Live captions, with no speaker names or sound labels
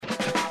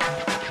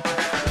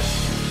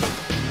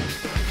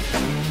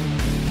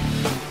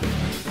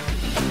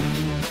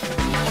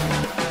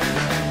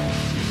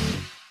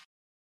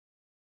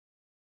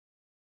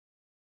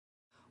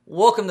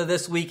Welcome to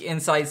This Week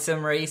Inside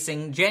Sim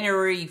Racing,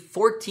 January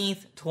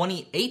 14th,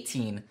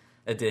 2018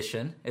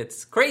 edition.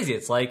 It's crazy.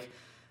 It's like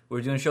we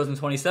were doing shows in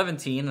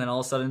 2017, and then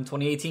all of a sudden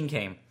 2018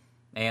 came.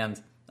 And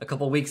a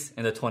couple weeks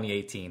into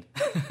 2018.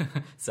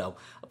 So,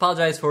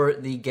 apologize for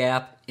the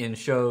gap in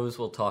shows.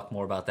 We'll talk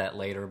more about that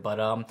later. But,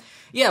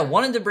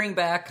 wanted to bring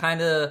back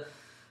I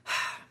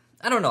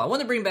wanted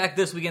to bring back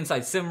This Week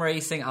Inside Sim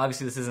Racing.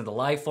 Obviously, this isn't the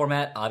live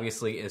format.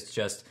 Obviously, it's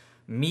just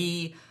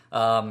me.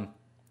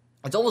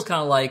 It's almost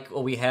kind of like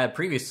what we had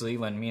previously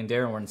when me and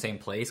Darren were in the same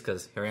place,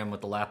 because here I am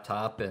with the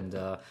laptop and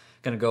going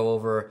to go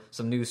over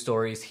some news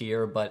stories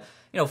here. But,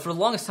 for the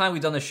longest time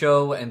we've done the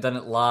show and done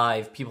it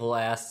live, people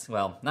asked,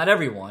 well, not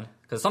everyone,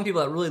 because some people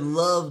that really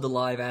love the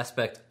live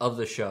aspect of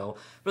the show,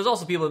 but there's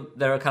also people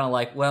that are kind of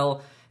like,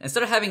 well,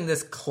 instead of having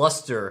this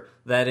cluster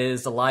that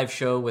is a live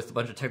show with a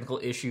bunch of technical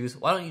issues,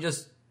 why don't you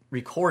just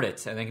record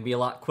it, and it can be a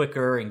lot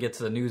quicker and get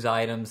to the news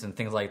items and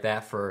things like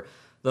that for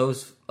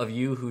those of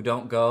you who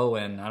don't go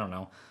and,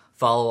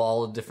 follow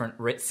all the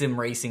different sim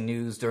racing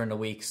news during the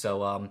week.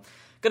 So I'm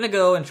going to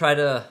go and try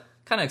to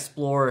kind of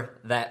explore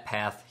that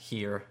path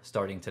here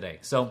starting today.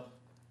 So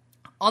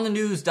on the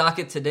news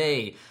docket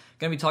today,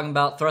 going to be talking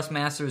about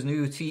Thrustmaster's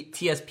new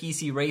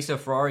TSPC Racer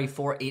Ferrari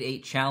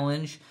 488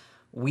 Challenge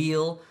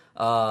wheel,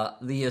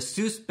 the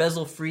Asus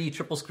bezel-free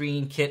triple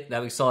screen kit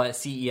that we saw at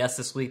CES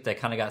this week that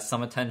kind of got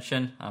some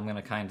attention. I'm going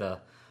to kind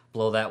of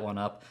blow that one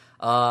up.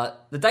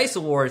 The DICE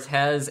Awards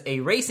has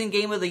a Racing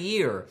Game of the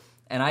Year,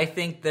 and I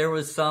think there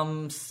was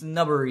some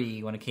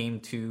snubbery when it came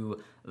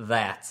to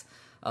that.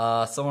 So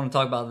I want to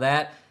talk about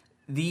that.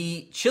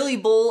 The Chili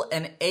Bowl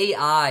and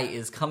AI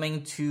is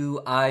coming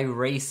to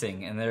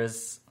iRacing, and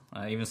there's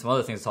even some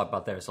other things to talk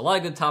about there. So a lot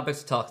of good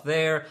topics to talk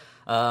there.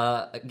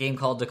 A game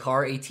called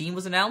Dakar 18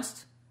 was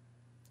announced.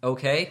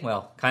 Okay,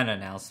 well, kind of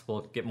announced.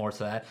 We'll get more to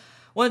that.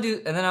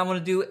 And then I want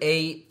to do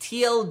a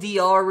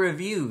TLDR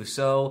review.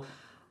 So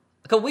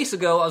a couple weeks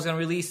ago, I was going to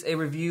release a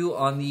review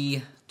on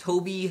the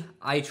Tobii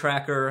Eye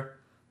Tracker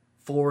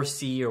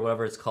 4C or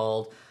whatever it's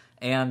called.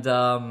 And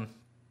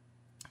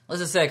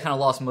let's just say I kind of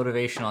lost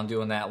motivation on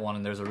doing that one,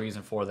 and there's a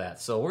reason for that.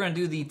 So we're going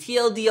to do the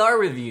TLDR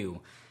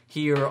review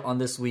here on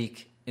This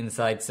Week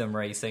Inside Sim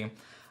Racing.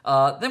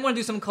 Then we're going to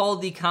do something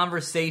called The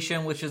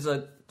Conversation, which is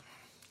a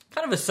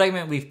kind of a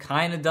segment we've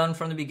kind of done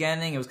from the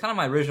beginning. It was kind of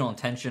my original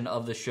intention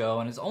of the show,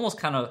 and it's almost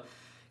kind of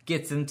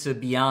gets into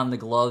beyond the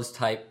gloves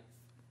type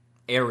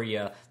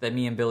area that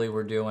me and Billy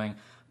were doing.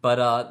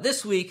 But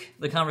this week,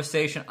 The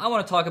Conversation, I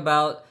want to talk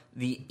about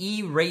the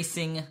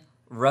e-racing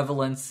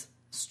relevance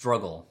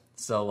struggle.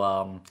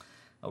 So,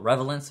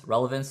 relevance?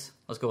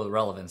 Let's go with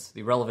relevance.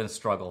 The relevance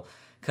struggle.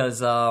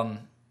 Because,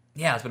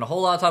 it's been a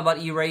whole lot of talk about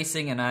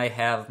e-racing, and I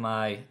have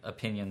my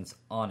opinions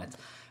on it.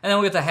 And then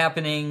we get to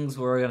happenings.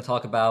 We're going to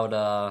talk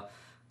about,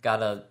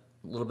 got a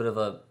little bit of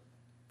a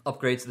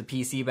upgrade to the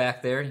PC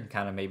back there. You can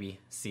kind of maybe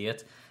see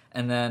it.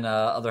 And then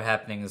other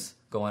happenings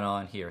going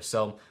on here.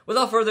 So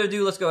without further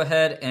ado, let's go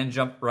ahead and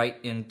jump right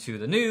into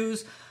the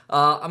news.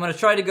 I'm going to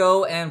try to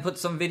go and put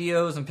some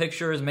videos and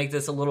pictures, make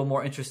this a little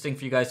more interesting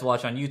for you guys to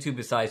watch on YouTube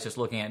besides just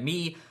looking at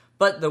me.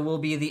 But there will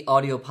be the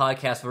audio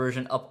podcast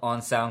version up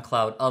on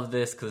SoundCloud of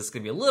this, because it's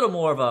going to be a little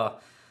more of a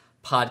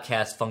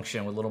podcast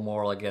function with a little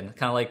more, again,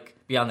 kind of like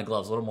Beyond the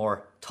Gloves, a little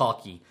more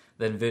talky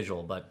than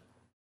visual. But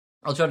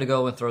I'll try to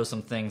go and throw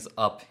some things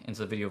up into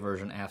the video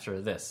version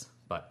after this.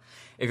 But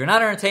if you're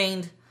not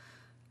entertained,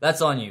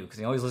 that's on you, because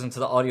you can always listen to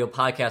the audio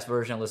podcast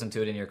version, listen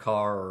to it in your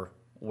car or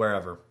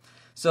wherever.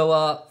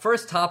 So,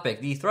 first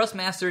topic, the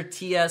Thrustmaster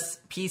TS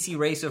PC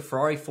Racer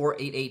Ferrari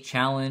 488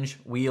 Challenge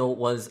wheel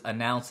was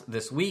announced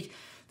this week.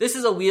 This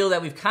is a wheel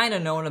that we've kind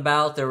of known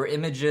about. There were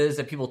images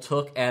that people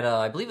took at,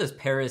 I believe it was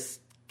Paris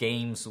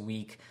Games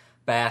Week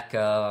back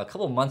a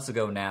couple months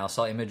ago now.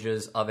 Saw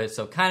images of it,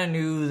 so kind of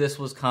knew this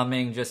was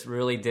coming, just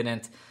really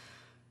didn't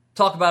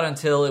talk about it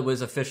until it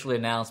was officially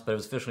announced, but it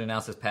was officially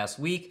announced this past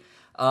week.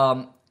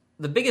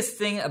 The biggest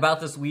thing about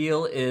this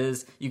wheel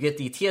is you get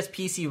the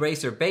TSPC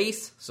Racer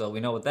base, so we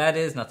know what that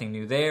is, nothing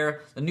new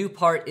there. The new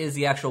part is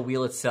the actual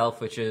wheel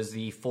itself, which is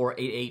the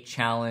 488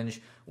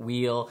 Challenge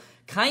wheel.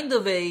 Kind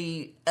of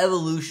a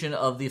evolution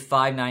of the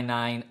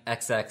 599XX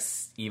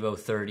Evo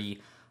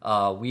 30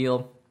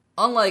 wheel.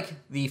 Unlike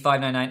the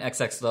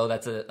 599XX though,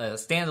 that's a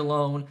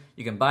standalone.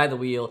 You can buy the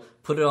wheel,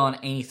 put it on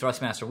any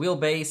Thrustmaster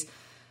wheelbase.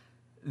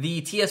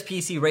 The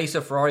TSPC Racer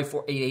Ferrari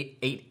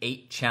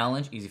 488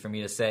 Challenge, easy for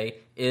me to say,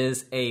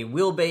 is a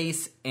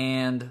wheelbase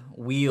and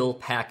wheel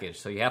package.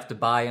 So you have to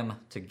buy them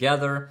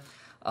together.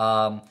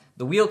 The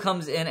wheel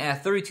comes in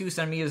at 32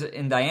 centimeters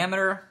in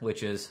diameter,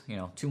 which is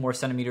 2 more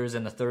centimeters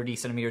in the 30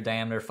 centimeter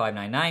diameter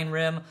 599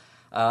 rim.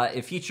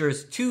 It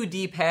features 2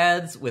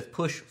 D-pads with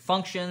push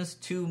functions,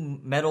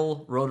 2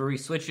 metal rotary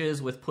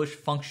switches with push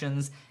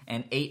functions,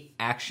 and 8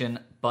 action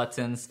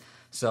buttons.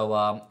 So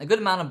a good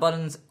amount of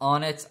buttons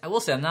on it. I will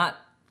say I'm not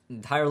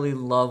entirely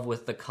in love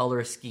with the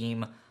color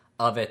scheme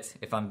of it,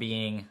 if I'm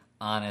being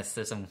honest.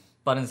 There's some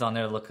buttons on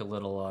there that look a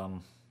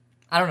little,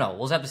 I don't know.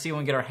 We'll just have to see when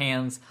we get our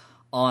hands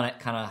on it,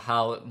 kind of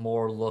how it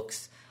more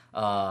looks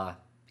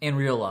in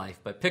real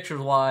life. But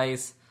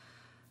pictures-wise,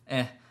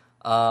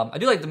 I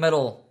do like the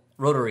metal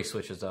rotary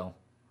switches though.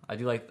 I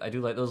do like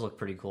those, look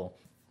pretty cool.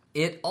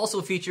 It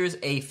also features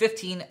a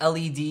 15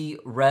 LED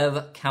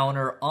rev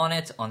counter on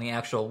it, on the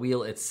actual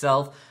wheel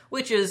itself,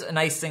 which is a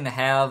nice thing to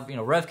have.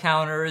 Rev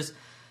counters,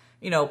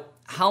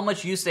 how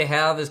much use they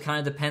have is kind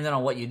of dependent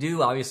on what you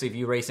do. Obviously, if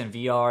you race in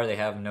VR, they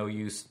have no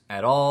use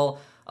at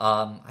all.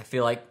 I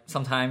feel like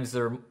sometimes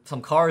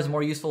some cars are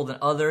more useful than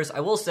others.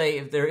 I will say,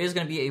 if there is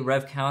going to be a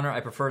rev counter,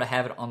 I prefer to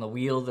have it on the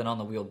wheel than on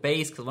the wheel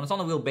base, because when it's on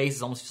the wheel base,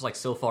 it's almost just like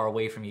so far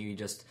away from you,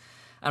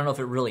 I don't know if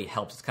it really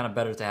helps. It's kind of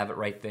better to have it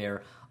right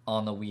there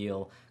on the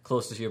wheel,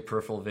 closest to your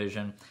peripheral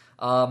vision.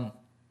 The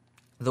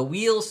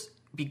wheel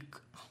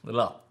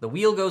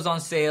goes on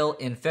sale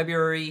in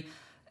February,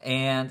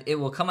 and it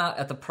will come out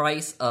at the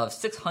price of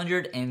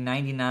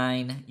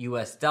 $699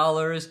 US,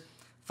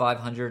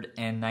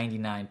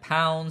 599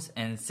 pounds,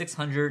 and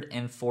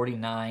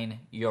 649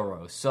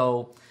 euros.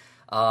 So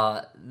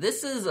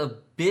this is a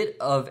bit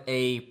of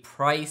a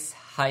price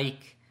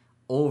hike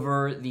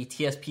over the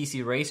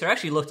TSPC Racer. I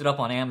actually looked it up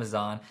on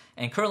Amazon,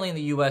 and currently in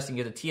the US you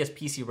can get a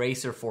TSPC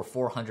Racer for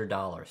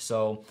 $400.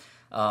 So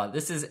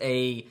this is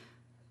a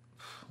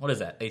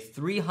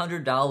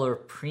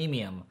 $300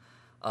 premium,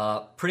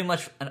 pretty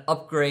much an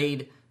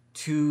upgrade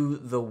to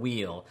the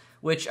wheel.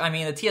 Which, the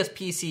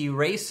TSPC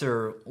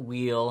Racer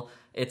wheel,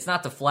 it's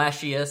not the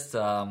flashiest.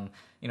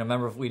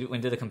 Remember we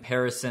did a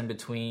comparison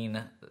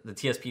between the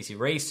TSPC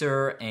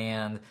Racer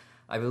and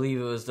I believe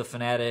it was the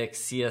Fanatec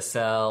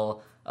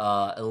CSL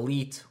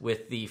Elite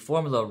with the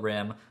Formula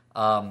rim.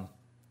 The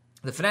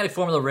Fanatec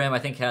Formula rim, I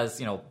think,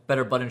 has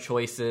better button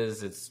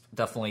choices. It's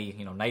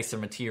definitely nicer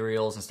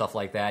materials and stuff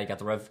like that. You got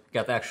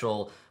the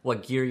actual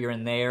what gear you're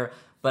in there.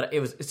 But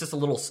it was a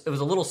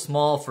little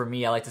small for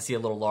me. I like to see a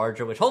little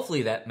larger, which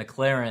hopefully that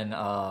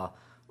McLaren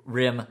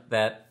rim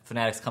that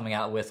Fanatec's coming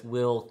out with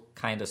will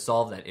kind of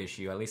solve that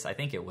issue. At least I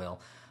think it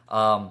will.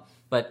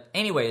 But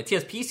anyway, the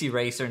TSPC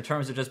Racer, in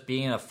terms of just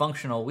being a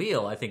functional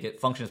wheel, I think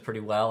it functions pretty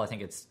well. I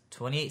think it's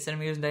 28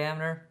 centimeters in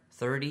diameter,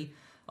 30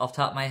 off the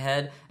top of my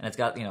head, and it's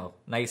got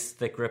nice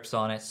thick grips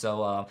on it.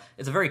 So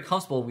it's a very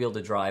comfortable wheel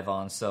to drive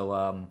on. So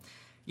a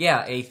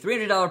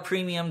 $300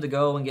 premium to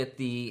go and get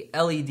the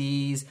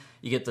LEDs.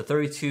 You get the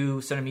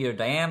 32 centimeter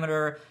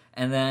diameter,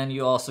 and then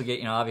you also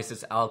get, obviously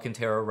it's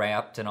Alcantara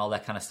wrapped and all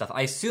that kind of stuff.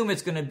 I assume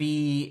it's going to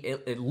be,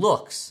 it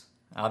looks,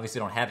 obviously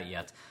don't have it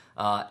yet,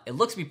 it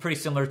looks to be pretty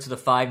similar to the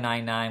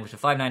 599, which the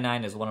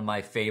 599 is one of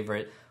my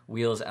favorite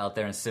wheels out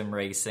there in sim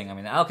racing.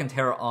 The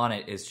Alcantara on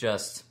it is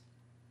just,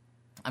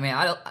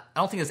 I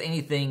don't think there's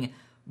anything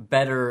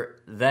better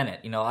than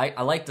it.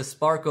 I like the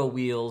Sparco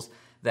wheels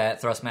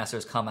that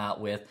Thrustmaster's come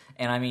out with,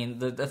 and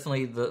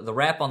definitely the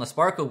wrap on the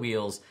Sparco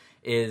wheels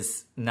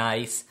is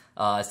nice.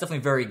 It's definitely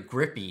very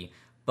grippy,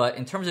 but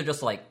in terms of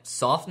just like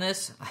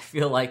softness, I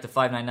feel like the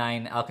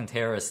 599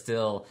 Alcantara is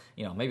still,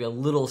 maybe a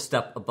little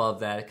step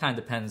above that. It kind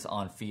of depends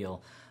on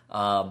feel.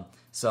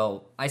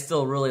 So I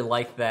still really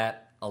like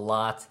that a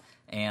lot,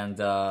 and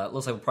it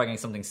looks like we're probably getting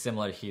something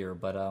similar here.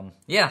 But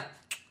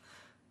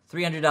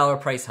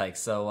 $300 price hike,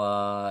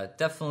 so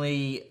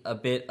definitely a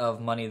bit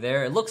of money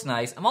there. It looks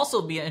nice. I'm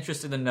also being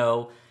interested to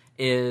know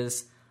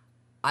is,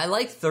 I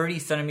like 30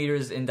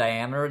 centimeters in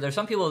diameter. There's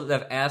some people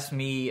that have asked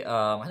me,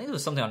 I think it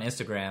was something on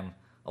Instagram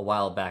a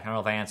while back. I don't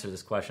know if I answered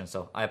this question,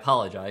 so I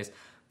apologize.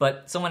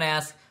 But someone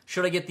asked,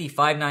 should I get the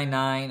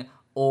 599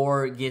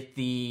 or get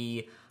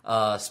the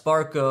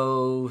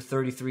Sparco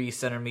 33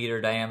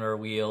 centimeter diameter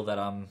wheel that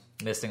I'm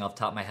missing off the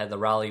top of my head, the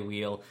Raleigh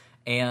wheel?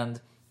 And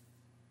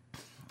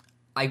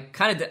I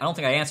don't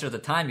think I answered at the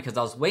time because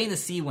I was waiting to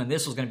see when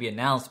this was going to be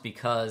announced,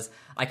 because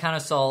I kind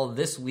of saw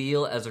this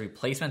wheel as a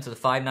replacement to the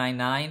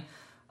 599.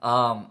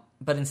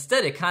 But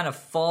instead it kind of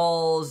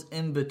falls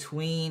in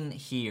between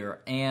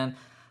here, and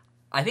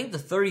I think the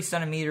 30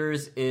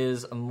 centimeters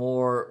is a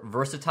more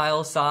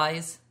versatile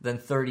size than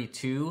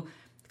 32,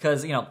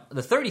 because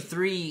the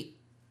 33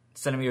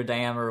 centimeter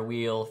diameter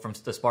wheel from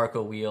the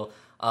Sparco wheel,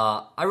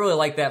 I really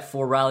like that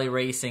for rally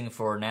racing,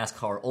 for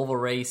NASCAR oval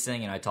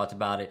racing, and I talked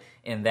about it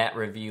in that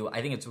review.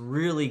 I think it's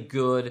really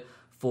good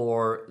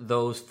for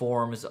those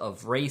forms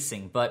of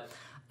racing, but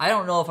I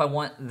don't know if I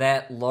want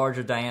that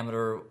larger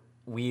diameter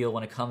wheel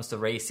when it comes to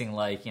racing,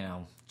 like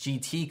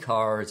GT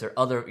cars or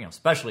other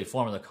especially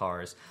Formula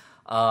cars.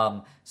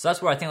 So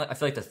that's where I feel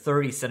like the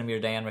 30 centimeter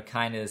diameter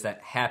kind of is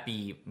that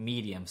happy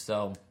medium.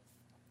 So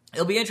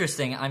it'll be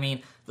interesting.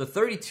 The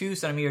 32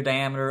 centimeter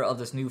diameter of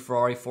this new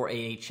Ferrari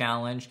 488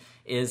 Challenge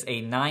is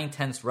a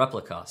 9/10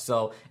 replica,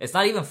 so it's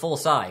not even full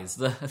size.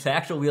 The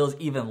actual wheel is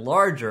even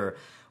larger,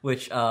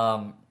 which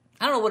I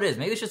don't know what it is.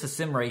 Maybe it's just a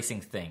sim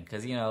racing thing,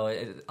 because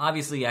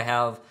obviously I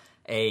have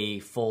a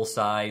full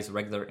size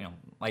regular,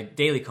 my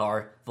daily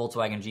car,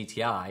 Volkswagen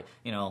GTI,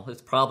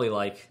 it's probably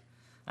like,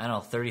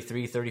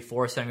 33,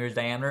 34 centimeters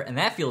diameter, and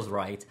that feels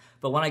right.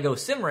 But when I go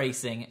sim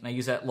racing and I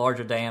use that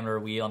larger diameter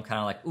wheel, I'm kind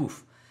of like,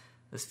 oof,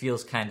 this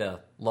feels kind of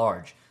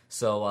large.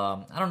 So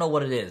I don't know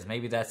what it is.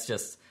 Maybe that's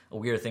just a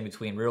weird thing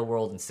between real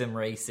world and sim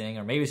racing,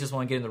 or maybe it's just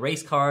when I get into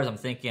race cars, I'm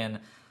thinking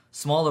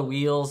smaller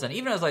wheels. And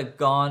even as I've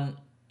gone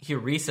here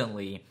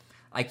recently,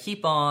 I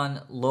keep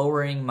on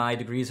lowering my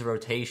degrees of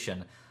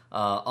rotation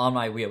on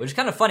my wheel, which is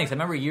kind of funny because I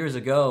remember years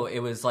ago it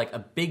was like a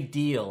big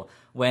deal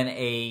when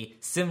a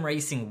sim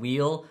racing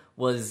wheel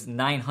was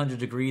 900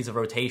 degrees of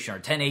rotation or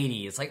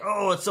 1080. It's like,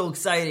 oh, it's so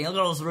exciting. Look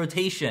at all this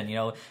rotation. You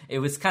know, it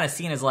was kind of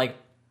seen as like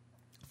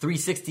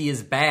 360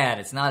 is bad.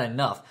 It's not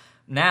enough.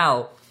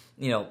 Now,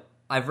 you know,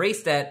 I've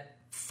raced at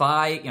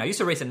I used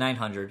to race at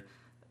 900.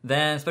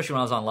 Then, especially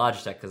when I was on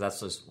Logitech, because that's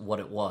just what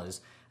it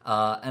was.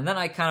 And then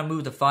I kind of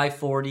moved to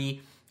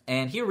 540.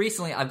 And here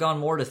recently, I've gone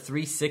more to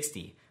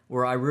 360,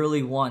 where I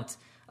really want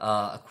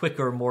a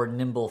quicker, more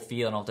nimble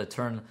feel. I don't have to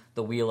turn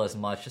the wheel as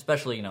much,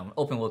 especially, you know,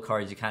 open wheel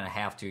cars, you kind of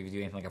have to if you do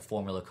anything like a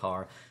Formula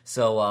car.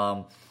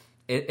 So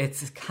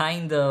it's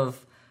kind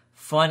of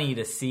funny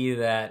to see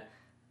that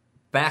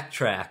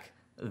backtrack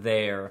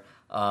there.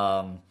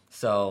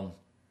 So,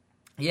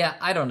 yeah,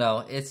 I don't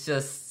know. It's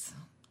just,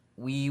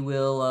 we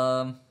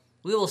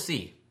will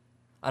see.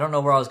 I don't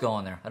know where I was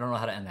going there. I don't know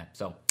how to end that.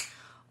 So,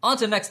 on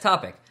to the next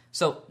topic.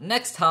 So,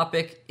 next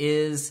topic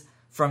is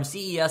from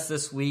CES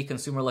this week,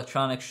 Consumer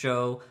Electronics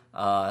Show,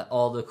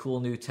 all the cool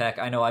new tech.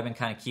 I know I've been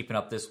kind of keeping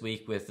up this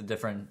week with the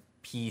different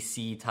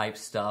PC type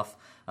stuff,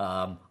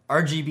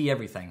 RGB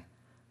everything,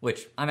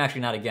 which I'm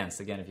actually not against.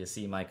 Again, if you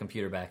see my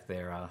computer back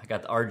there, I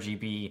got the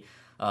RGB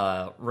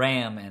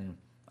RAM, and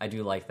I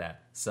do like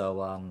that.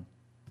 So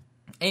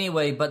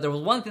anyway, but there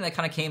was one thing that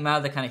kind of came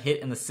out that kind of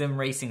hit in the sim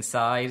racing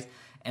side,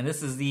 and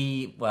this is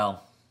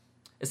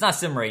it's not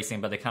sim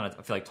racing, but they kind of,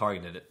 I feel like,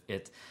 targeted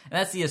it. And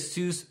that's the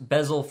Asus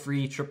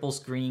bezel-free triple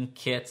screen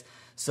kit.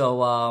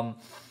 So a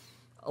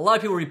lot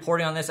of people were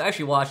reporting on this. I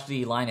actually watched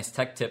the Linus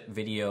Tech Tip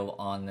video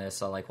on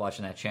this. I like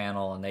watching that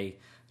channel, and they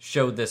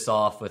showed this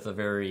off with a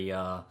very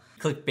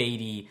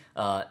clickbaity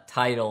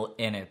title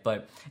in it.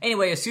 But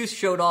anyway, Asus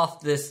showed off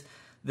this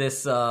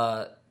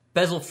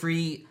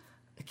bezel-free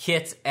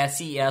kit at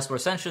CES, where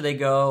essentially they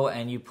go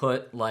and you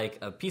put like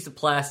a piece of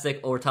plastic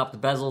over top the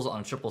bezels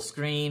on a triple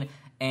screen,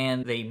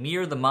 and they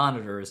mirror the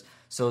monitors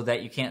so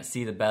that you can't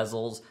see the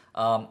bezels.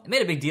 It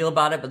made a big deal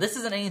about it, but this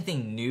isn't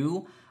anything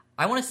new.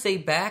 I want to say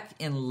back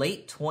in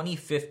late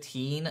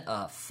 2015,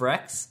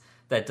 Frex,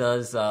 that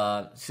does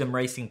sim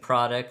racing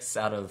products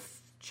out of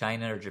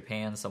China or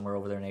Japan, somewhere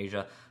over there in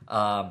Asia,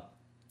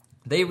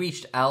 they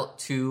reached out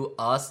to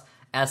us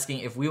asking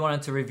if we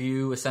wanted to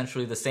review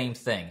essentially the same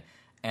thing.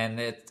 And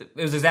it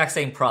was the exact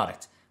same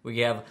product. We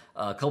have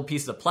a couple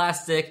pieces of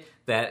plastic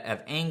that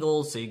have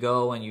angles, so you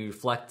go and you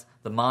reflect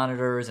the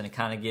monitors, and it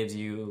kind of gives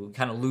you,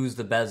 kind of lose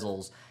the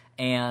bezels.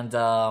 And,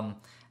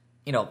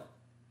 you know,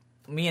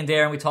 me and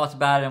Darren, we talked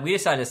about it, and we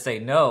decided to say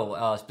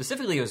no.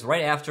 Specifically, it was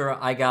right after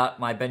I got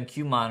my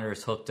BenQ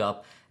monitors hooked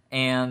up,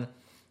 and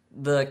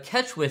the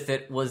catch with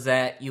it was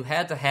that you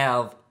had to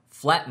have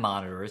flat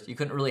monitors. You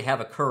couldn't really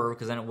have a curve,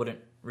 because then it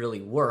wouldn't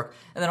really work.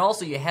 And then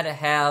also you had to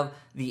have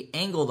the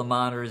angle of the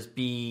monitors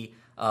be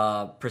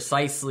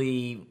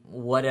precisely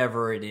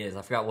whatever it is.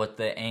 I forgot what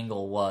the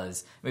angle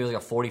was. Maybe like a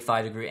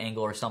 45 degree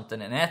angle or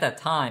something. And at that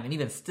time, and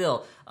even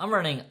still, I'm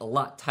running a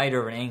lot tighter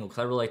of an angle because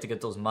I really like to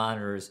get those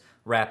monitors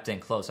wrapped in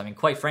close. I mean,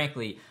 quite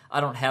frankly, I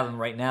don't have them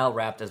right now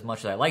wrapped as much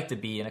as I like to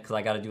be in it because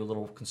I got to do a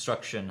little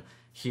construction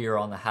here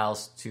on the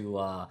house to,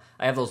 I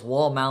have those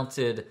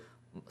wall-mounted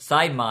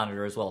side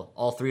monitors. Well,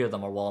 all three of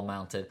them are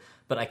wall-mounted,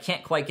 but I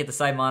can't quite get the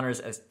side monitors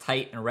as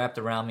tight and wrapped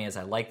around me as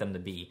I like them to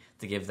be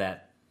to give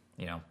that,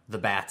 you know, the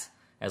bat,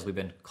 as we've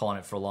been calling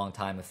it for a long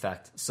time,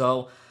 effect.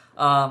 So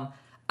I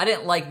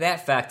didn't like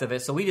that fact of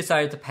it, so we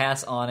decided to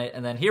pass on it.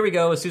 And then here we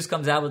go, Asus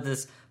comes out with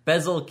this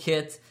bezel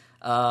kit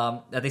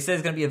that they say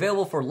is going to be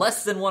available for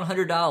less than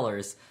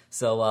 $100.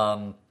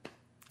 So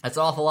that's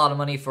an awful lot of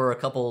money for a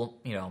couple,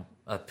 you know,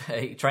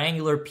 a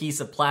triangular piece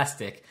of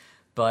plastic.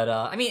 But,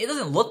 I mean, it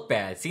doesn't look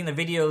bad. Seeing the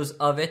videos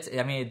of it,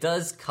 I mean, it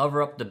does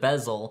cover up the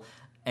bezel,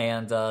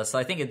 and so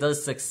I think it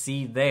does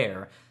succeed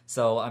there.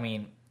 So, I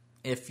mean,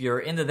 if you're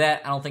into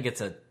that, I don't think it's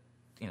a,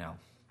 you know,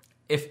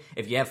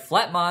 if you have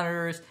flat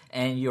monitors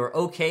and you're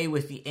okay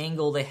with the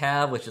angle they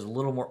have, which is a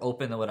little more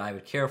open than what I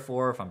would care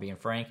for, if I'm being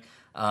frank,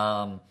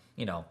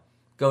 you know,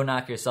 go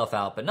knock yourself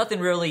out. But nothing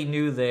really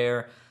new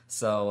there.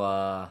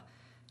 So,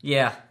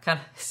 yeah,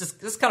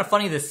 it's kind of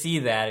funny to see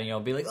that, and, you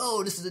know, be like,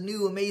 oh, this is a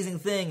new amazing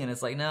thing, and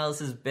it's like, no, this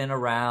has been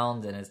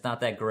around, and it's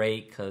not that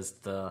great because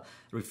the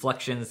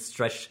reflections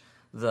stretch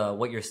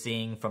what you're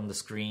seeing from the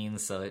screen,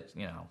 so it,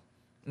 you know,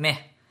 meh,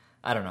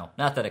 I don't know,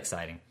 not that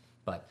exciting.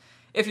 But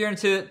if you're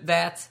into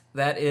that,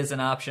 that is an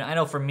option. I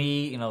know for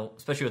me, you know,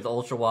 especially with the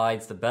ultra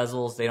wides, the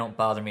bezels, they don't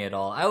bother me at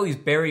all. I always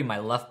bury my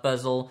left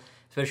bezel,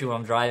 especially when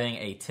I'm driving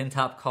a tin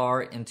top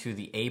car, into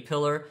the A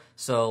pillar,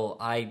 so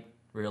I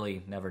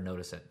really never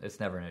notice it. It's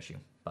never an issue.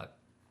 But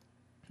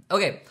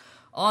okay,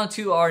 on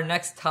to our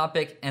next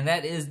topic, and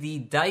that is the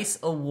DICE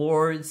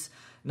Awards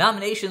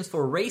nominations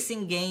for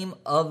Racing Game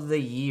of the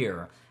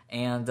Year.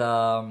 And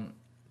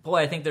boy,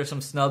 I think there's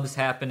some snubs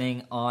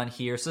happening on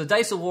here. So the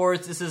DICE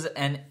Awards, this is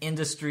an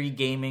industry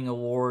gaming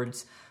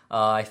awards.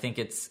 I think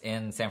it's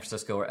in San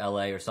Francisco or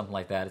LA or something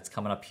like that. It's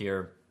coming up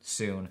here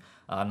soon.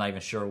 I'm not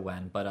even sure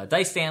when. But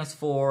DICE stands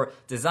for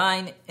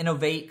Design,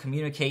 Innovate,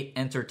 Communicate,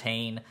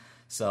 Entertain.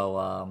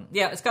 So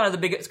yeah, it's kind of the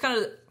big. It's kind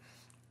of.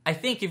 I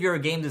think if you're a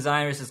game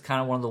designer, this is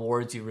kind of one of the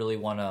awards you really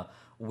want to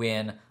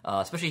win,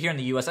 especially here in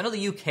the U.S. I know the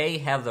U.K.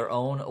 have their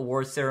own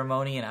award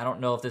ceremony, and I don't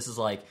know if this is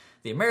like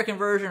the American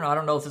version, or I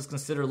don't know if it's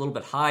considered a little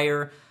bit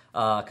higher,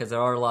 because there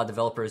are a lot of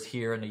developers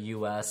here in the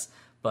U.S.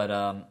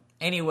 But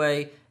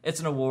anyway, it's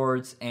an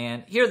awards,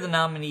 and here are the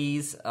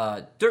nominees: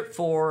 Dirt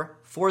 4,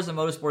 Forza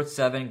Motorsport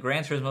 7,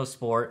 Gran Turismo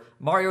Sport,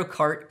 Mario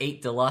Kart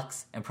 8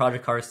 Deluxe, and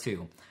Project Cars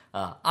 2.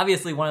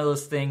 Obviously, one of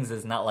those things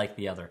is not like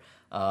the other,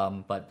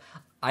 but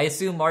I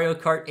assume Mario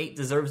Kart 8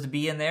 deserves to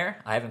be in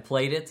there. I haven't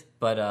played it,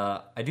 but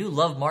I do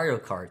love Mario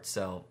Kart,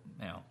 so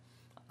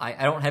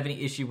I don't have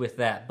any issue with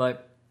that.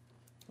 But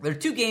there are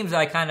two games that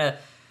I kind of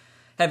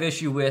have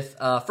issue with.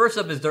 First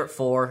up is Dirt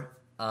 4.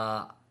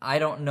 I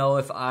don't know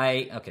if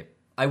I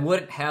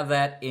wouldn't have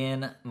that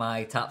in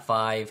my top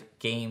 5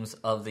 games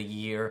of the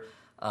year.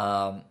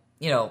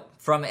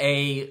 From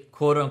a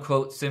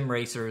quote-unquote sim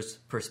racer's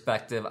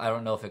perspective, I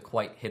don't know if it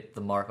quite hit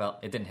the mark. Well,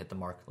 it didn't hit the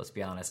mark, let's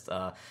be honest.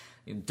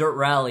 Dirt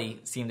Rally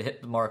seemed to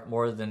hit the mark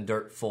more than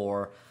Dirt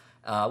 4,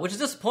 which is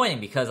disappointing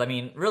because,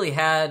 really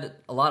had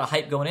a lot of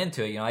hype going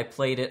into it. I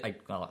played it,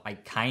 I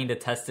kind of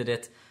tested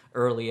it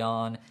early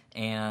on,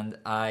 and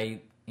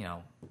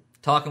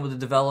talking with the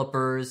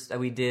developers that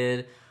we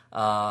did,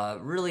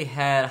 really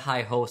had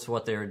high hopes for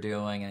what they were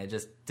doing, and it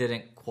just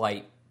didn't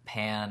quite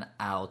pan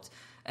out.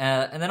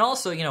 And then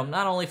also,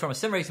 not only from a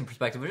sim racing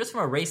perspective, but just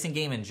from a racing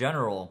game in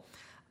general,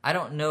 I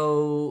don't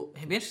know.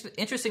 It'd be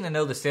interesting to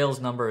know the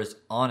sales numbers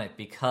on it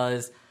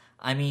because,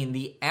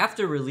 the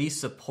after-release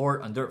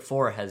support on Dirt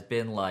 4 has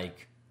been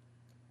like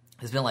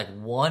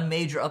one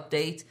major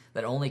update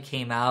that only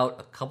came out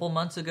a couple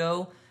months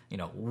ago,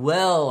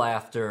 well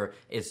after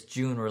its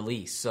June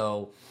release.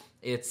 So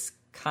it's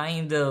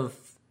kind of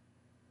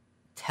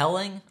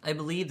telling, I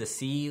believe, to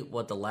see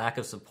what the lack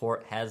of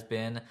support has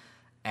been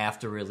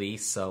after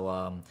release. So,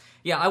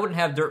 I wouldn't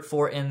have Dirt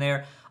 4 in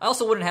there. I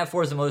also wouldn't have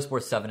Forza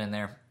Motorsport 7 in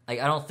there. I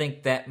don't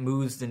think that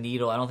moves the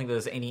needle. I don't think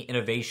there's any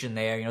innovation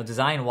there.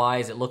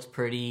 Design-wise, it looks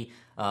pretty.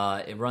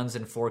 It runs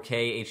in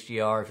 4K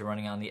HDR if you're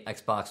running on the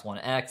Xbox One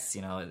X.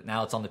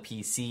 Now it's on the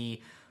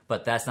PC,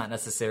 but that's not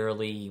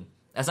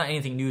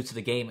anything new to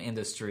the game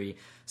industry.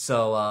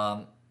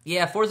 So,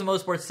 Forza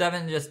Motorsport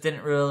 7 just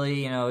didn't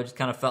really, it just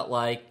kind of felt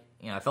like,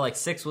 I felt like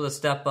 6 was a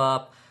step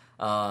up.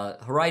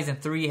 Horizon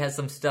 3 has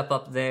some step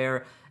up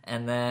there.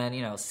 And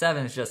then,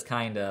 7 is just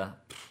kind of,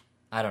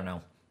 I don't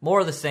know, more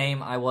of the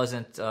same. I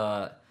wasn't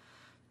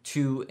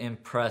too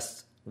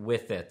impressed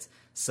with it.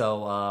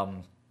 So,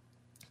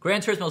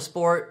 Gran Turismo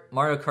Sport,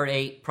 Mario Kart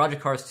 8,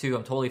 Project Cars 2,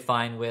 I'm totally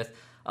fine with.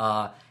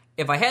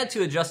 If I had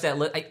to adjust that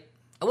list,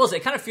 I will say,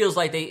 it kind of feels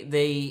like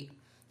they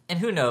and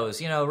who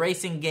knows,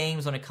 racing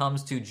games when it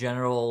comes to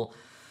general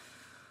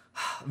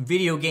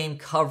video game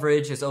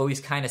coverage is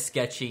always kind of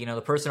sketchy.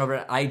 The person over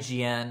at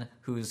IGN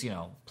who's,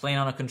 playing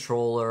on a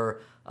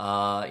controller,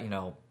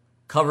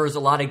 covers a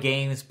lot of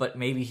games, but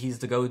maybe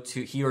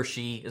he or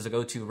she is a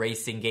go-to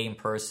racing game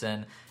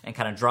person and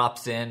kind of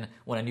drops in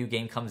when a new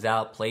game comes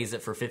out, plays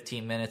it for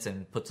 15 minutes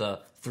and puts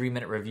a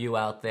 3-minute review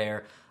out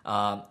there.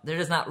 They're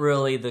just not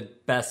really the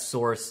best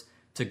source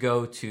to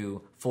go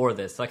to for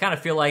this. So I kind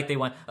of feel like they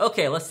went,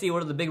 okay, let's see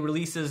what are the big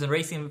releases in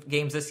racing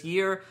games this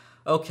year.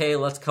 Okay,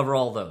 let's cover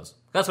all those.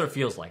 That's what it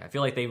feels like. I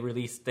feel like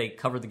they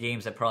covered the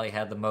games that probably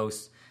had the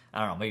most,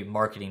 I don't know, maybe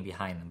marketing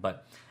behind them.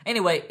 But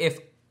anyway, if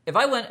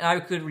I went and I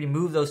could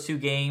remove those two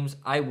games,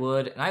 I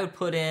would. And I would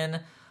put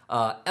in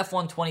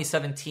F1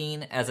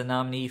 2017 as a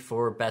nominee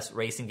for Best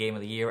Racing Game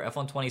of the Year.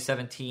 F1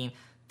 2017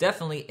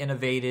 definitely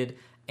innovated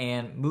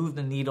and moved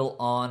the needle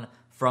on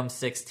from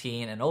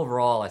 16. And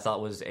overall, I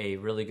thought was a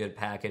really good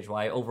package.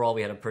 Overall,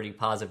 we had a pretty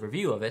positive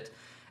review of it.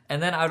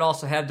 And then I would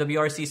also have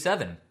WRC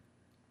 7,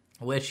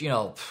 which,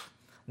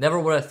 never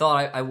would have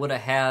thought I would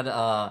have had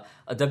a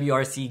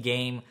WRC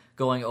game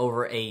going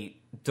over a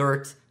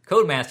Dirt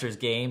Codemasters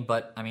game,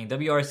 but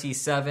WRC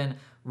 7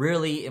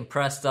 really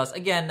impressed us.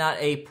 Again, not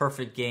a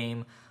perfect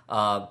game,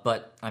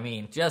 but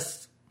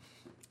just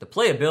the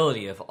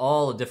playability of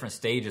all the different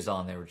stages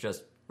on there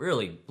just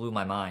really blew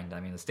my mind.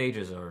 The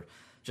stages are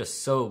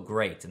just so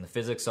great, and the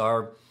physics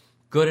are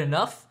good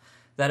enough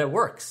that it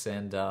works.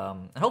 And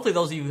hopefully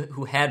those of you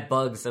who had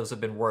bugs, those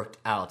have been worked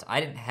out. I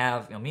didn't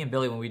have, me and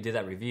Billy, when we did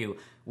that review,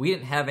 we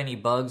didn't have any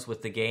bugs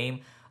with the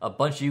game. A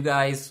bunch of you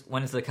guys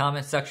went into the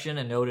comment section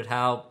and noted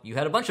how you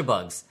had a bunch of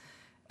bugs,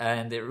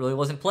 and it really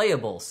wasn't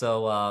playable.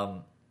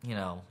 So,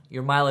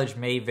 your mileage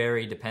may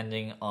vary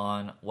depending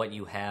on what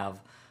you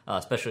have,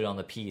 especially on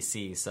the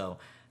PC. So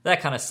that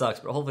kind of sucks,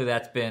 but hopefully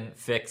that's been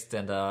fixed.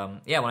 And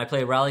when I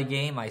play a rally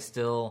game, I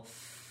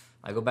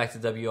go back to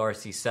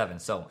WRC 7.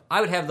 So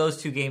I would have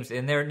those two games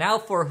in there. Now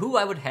for who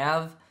I would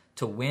have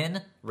to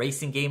win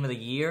Racing Game of the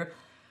Year,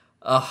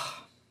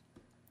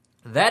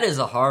 that is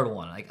a hard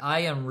one.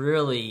 I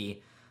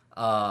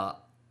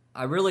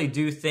really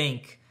do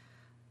think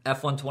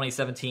F1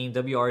 2017,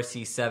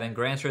 WRC 7,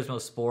 Gran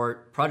Turismo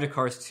Sport, Project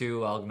Cars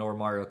 2, I'll ignore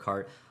Mario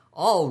Kart,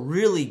 all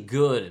really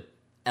good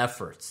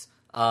efforts.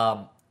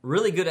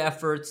 Really good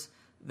efforts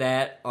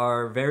that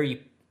are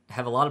very,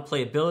 have a lot of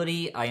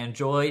playability I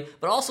enjoy,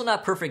 but also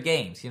not perfect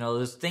games.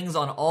 There's things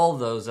on all of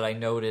those that I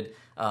noted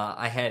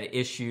I had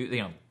issues,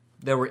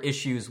 there were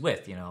issues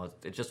with.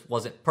 It just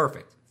wasn't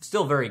perfect.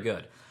 Still very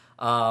good.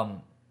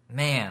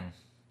 Man,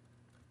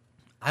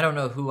 I don't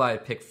know who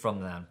I'd pick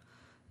from them.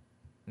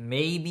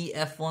 Maybe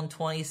F1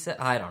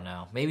 27, I don't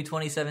know. Maybe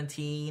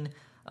 2017.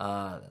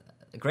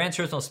 Gran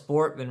Turismo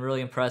Sport, been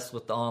really impressed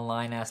with the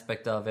online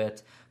aspect of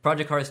it.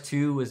 Project Cars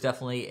 2 was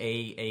definitely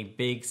a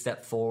big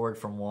step forward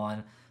from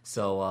 1.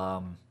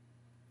 So,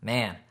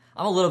 man,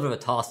 I'm a little bit of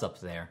a toss-up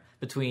there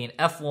between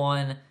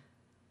F1,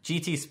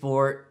 GT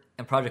Sport,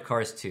 and Project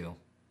Cars 2,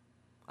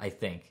 I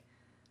think.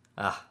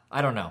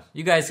 I don't know.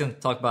 You guys can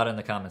talk about it in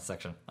the comments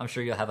section. I'm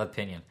sure you'll have an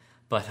opinion.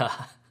 But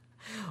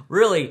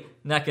really,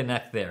 neck and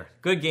neck there.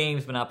 Good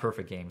games, but not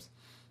perfect games.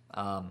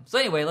 So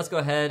anyway, let's go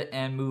ahead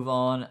and move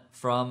on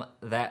from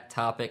that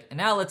topic. And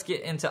now let's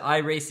get into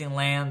iRacing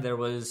land. There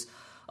was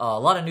a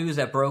lot of news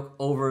that broke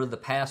over the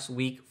past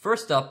week.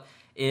 First up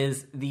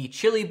is the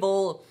Chili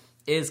Bowl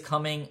is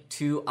coming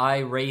to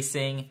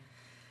iRacing.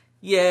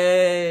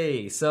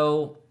 Yay!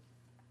 So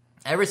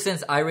ever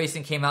since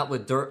iRacing came out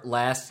with Dirt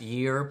last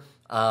year,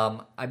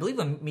 I believe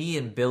when me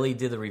and Billy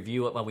did the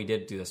review, when we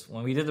did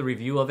the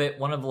review of it,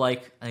 one of I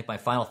think my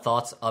final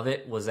thoughts of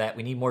it was that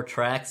we need more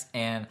tracks,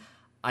 and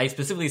I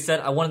specifically said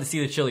I wanted to see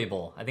the Chili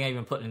Bowl. I think I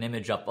even put an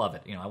image up of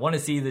it. I want to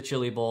see the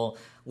Chili Bowl.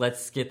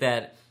 Let's get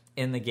that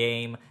in the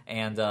game.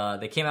 And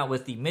they came out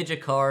with the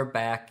midget car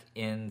back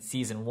in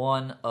season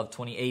 1 of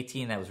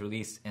 2018. That was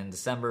released in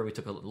December.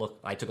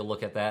 I took a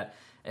look at that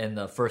in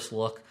the first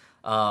look.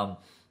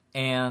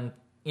 And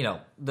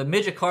the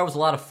midget car was a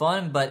lot of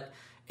fun, but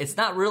it's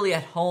not really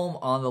at home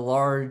on the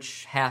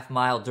large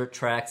half-mile dirt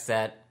tracks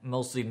that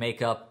mostly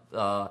make up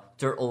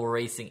dirt oval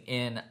racing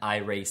in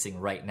iRacing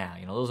right now.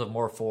 Those are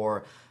more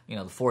for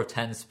the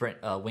 410 sprint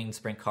winged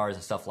sprint cars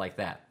and stuff like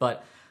that.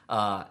 But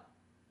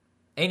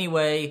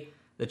anyway,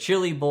 the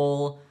Chili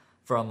Bowl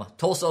from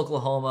Tulsa,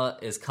 Oklahoma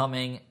is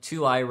coming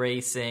to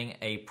iRacing,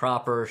 a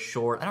proper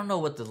short, I don't know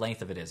what the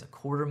length of it is, a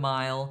quarter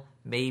mile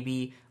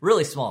maybe,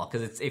 really small,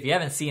 because if you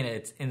haven't seen it,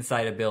 it's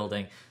inside a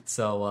building.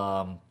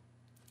 So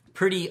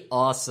pretty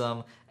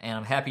awesome, and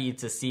I'm happy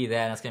to see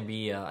that. That's going to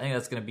be I think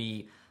that's going to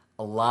be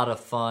a lot of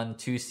fun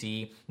to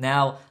see.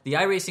 Now, the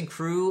iRacing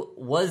crew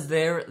was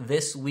there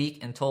this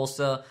week in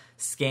Tulsa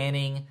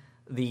scanning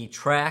the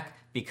track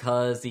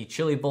because the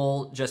Chili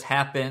Bowl just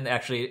happened.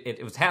 Actually,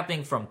 it was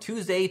happening from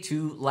Tuesday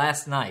to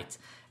last night.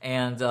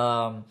 And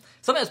something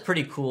that's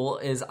pretty cool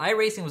is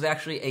iRacing was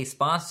actually a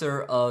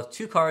sponsor of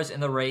 2 cars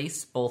in the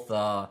race, both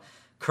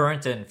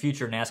current and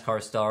future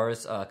NASCAR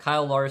stars,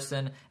 Kyle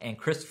Larson and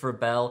Christopher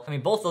Bell. I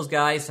mean, both those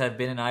guys have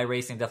been in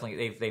iRacing.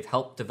 Definitely, they've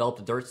helped develop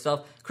the dirt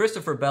stuff.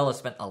 Christopher Bell has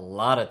spent a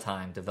lot of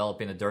time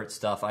developing the dirt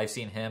stuff. I've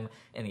seen him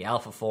in the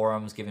Alpha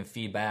forums giving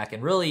feedback,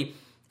 and really,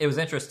 it was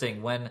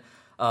interesting when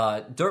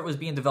dirt was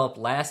being developed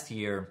last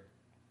year.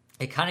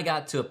 It kind of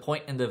got to a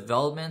point in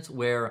development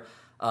where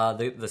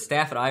the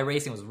staff at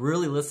iRacing was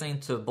really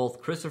listening to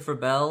both Christopher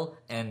Bell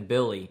and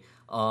Billy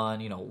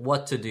on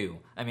what to do.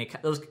 I mean,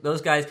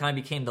 those guys kind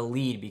of became the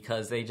lead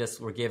because they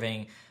just were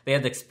giving. They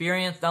had the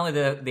experience. Not only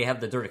did they have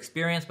the dirt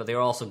experience, but they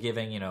were also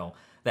giving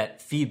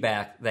that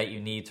feedback that you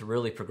need to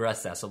really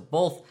progress that. So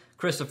both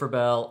Christopher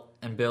Bell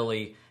and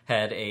Billy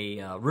had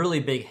a really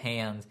big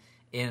hand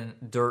in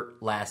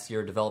dirt last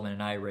year,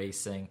 development in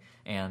iRacing,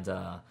 and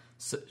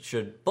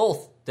should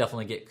both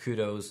definitely get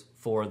kudos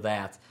for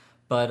that.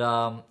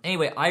 But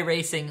anyway,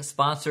 iRacing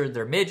sponsored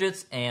their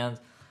midgets, and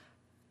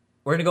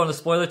we're going to go into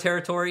spoiler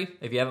territory.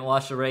 If you haven't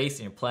watched the race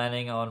and you're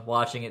planning on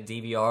watching it,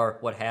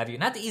 DVR, what have you.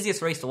 Not the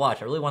easiest race to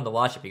watch. I really wanted to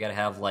watch it, but you got to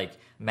have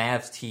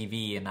Mavs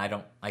TV, and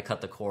I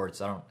cut the cord,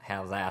 so I don't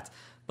have that.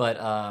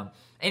 But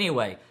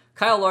anyway,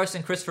 Kyle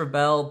Larson, Christopher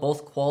Bell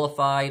both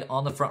qualified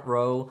on the front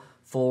row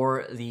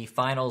for the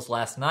finals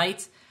last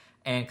night.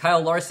 And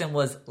Kyle Larson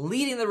was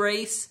leading the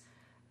race,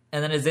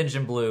 and then his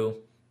engine blew,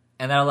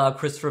 and that allowed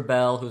Christopher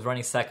Bell, who was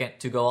running second,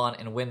 to go on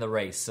and win the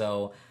race.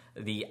 So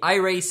the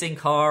iRacing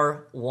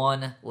car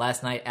won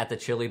last night at the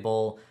Chili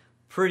Bowl.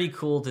 Pretty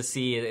cool to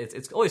see.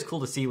 It's always cool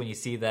to see when you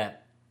see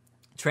that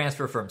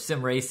transfer from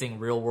sim racing,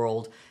 real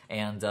world,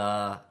 and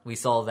we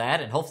saw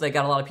that. And hopefully, they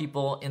got a lot of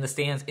people in the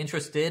stands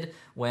interested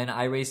when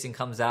iRacing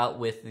comes out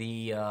with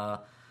a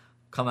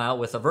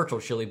virtual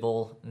Chili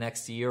Bowl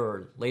next year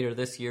or later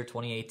this year,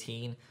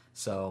 2018.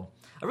 So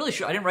I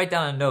didn't write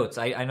down in notes.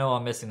 I know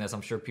I'm missing this.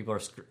 I'm sure people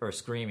are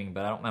screaming,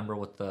 but I don't remember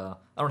I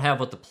don't have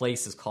what the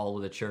place is called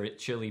where the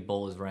Chili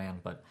Bowl is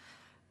ran, but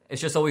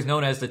it's just always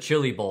known as the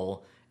Chili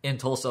Bowl in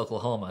Tulsa,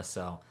 Oklahoma.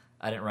 So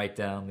I didn't write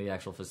down the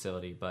actual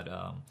facility, but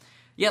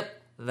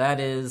yep, that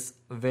is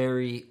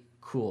very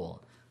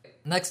cool.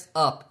 Next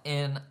up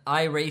in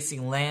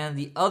iRacing land,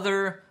 the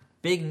other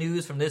big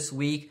news from this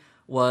week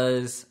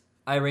was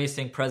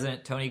iRacing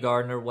President Tony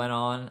Gardner went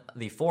on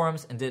the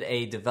forums and did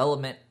a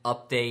development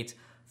update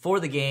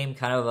for the game,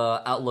 kind of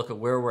an outlook of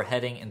where we're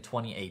heading in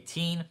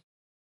 2018.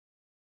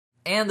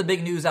 And the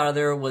big news out of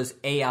there was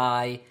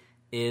AI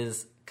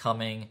is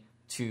coming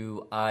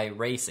to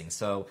iRacing.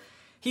 So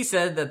he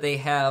said that they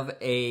have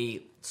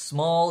a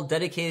small,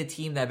 dedicated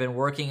team that have been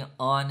working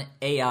on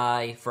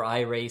AI for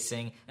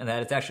iRacing, and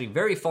that it's actually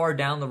very far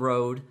down the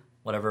road,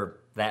 whatever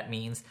that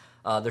means.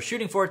 They're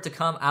shooting for it to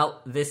come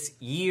out this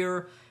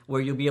year, where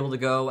you'll be able to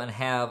go and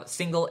have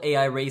single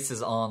AI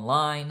races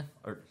online,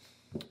 or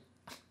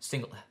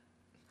single...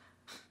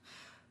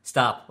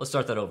 Stop. Let's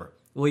start that over.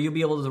 Well, you'll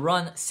be able to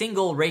run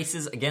single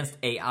races against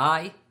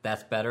AI.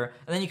 That's better.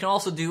 And then you can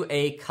also do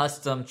a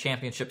custom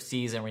championship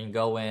season where you can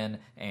go in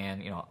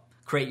and,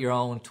 create your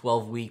own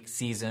 12-week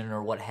season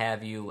or what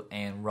have you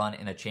and run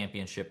in a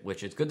championship,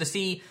 which is good to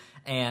see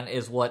and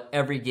is what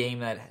every game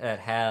that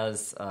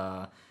has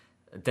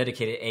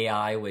dedicated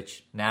AI,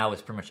 which now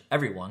is pretty much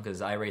everyone,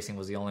 because iRacing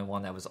was the only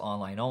one that was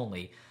online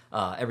only,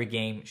 every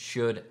game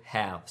should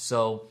have.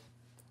 So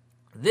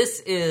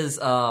this is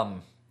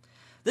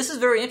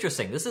very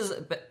interesting. This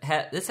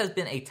has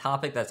been a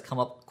topic that's come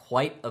up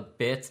quite a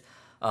bit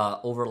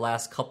over the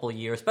last couple of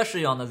years,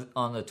 especially on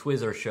the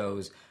Twizzler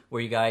shows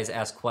where you guys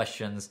ask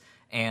questions.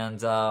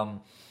 And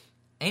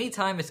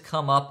anytime it's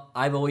come up,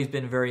 I've always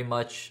been very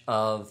much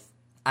of,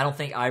 I don't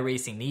think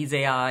iRacing needs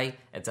AI.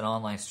 It's an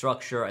online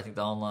structure. I think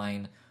the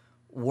online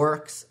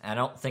works. And I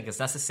don't think it's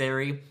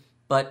necessary.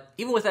 But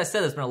even with that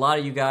said, there's been a lot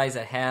of you guys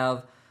that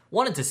have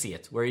wanted to see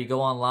it, where you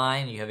go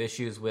online, you have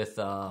issues with,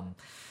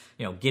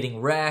 getting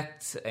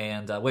wrecked,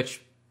 and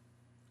which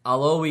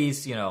I'll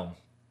always,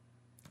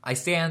 I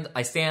stand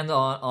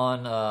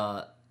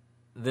on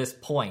this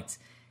point.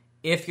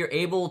 If you're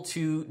able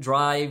to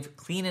drive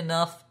clean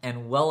enough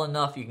and well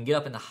enough, you can get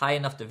up into high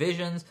enough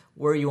divisions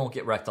where you won't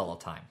get wrecked all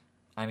the time.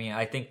 I mean,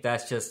 I think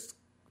that's just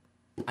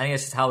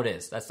how it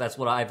is. That's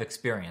what I've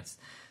experienced.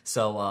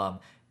 So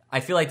I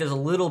feel like there's a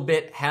little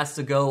bit has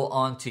to go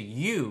onto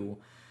you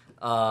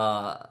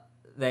that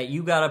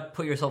you got to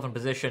put yourself in a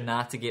position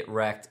not to get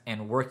wrecked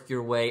and work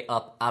your way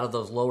up out of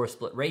those lower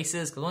split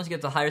races. Because once you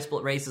get to higher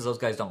split races, those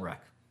guys don't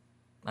wreck.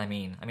 I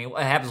mean, it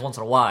happens once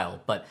in a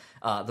while, but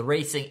the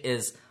racing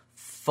is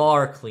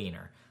far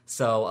cleaner.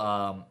 So,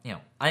 I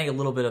think a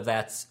little bit of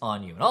that's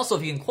on you. And also,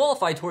 if you can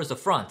qualify towards the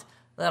front,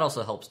 that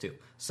also helps too.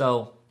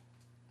 So,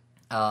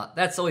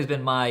 that's always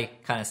been my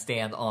kind of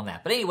stand on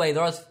that. But anyway,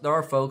 there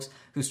are folks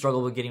who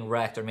struggle with getting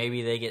wrecked, or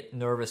maybe they get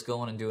nervous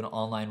going and doing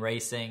online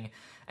racing,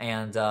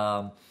 and,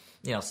 so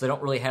they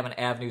don't really have an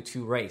avenue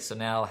to race. So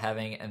now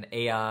having an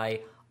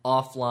AI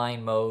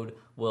offline mode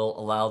will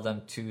allow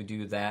them to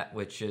do that,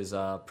 which is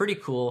pretty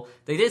cool.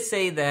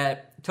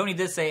 Tony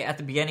did say at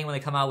the beginning when they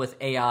come out with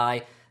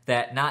AI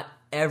that not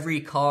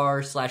every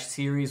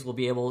car/series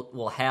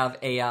will have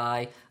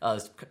AI.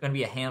 There's going to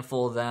be a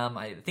handful of them.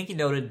 I think he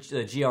noted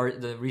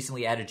the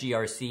recently added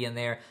GRC in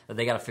there, that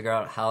they got to figure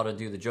out how to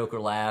do the Joker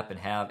lap and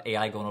have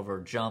AI going over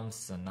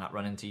jumps and not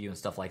run into you and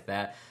stuff like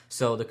that.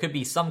 So there could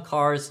be some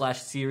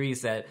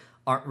cars/series that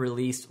aren't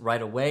released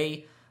right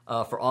away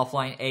for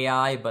offline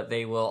AI, but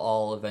they will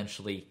all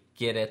eventually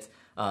get it.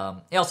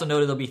 He also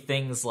noted there'll be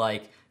things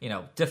like,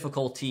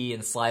 difficulty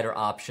and slider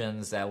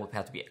options that will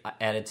have to be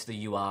added to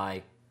the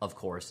UI, of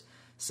course.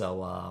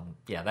 So,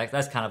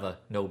 that's kind of a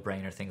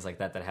no-brainer, things like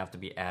that have to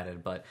be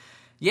added. But,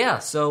 yeah,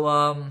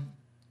 so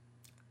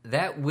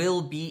that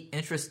will be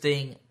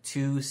interesting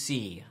to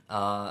see.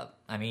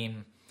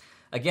 Again,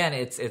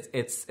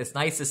 it's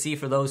nice to see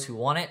for those who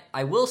want it.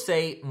 I will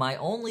say my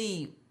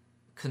only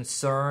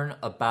concern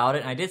about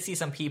it, and I did see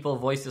some people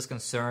voice this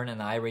concern in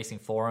the iRacing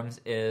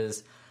forums,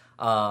 is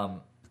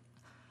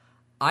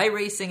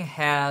iRacing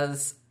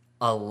has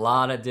a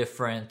lot of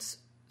different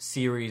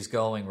series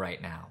going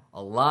right now.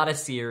 A lot of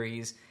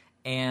series,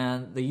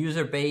 and the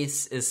user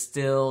base is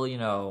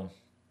still,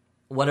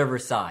 whatever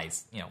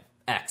size,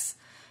 X.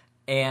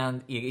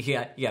 And you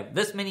have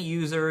this many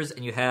users,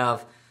 and you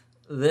have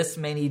this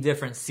many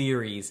different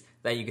series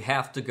that you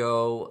have to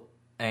go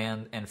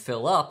and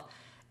fill up.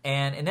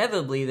 And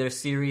inevitably, there's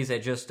series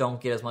that just don't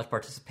get as much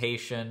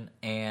participation.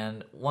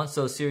 And once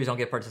those series don't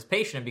get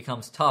participation, it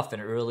becomes tough.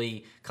 And it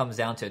really comes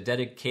down to a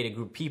dedicated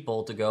group of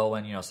people to go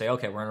and, say,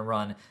 okay, we're going to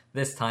run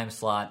this time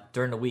slot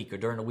during the week or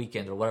during the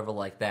weekend or whatever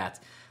like that.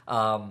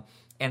 And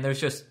there's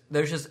just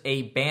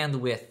a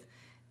bandwidth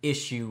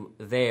issue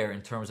there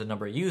in terms of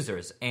number of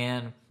users.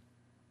 And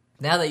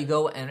now that you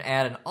go and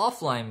add an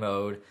offline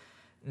mode,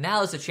 now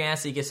there's a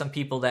chance that you get some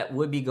people that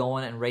would be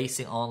going and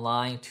racing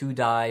online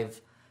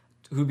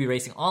who'd be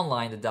racing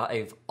online to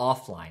dive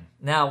offline.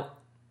 Now,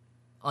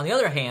 on the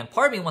other hand,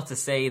 part of me wants to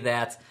say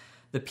that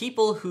the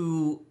people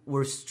who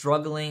were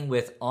struggling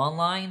with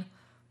online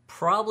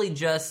probably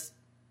just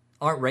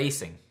aren't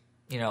racing.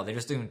 They're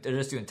just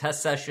doing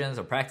test sessions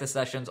or practice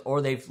sessions, or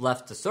they've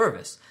left the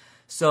service.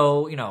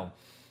 So,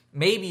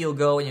 maybe you'll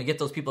go and you'll get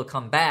those people to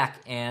come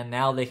back, and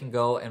now they can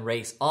go and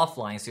race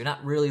offline, so you're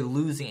not really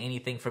losing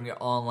anything from your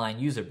online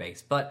user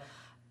base. But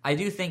I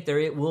do think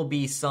there will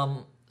be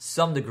some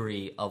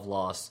degree of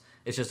loss.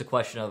 It's just a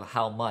question of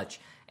how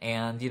much.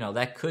 And,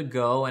 that could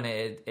go, and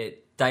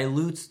it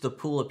dilutes the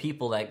pool of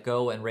people that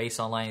go and race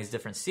online in these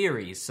different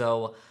series.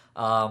 So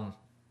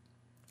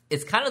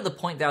it's kind of the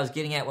point that I was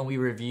getting at when we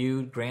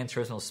reviewed Gran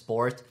Turismo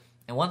Sport.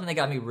 And one thing that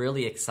got me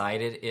really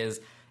excited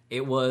is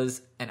It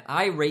was an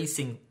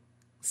iRacing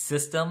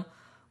system,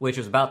 which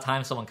was about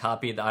time someone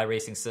copied the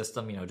iRacing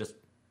system. Just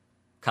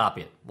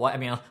copy it.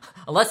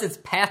 Unless it's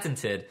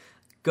patented,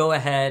 go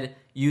ahead,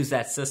 use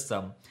that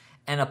system,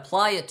 and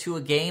apply it to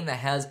a game that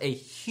has a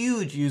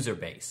huge user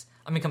base.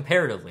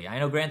 Comparatively. I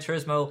know Gran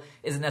Turismo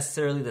isn't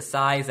necessarily the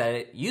size that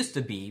it used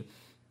to be,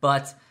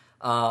 but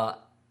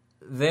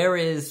there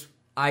is,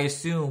 I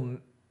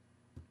assume,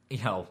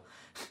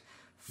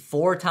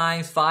 4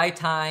 times, 5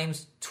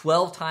 times,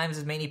 12 times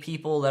as many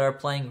people that are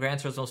playing Gran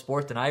Turismo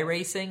Sport than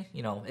iRacing.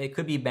 It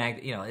could be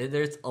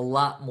there's a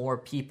lot more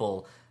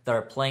people that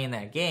are playing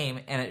that game,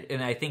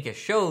 and I think it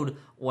showed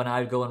when I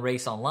would go and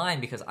race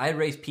online, because I'd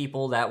race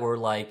people that were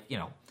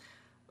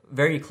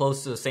very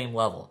close to the same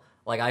level.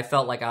 I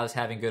felt like I was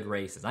having good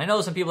races. I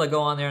know some people that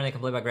go on there and they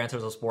complain about Gran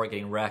Turismo Sport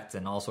getting wrecked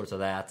and all sorts of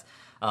that.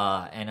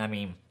 And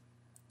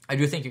I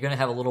do think you're going to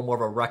have a little more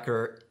of a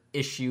wrecker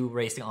issue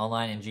racing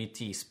online in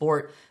GT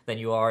Sport than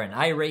you are in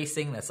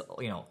iRacing. That's,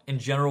 in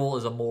general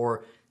is a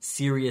more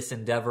serious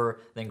endeavor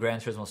than Gran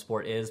Turismo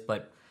Sport is.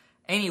 But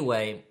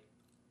anyway,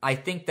 I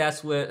think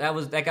that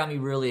got me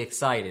really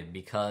excited,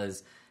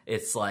 because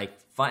it's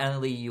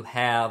finally you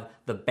have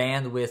the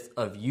bandwidth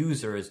of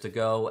users to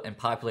go and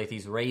populate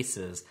these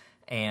races,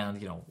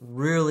 and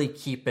really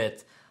keep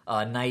it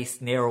a nice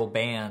narrow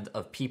band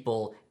of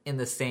people in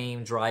the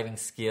same driving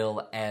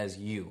skill as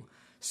you.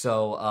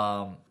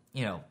 So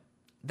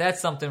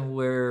that's something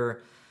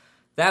where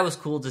that was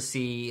cool to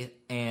see,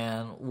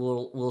 and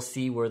we'll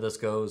see where this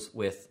goes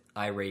with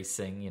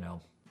iRacing,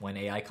 when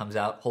AI comes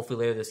out, hopefully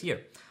later this year.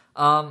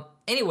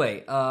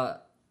 Anyway,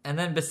 and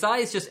then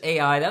besides just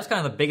AI, that was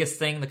kind of the biggest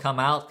thing to come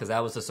out, because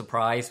that was a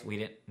surprise. We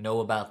didn't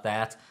know about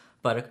that.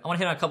 But I want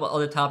to hit on a couple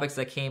other topics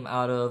that came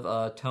out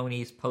of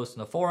Tony's post in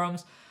the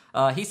forums.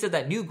 He said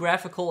that new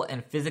graphical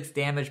and physics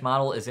damage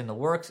model is in the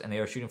works, and they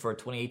are shooting for a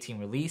 2018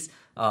 release.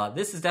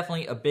 This is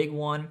definitely a big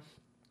one.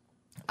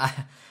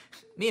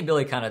 Me and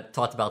Billy kind of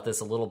talked about this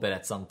a little bit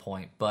at some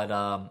point, but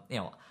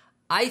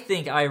I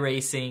think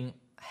iRacing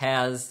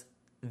has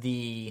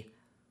the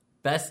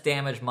best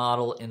damage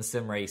model in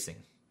sim racing,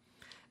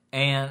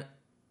 and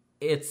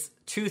it's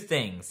 2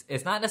 things.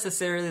 It's not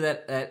necessarily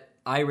that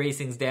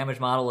iRacing's damage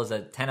model is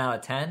a 10 out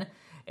of 10.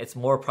 It's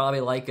more probably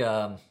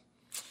a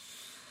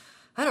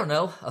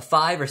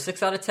 5 or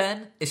 6 out of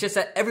 10. It's just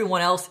that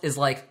everyone else is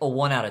a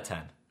 1 out of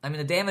 10.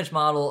 The damage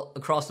model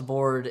across the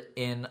board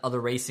in other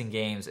racing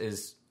games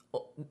is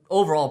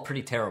overall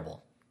pretty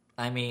terrible.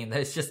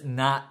 It's just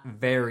not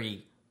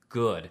very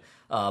good,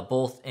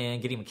 both in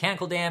getting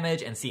mechanical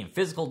damage and seeing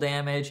physical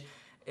damage.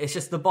 It's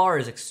just the bar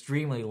is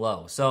extremely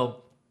low.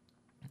 So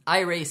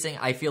iRacing,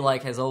 I feel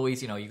has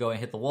always, you go and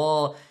hit the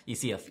wall, you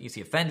see a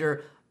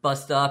fender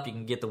bust up, you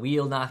can get the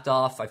wheel knocked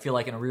off, I feel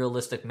in a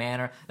realistic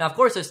manner. Now, of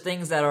course, there's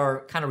things that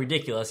are kind of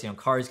ridiculous,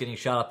 cars getting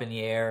shot up in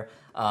the air,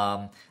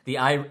 the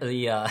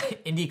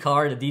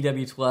IndyCar, the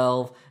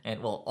DW12,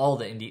 and, all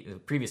the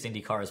previous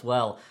IndyCar as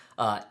well.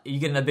 You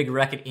get in a big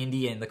wreck at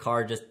Indy, and the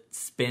car just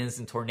spins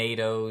in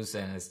tornadoes,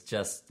 and it's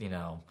just,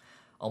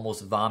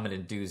 almost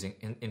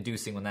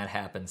vomit-inducing when that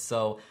happens.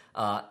 So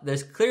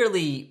there's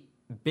clearly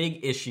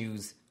big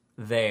issues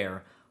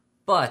there.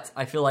 But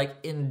I feel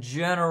in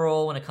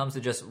general, when it comes to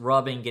just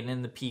rubbing, getting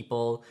into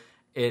people,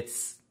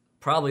 it's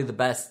probably the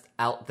best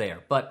out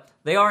there. But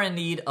they are in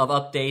need of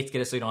updates,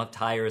 get it so you don't have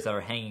tires that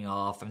are hanging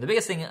off. The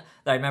biggest thing that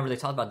I remember they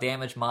talked about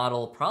damage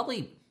model,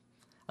 probably,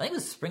 I think it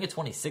was spring of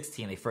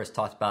 2016 they first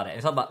talked about it.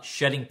 They talked about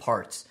shedding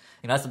parts.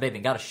 That's the big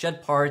thing. Got to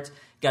shed parts,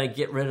 got to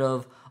get rid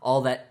of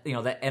all that,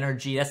 that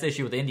energy. That's the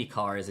issue with the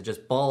IndyCar, is it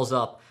just balls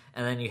up,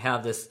 and then you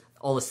have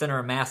all the center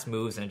of mass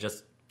moves, and it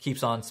just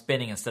keeps on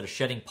spinning instead of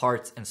shedding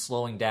parts and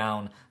slowing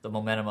down the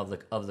momentum of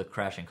the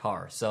crashing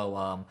car.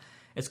 So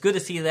it's good to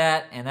see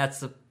that, and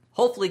that's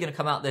hopefully going to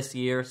come out this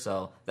year,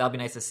 so that'll be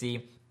nice to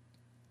see.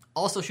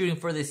 Also shooting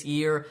for this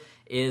year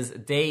is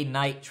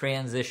day-night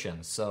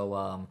transitions.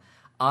 So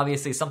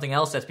obviously something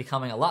else that's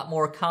becoming a lot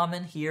more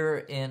common here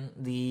in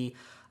the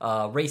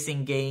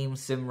racing game,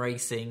 sim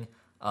racing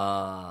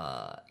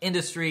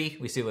industry.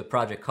 We see what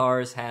Project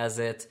Cars has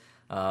it.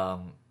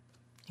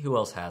 Who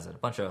else has it? A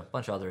bunch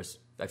of others,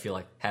 I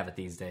feel have it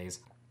these days.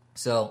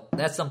 So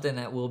that's something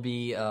that we'll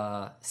be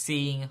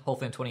seeing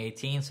hopefully in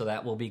 2018, so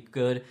that will be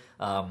good.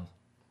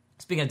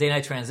 Speaking of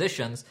day-night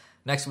transitions,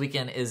 next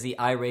weekend is the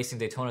iRacing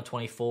Daytona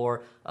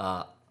 24.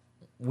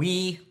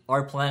 We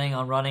are planning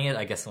on running it,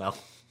 I guess,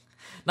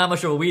 not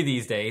much of a we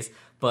these days,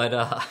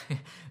 but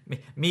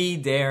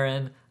me,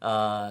 Darren,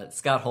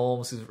 Scott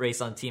Holmes, who's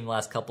raced on the team the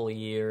last couple of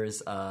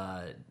years,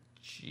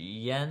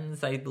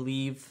 Jens, I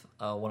believe,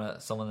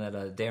 someone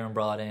that Darren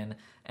brought in,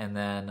 and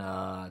then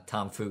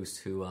Tom Foust,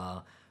 who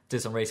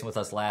did some racing with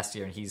us last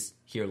year, and he's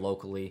here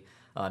locally,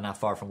 not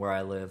far from where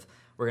I live.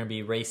 We're going to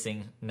be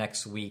racing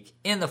next week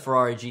in the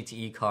Ferrari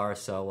GTE car,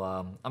 so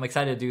I'm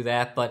excited to do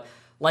that. But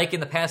in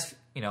the past,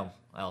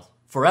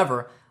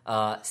 forever,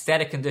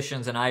 static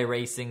conditions in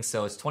iRacing,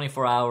 so it's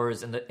 24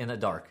 hours in the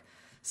dark.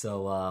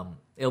 So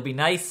it'll be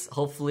nice,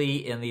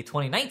 hopefully, in the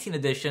 2019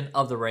 edition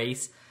of the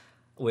race,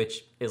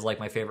 which is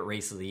my favorite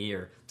race of the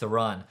year to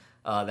run,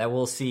 that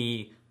we'll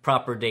see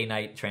proper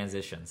day-night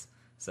transitions.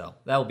 So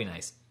that will be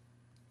nice.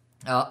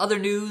 Other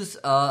news,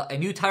 a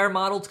new tire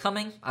model's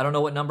coming. I don't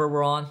know what number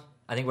we're on.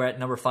 I think we're at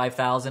number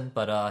 5,000,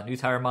 but a new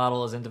tire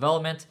model is in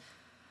development,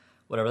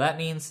 whatever that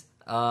means.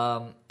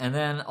 And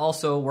then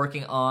also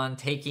working on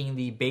taking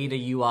the beta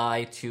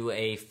UI to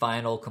a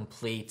final,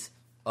 complete,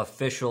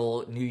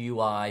 official new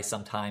UI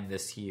sometime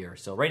this year.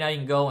 So right now you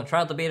can go and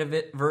try out the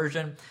beta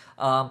version.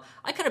 I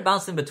kind of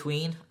bounced in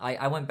between.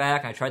 I went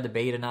back and I tried the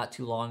beta not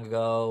too long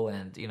ago,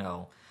 and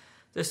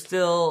I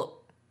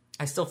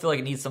still feel like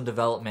it needs some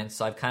development,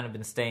 so I've kind of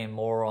been staying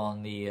more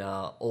on the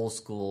old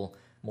school,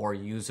 more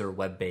user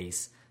web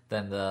base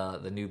than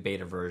the new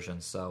beta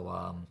version.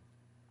 So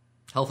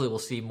hopefully we'll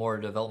see more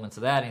developments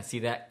of that and see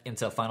that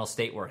into a final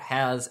state where it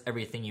has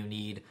everything you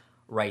need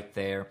right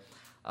there.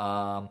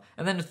 And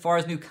then as far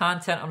as new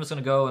content, I'm just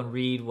going to go and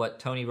read what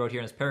Tony wrote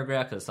here in his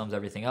paragraph because it sums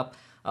everything up.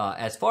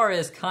 As far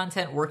as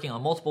content, working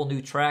on multiple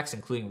new tracks,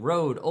 including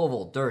road,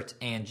 oval, dirt,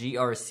 and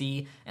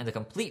GRC, and the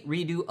complete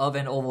redo of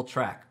an oval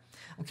track.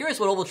 I'm curious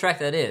what oval track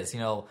that is.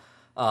 For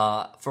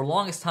the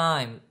longest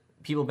time,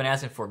 people have been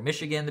asking for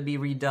Michigan to be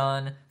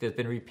redone. It's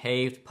been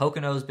repaved.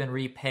 Pocono's been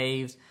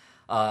repaved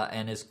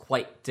and is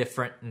quite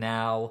different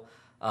now.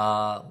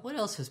 What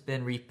else has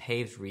been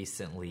repaved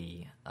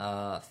recently?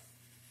 They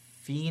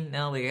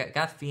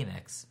got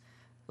Phoenix.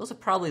 Those are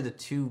probably the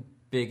two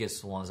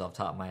biggest ones off the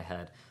top of my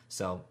head.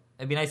 So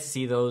it'd be nice to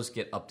see those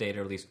get updated,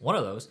 or at least one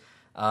of those.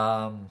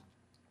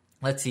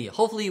 Let's see.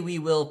 Hopefully we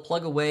will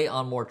plug away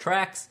on more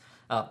tracks.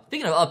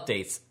 Speaking of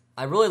updates,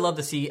 I really love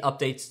to see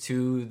updates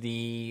to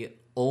the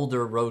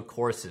older road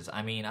courses.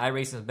 I mean,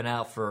 iRacing has been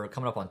out for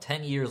coming up on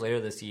 10 years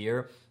later this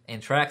year,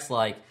 and tracks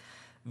like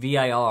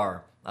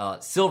VIR,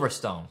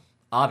 Silverstone,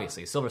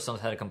 obviously.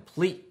 Silverstone's had a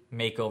complete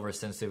makeover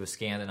since it was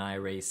scanned in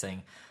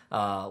iRacing.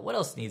 What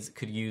else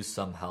could use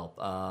some help?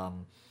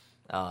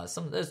 There's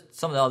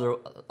some of the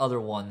other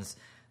ones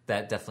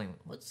that definitely...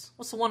 What's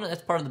the one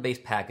that's part of the base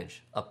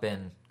package up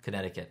in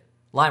Connecticut?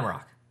 Lime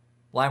Rock.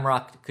 Lime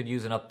Rock could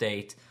use an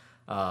update.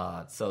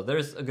 So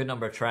there's a good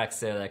number of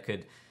tracks there that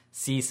could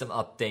see some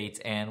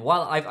updates. And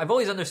while I've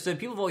always understood,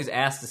 people have always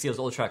asked to see those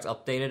old tracks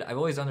updated. I've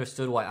always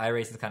understood why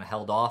iRacing's kind of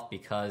held off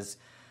because,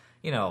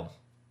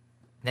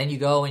 then you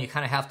go and you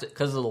kind of have to,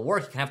 because of the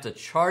work, you kind of have to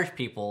charge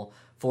people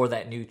for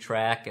that new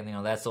track. And,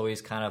 that's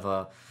always kind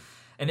of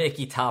an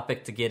icky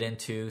topic to get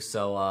into.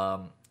 So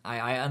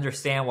I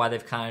understand why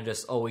they've kind of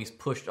just always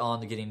pushed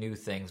on to getting new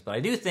things. But I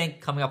do think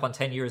coming up on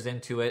 10 years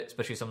into it,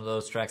 especially some of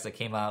those tracks that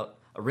came out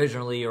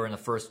originally or in the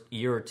first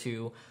year or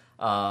two,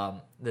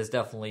 there's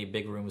definitely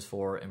big rooms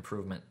for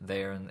improvement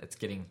there, and it's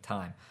getting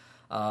time.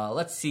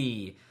 Let's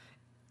see.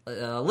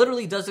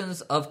 Literally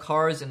dozens of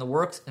cars in the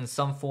works in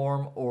some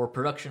form or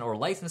production or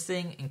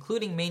licensing,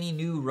 including many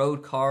new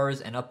road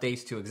cars and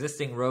updates to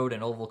existing road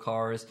and oval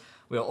cars.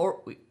 We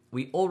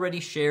already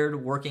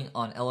shared working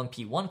on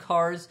LMP1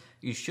 cars.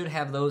 You should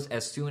have those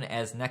as soon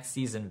as next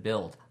season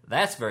build.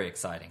 That's very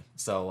exciting.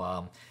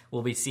 So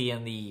we'll be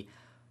seeing the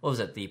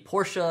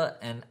Porsche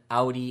and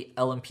Audi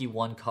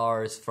LMP1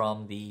 cars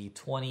from the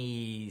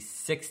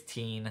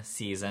 2016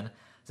 season,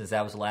 since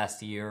that was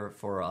last year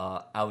for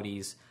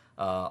Audi's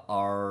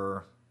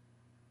R...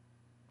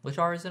 Which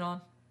R is it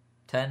on?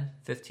 10?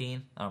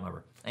 15? I don't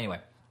remember. Anyway.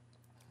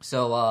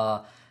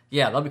 So,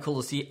 that'll be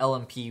cool to see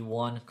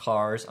LMP1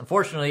 cars.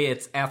 Unfortunately,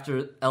 it's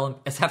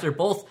after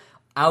both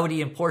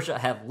Audi and Porsche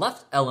have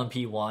left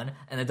LMP1,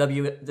 and the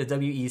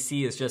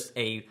WEC is just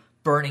a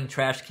burning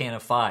trash can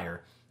of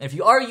fire. And if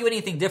you argue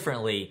anything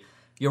differently,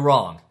 you're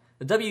wrong.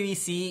 The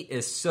WEC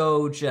is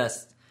so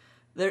just...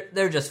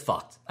 They're just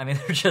fucked. I mean,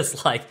 they're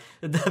just like...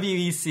 The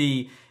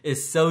WEC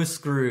is so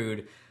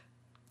screwed.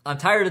 I'm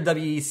tired of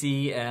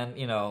WEC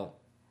and,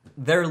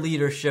 their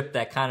leadership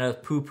that kind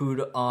of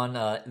poo-pooed on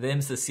the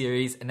IMSA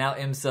series. And now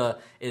IMSA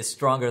is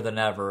stronger than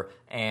ever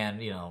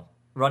and,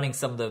 running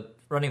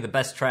the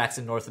best tracks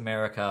in North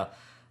America.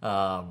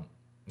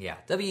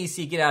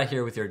 WEC, get out of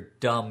here with your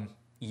dumb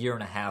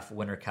year-and-a-half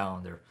winter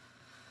calendar.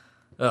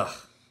 Ugh.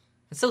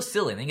 It's so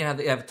silly. And then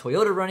you have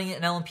Toyota running it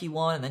in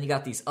LMP1, and then you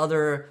got these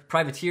other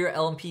privateer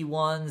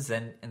LMP1s,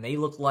 and they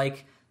look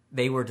like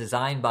they were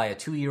designed by a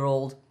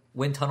 2-year-old,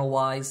 wind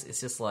tunnel-wise.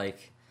 It's just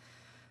like,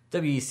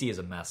 WEC is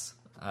a mess.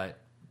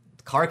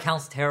 Car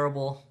count's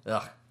terrible.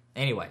 Ugh.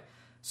 Anyway,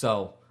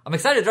 so I'm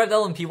excited to drive the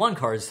LMP1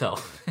 cars, though.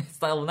 It's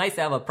nice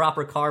to have a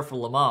proper car for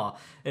Le Mans.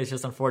 It's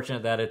just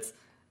unfortunate that it's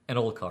an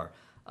old car.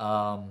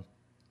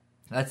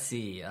 Let's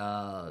see.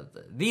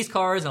 These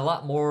cars and a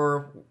lot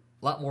more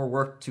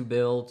work to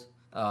build.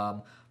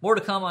 More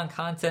to come on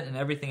content and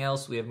everything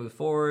else. We have moved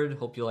forward.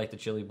 Hope you like the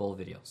Chili Bowl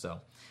video.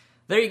 So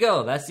there you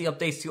go. That's the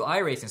updates to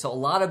iRacing. So a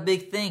lot of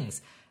big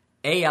things.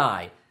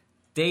 AI,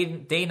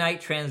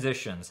 day-night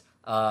transitions,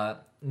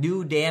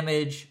 new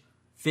damage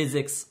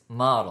physics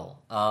model.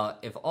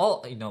 If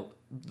all,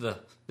 the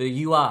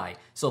UI.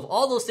 So if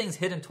all those things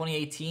hit in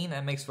 2018,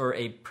 that makes for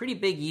a pretty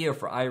big year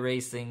for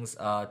iRacing's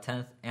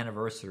 10th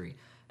anniversary.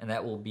 And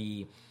that will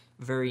be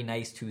very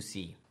nice to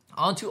see.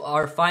 On to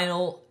our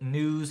final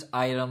news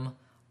item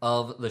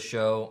of the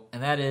show,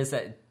 and that is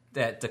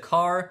that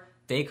Dakar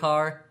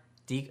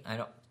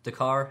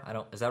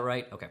Dakar. Is that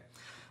right? Okay.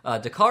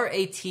 Dakar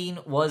 18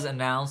 was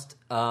announced.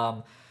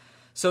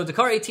 So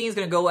Dakar 18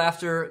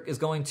 is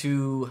going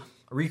to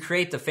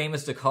recreate the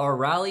famous Dakar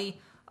rally,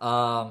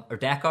 or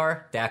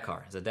Dakar.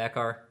 Is it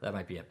Dakar? That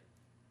might be it.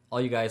 All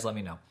you guys, let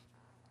me know.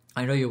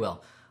 I know you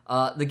will.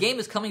 The game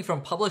is coming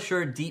from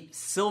publisher Deep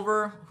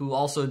Silver, who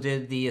also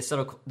did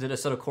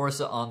Assetto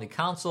Corsa on the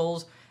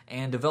consoles,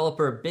 and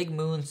developer Big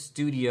Moon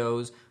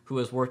Studios, who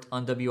has worked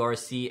on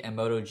WRC and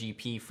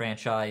MotoGP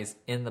franchise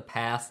in the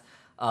past.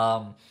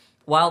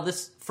 While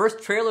this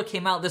first trailer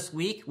came out this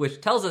week, which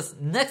tells us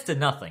next to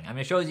nothing. I mean,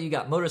 it shows you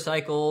got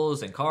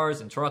motorcycles and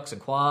cars and trucks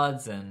and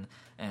quads and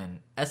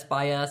S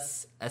by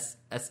S,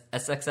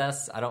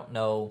 SXS, I don't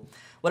know.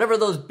 Whatever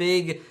those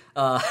big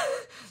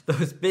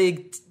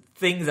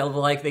things that look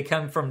like they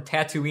come from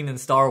Tatooine in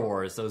Star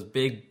Wars, those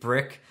big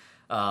brick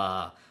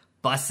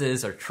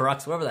buses or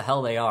trucks, whatever the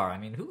hell they are. I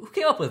mean, who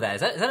came up with that?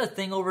 Is that a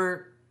thing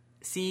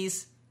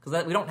overseas?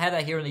 Because we don't have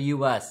that here in the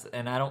U.S.,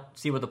 and I don't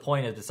see what the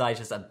point is besides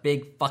just a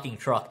big fucking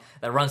truck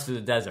that runs through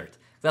the desert.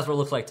 That's what it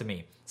looks like to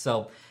me.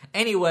 So,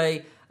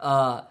 anyway,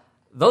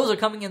 those are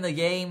coming in the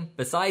game.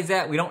 Besides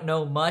that, we don't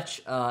know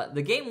much.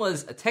 The game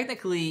was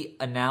technically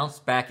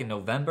announced back in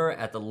November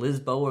at the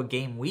Lisboa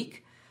Game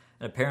Week,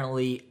 and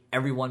apparently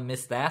everyone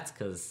missed that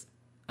because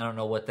I don't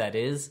know what that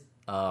is.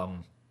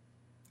 And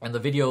the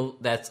video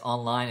that's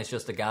online is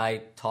just a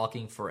guy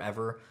talking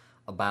forever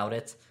about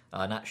it.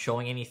 Not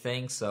showing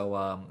anything.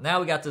 So now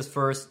we got this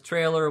first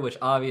trailer, which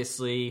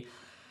obviously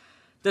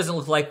doesn't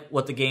look like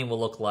what the game will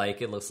look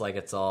like. It looks like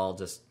it's all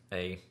just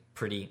a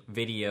pretty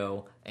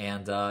video.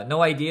 And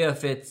no idea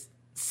if it's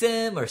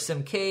sim or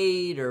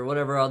simcade or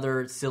whatever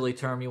other silly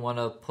term you want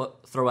to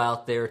throw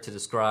out there to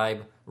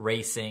describe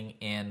racing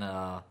in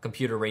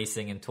computer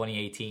racing in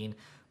 2018.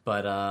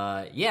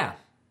 But yeah,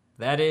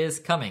 that is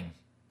coming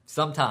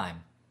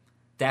sometime.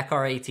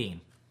 Dakar 18.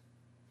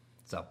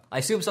 So I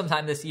assume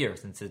sometime this year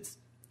since it's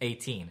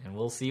 18, and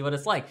we'll see what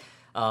it's like.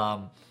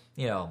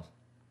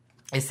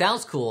 It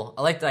sounds cool.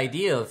 I like the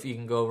idea of you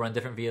can go run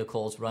different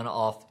vehicles, run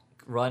out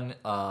in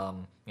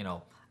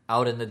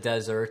the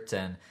desert,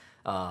 and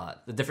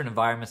the different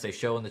environments they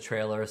show in the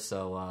trailer.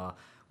 So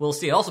we'll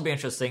see. It'll also be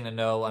interesting to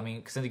know. I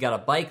mean, since you got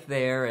a bike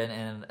there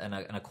and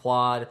a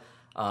quad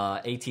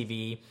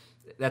ATV,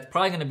 that's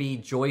probably going to be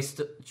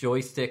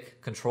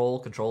joystick controller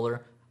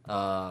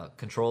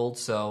controlled.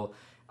 So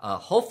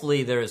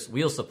hopefully there's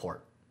wheel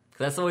support.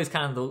 That's always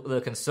kind of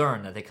the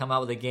concern, that they come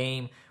out with a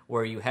game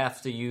where you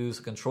have to use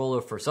a controller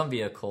for some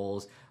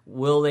vehicles.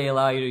 Will they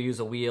allow you to use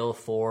a wheel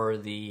for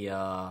the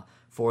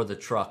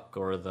truck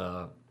or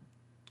the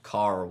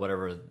car or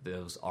whatever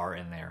those are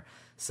in there?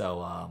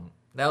 So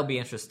that'll be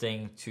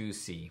interesting to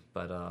see.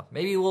 But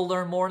maybe we'll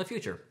learn more in the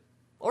future.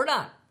 Or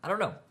not. I don't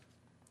know.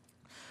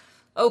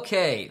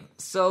 Okay,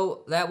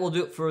 so that will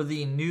do it for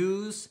the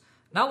news.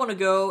 Now I want to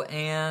go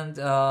and...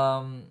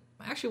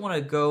 I actually want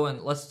to go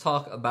and let's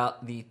talk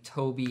about the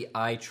Tobii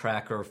Eye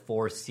Tracker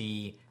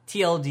 4C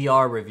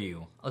TLDR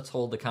review. Let's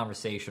hold the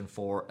conversation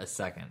for a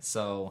second.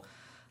 So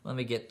let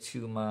me get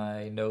to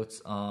my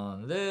notes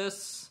on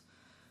this,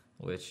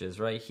 which is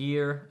right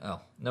here. Oh,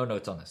 no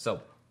notes on this.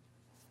 So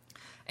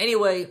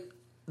anyway,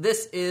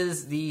 this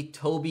is the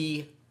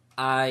Tobii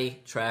Eye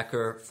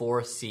Tracker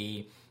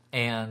 4C,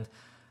 and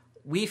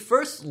we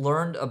first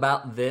learned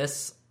about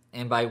this,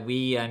 and by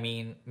we, I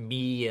mean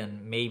me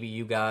and maybe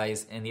you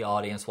guys in the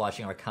audience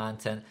watching our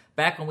content,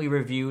 back when we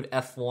reviewed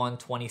F1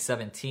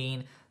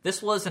 2017.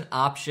 This was an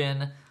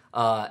option,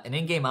 an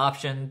in-game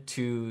option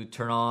to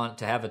turn on,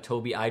 to have a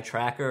Tobii Eye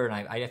Tracker, and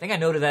I think I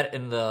noted that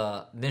in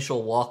the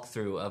initial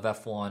walkthrough of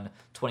F1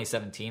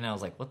 2017. I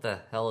was like, what the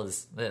hell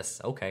is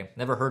this? Okay,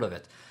 never heard of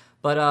it.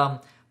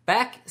 But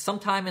back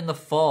sometime in the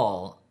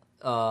fall,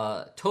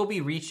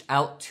 Tobii reached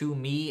out to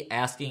me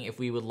asking if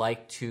we would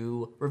like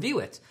to review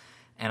it.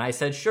 And I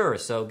said, sure,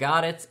 so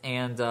got it,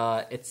 and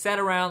it sat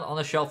around on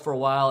the shelf for a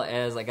while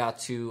as I got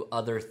to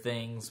other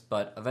things,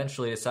 but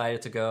eventually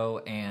decided to go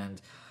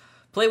and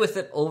play with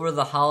it over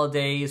the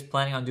holidays,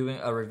 planning on doing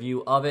a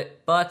review of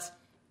it, but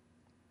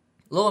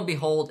lo and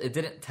behold, it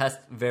didn't test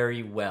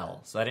very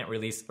well, so I didn't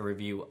release a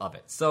review of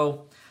it.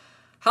 So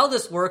how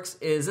this works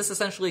is this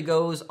essentially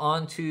goes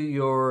onto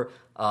your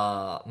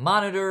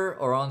monitor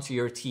or onto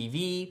your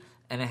TV,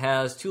 and it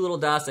has two little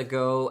dots that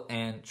go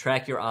and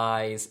track your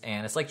eyes,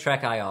 and it's like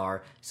Track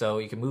IR. So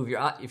you can move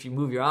if you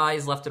move your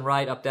eyes left and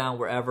right, up, down,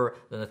 wherever,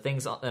 then the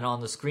things on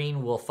the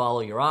screen will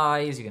follow your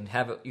eyes. You can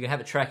have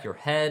it track your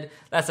head.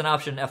 That's an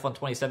option in F1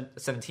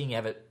 2017. You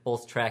have it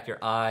both track your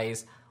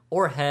eyes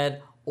or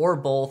head or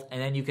both,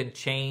 and then you can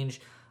change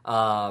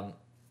how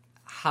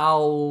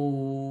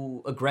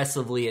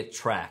aggressively it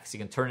tracks. You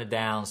can turn it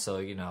down,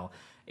 so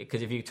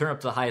because if you turn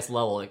up to the highest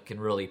level, it can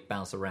really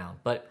bounce around.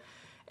 But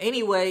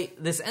anyway,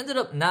 this ended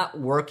up not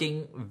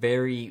working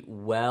very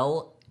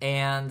well,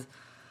 and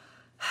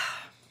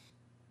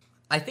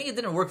I think it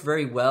didn't work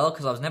very well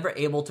because I was never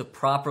able to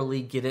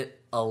properly get it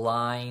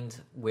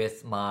aligned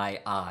with my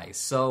eyes.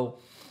 So,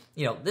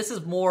 this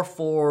is more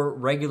for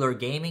regular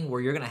gaming where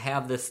you're going to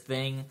have this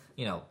thing,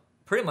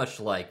 pretty much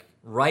like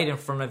right in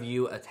front of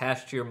you,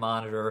 attached to your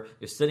monitor.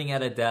 You're sitting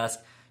at a desk.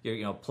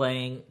 You're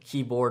playing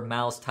keyboard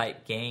mouse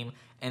type game,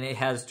 and it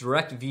has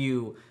direct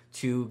view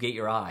to get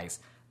your eyes.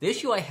 The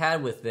issue I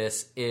had with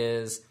this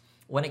is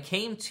when it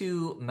came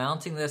to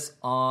mounting this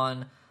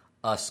on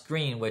a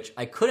screen, which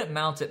I couldn't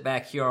mount it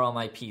back here on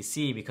my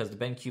PC because the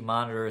BenQ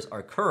monitors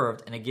are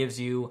curved, and it gives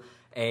you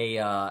a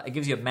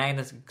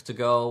magnet to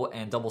go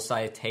and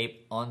double-sided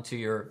tape onto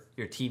your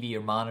TV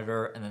or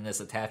monitor, and then this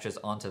attaches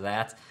onto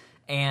that.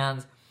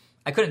 And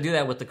I couldn't do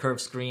that with the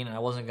curved screen, and I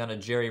wasn't going to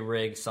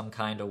jerry-rig some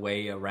kind of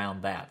way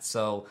around that.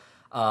 So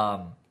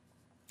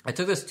I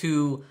took this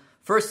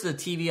first to the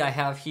TV I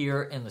have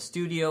here in the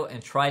studio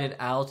and tried it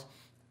out,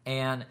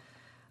 and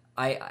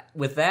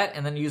with that,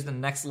 and then used the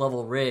next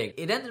level rig,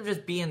 it ended up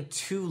just being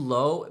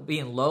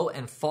low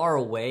and far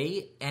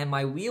away, and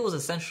my wheel was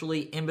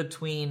essentially in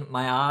between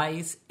my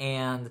eyes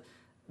and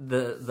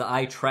the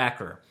eye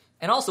tracker,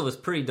 and also was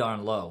pretty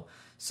darn low.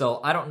 So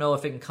I don't know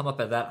if it can come up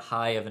at that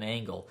high of an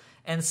angle,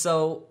 and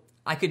so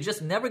I could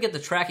just never get the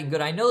tracking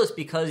good. I know this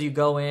because you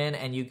go in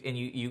and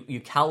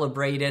you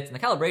calibrate it, and the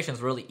calibration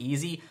is really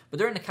easy, but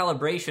during the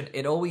calibration,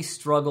 it always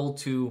struggled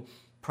to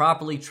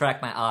properly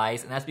track my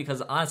eyes, and that's because,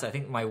 honestly, I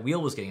think my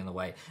wheel was getting in the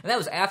way. And that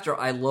was after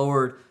I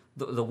lowered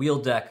the wheel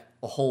deck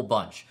a whole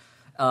bunch.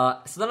 So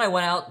then I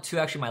went out to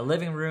actually my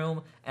living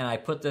room, and I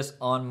put this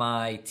on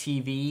my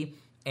TV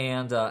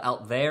and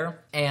out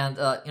there. And,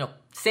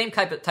 same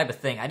type of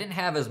thing. I didn't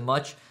have as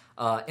much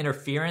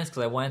interference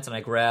because I went and I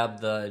grabbed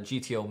the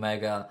GT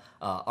Omega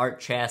Art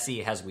chassis.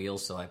 It has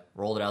wheels, so I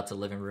rolled it out to the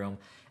living room.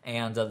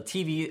 And the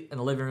TV in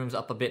the living room is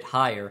up a bit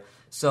higher.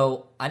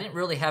 So I didn't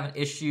really have an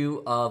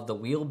issue of the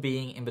wheel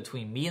being in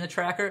between me and the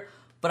tracker,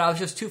 but I was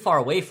just too far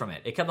away from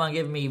it. It kept on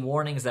giving me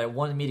warnings that it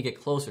wanted me to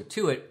get closer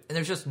to it, and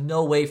there's just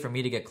no way for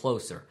me to get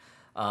closer.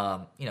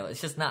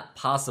 It's just not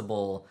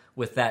possible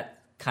with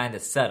that kind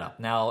of setup.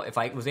 Now, if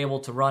I was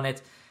able to run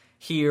it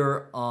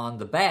here on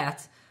the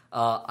Bat,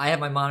 I have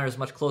my monitors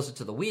much closer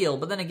to the wheel,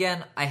 but then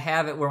again, I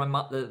have it where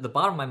the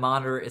bottom of my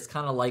monitor is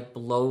kind of like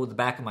below the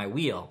back of my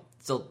wheel.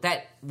 So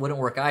that wouldn't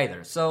work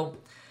either. So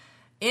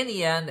in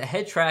the end, the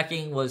head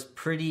tracking was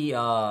pretty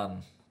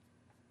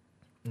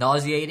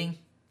nauseating.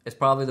 It's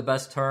probably the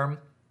best term.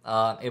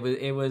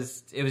 It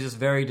was just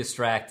very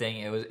distracting.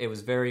 It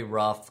was very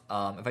rough.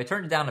 If I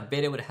turned it down a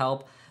bit, it would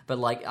help. But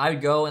like I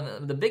would go,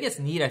 and the biggest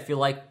need I feel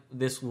like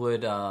this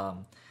would,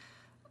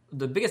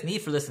 the biggest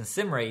need for this in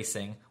sim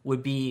racing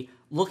would be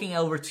looking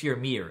over to your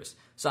mirrors.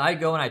 So I'd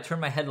go and I'd turn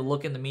my head to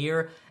look in the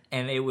mirror,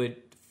 and it would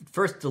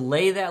first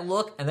delay that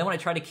look, and then when I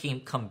try to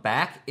come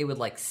back, it would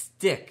like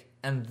stick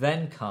and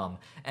then come.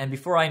 And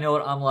before I know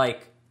it, I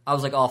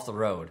was like off the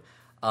road.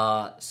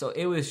 So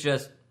it was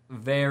just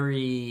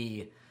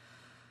it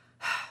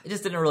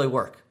just didn't really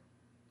work.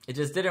 It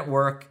just didn't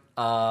work.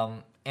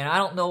 And I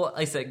don't know, like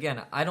I said,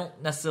 again, I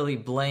don't necessarily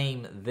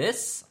blame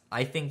this.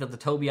 I think that the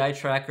Tobii eye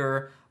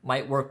tracker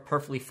might work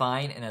perfectly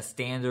fine in a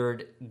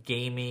standard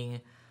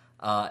gaming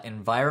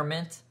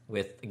environment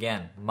with,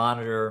 again,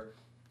 monitor,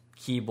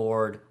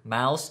 keyboard,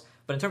 mouse.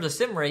 But in terms of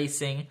sim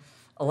racing,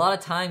 a lot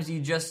of times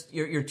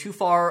you're too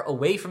far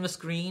away from the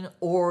screen,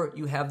 or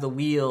you have the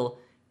wheel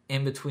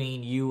in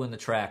between you and the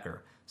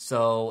tracker.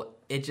 So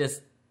it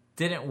just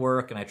didn't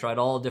work, and I tried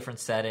all different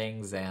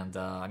settings, and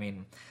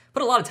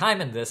put a lot of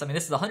time in this.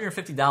 This is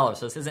 $150,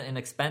 so this isn't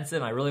inexpensive,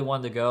 and I really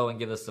wanted to go and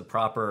give this a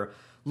proper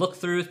look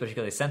through, especially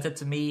because they sent it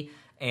to me,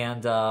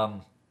 and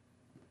I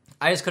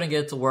just couldn't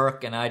get it to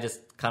work, and I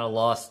just kind of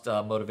lost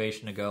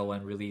motivation to go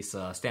and release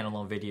a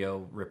standalone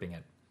video ripping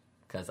it,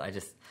 because I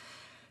just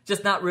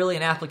not really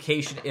an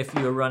application if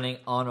you're running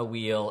on a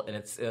wheel, and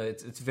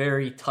it's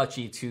very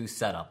touchy to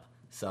set up.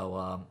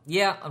 So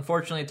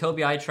unfortunately,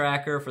 Tobii eye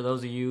tracker, for those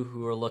of you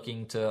who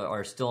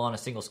are still on a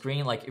single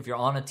screen, like if you're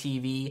on a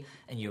TV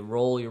and you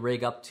roll your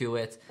rig up to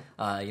it,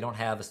 you don't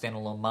have a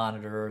standalone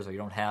monitors, or you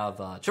don't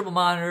have triple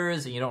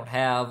monitors, and you don't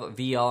have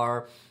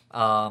VR.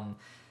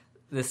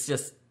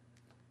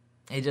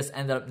 It just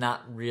ended up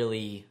not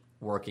really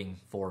working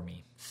for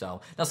me.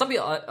 So now, some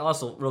people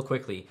also, real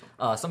quickly,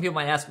 some people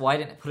might ask why I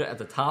didn't put it at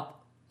the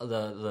top,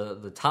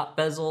 the top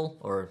bezel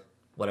or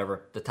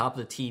whatever, the top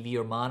of the TV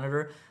or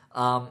monitor.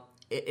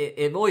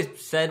 It always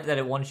said that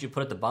it wanted you to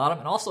put it at the bottom,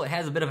 and also it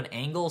has a bit of an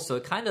angle, so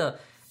it's kind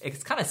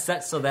of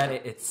set so that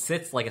it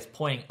sits like it's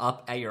pointing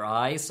up at your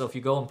eyes. So if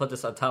you go and put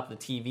this on top of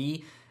the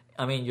TV,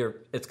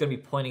 it's going to be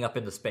pointing up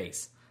into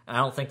space. And I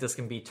don't think this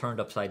can be turned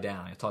upside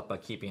down. I talked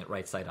about keeping it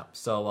right side up.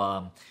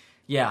 So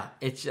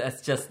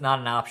it's just not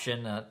an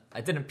option.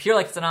 It didn't appear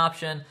like it's an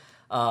option.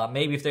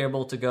 Maybe if they're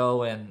able to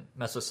go and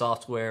mess with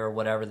software or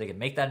whatever, they can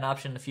make that an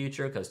option in the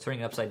future, because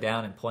turning it upside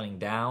down and pointing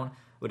down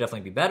would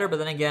definitely be better. But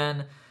then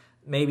again,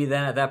 maybe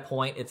then at that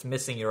point it's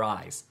missing your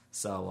eyes.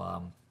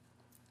 So,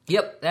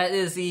 that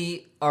is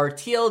our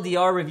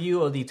TLDR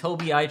review of the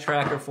Tobii Eye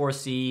Tracker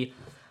 4C.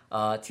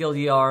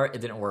 TLDR,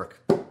 it didn't work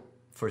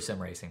for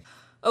sim racing.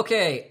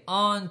 Okay,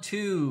 on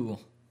to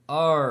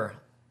our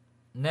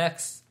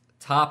next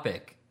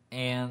topic.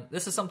 And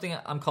this is something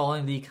I'm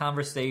calling the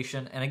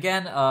conversation. And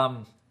again,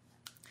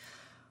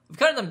 we've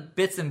kind of done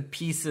bits and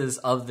pieces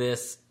of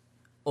this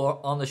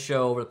on the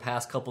show over the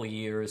past couple of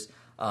years.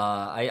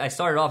 I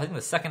started off, I think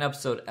the second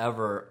episode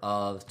ever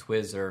of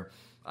Twizzler.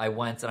 I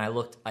went and I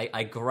looked,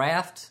 I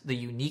graphed the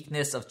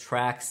uniqueness of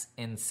tracks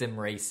in sim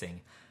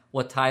racing.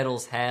 What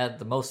titles had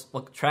the most,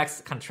 what tracks,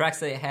 kind of tracks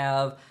they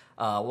have,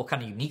 what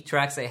kind of unique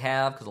tracks they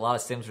have, because a lot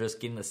of sims are just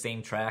getting the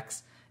same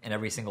tracks in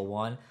every single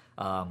one.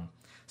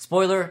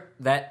 Spoiler,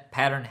 that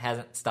pattern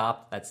hasn't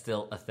stopped. That's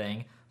still a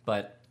thing.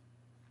 But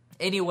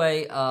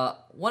anyway,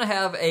 want to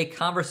have a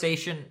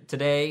conversation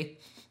today.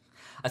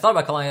 I thought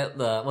about calling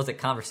it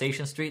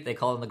Conversation Street? They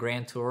call it in the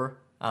Grand Tour.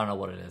 I don't know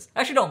what it is.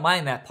 I actually don't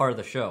mind that part of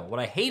the show. What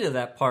I hate of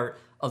that part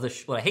of the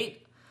what I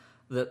hate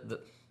the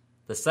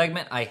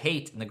segment I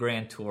hate in the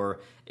Grand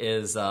Tour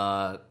is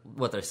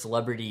their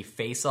celebrity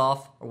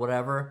face-off or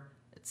whatever.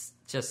 It's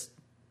just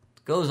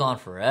goes on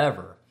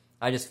forever.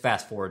 I just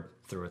fast forward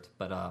through it.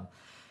 But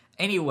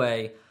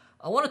anyway,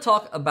 I want to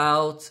talk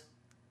about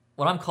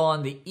what I'm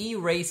calling the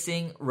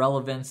e-racing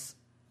relevance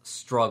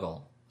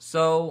struggle.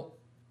 So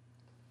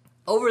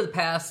over the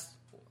past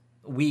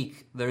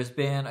week, there's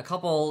been a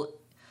couple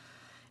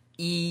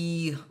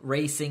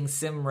e-racing,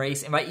 sim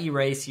racing. And by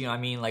e-race, I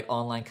mean like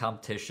online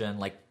competition,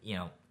 like,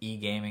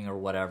 e-gaming or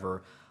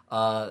whatever.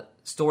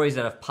 Stories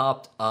that have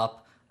popped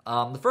up.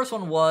 The first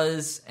one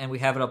was, and we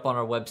have it up on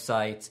our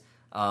website,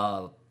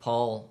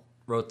 Paul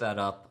wrote that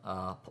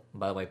up.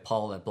 By the way,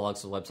 Paul that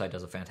blogs the website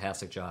does a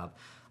fantastic job.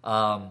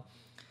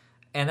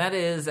 And that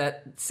is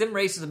that sim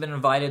races have been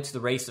invited to the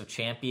Race of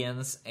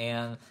Champions,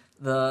 and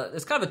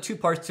there's kind of a two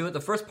parts to it.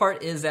 The first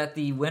part is that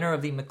the winner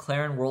of the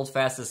McLaren World's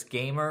Fastest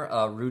Gamer,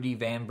 Rudy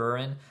Van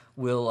Buren,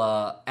 will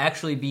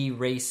actually be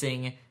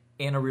racing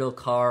in a real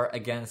car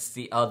against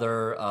the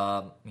other,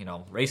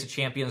 Race of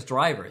Champions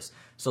drivers.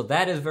 So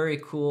that is very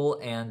cool,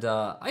 and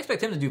I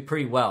expect him to do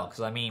pretty well,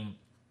 because,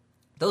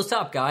 those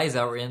top guys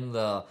that were in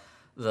the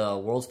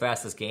World's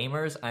Fastest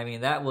Gamers,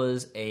 that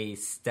was a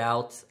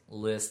stout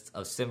list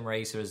of sim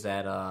racers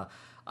that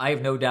I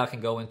have no doubt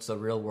can go into the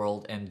real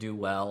world and do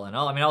well. And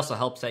also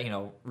helps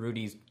that,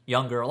 Rudy's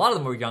younger. A lot of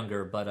them were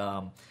younger, but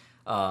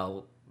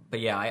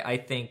yeah, I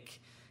think,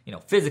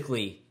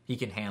 physically he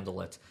can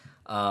handle it.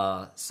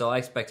 So I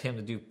expect him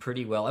to do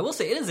pretty well. I will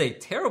say it is a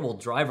terrible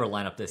driver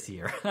lineup this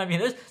year.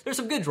 There's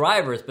some good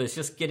drivers, but it's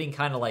just getting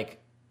kind of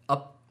like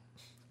up.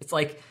 It's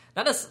like,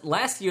 not as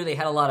last year they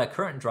had a lot of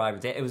current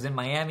drivers. It was in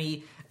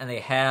Miami, and they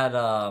had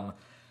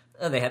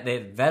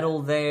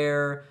Vettel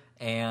there,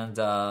 and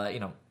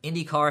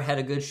IndyCar had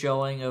a good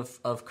showing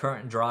of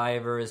current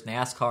drivers,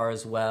 NASCAR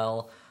as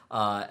well.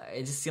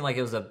 It just seemed like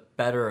it was a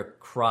better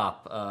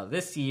crop.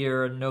 This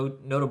year,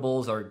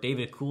 notables are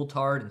David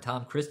Coulthard and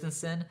Tom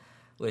Christensen,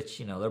 which,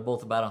 they're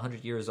both about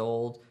 100 years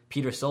old.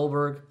 Peter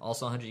Solberg,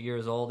 also 100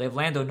 years old. They have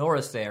Lando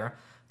Norris there,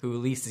 who at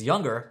least is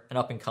younger and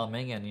up and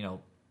coming, and,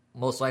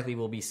 most likely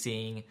we'll be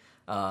seeing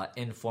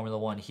in Formula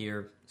One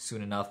here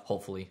soon enough.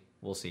 Hopefully,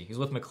 we'll see. He's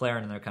with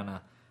McLaren, and they're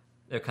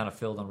kind of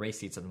filled on race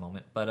seats at the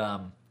moment. But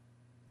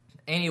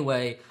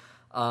anyway,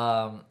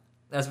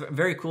 that's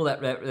very cool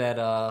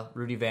that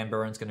Rudy Van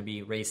Buren's going to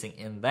be racing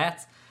in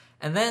that.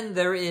 And then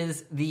there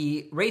is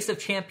the Race of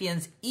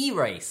Champions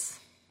E-Race,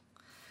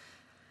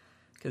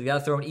 because you got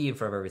to throw an E in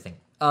front of everything.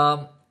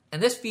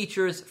 And this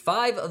features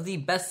 5 of the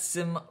best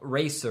sim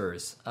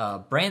racers.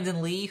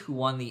 Brandon Lee, who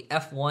won the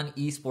F1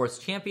 Esports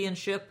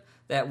Championship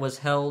that was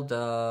held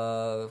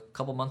a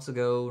couple months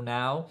ago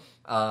now.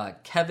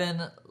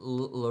 Kevin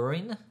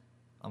Lurin,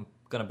 I'm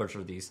going to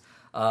butcher these,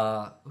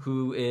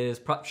 who is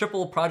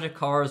triple Project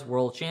Cars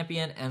World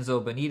Champion.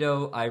 Enzo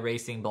Benito,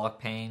 iRacing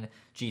Blockchain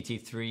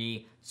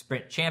GT3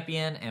 Sprint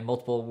Champion and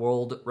multiple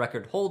world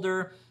record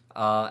holder.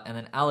 And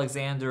then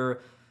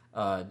Alexander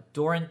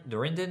Dorindin,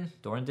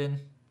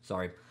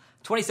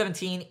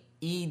 2017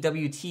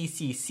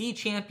 EWTCC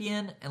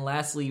champion, and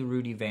lastly,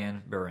 Rudy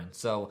Van Buren.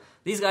 So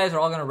these guys are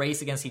all going to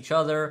race against each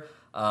other.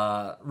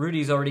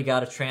 Rudy's already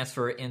got to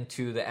transfer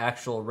into the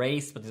actual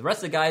race, but the rest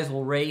of the guys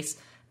will race,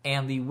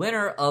 and the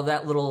winner of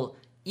that little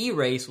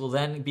E-race will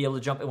then be able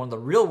to jump in one of the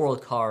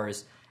real-world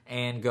cars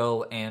and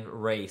go and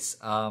race.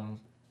 The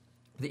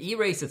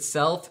E-race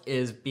itself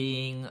is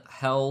being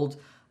held,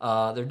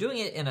 they're doing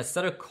it in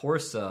Assetto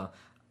Corsa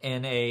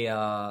in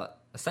a...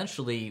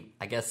 essentially,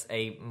 I guess,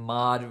 a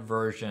mod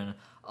version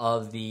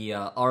of the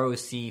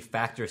ROC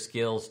Factor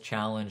Skills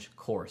Challenge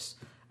course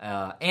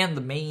and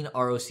the main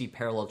ROC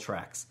parallel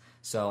tracks.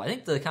 So I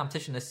think the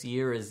competition this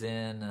year is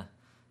in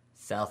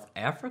South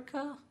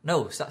Africa?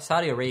 No,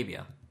 Saudi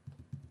Arabia.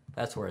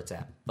 That's where it's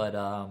at. But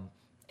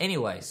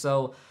anyway,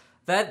 so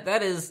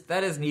that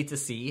is neat to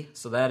see.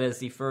 So that is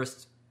the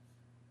first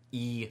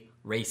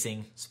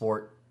e-racing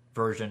sport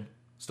version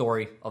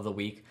story of the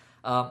week.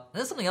 And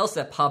then something else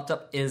that popped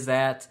up is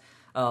that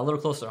a little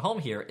closer to home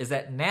here, is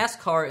that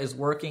NASCAR is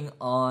working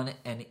on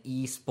an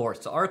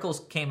e-sport. So articles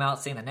came out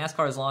saying that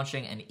NASCAR is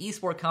launching an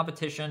e-sport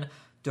competition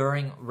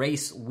during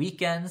race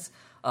weekends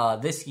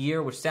this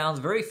year, which sounds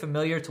very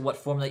familiar to what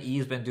Formula E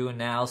has been doing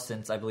now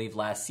since, I believe,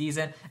 last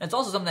season. And it's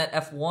also something that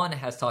F1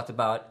 has talked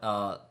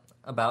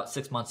about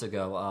 6 months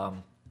ago.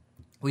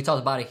 We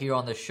talked about it here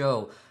on the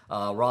show.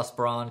 Ross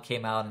Brawn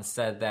came out and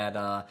said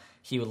that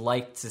he would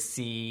like to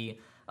see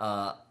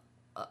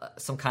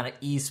some kind of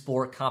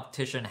esport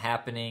competition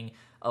happening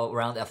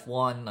around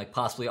F1, like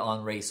possibly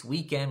on race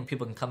weekend.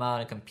 People can come out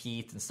and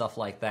compete and stuff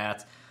like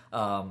that.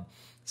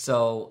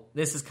 So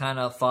this is kind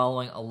of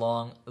following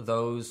along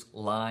those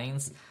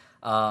lines.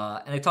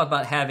 And they talk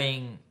about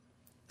having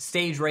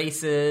stage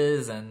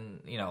races,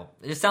 and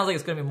it just sounds like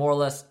it's going to be more or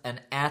less an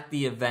at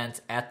the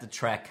event, at the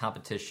track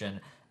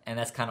competition, and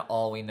that's kind of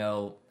all we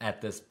know at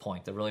this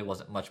point. There really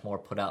wasn't much more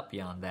put out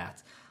beyond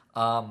that.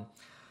 But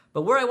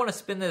where I want to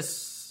spin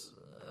this,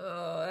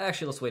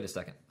 actually, let's wait a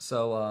second.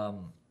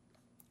 So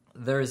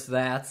there's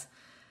that,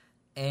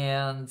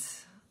 and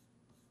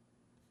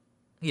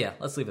yeah,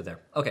 let's leave it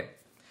there. Okay,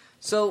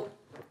 so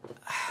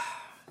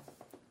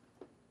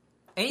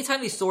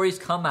anytime these stories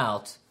come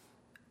out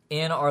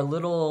in our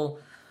little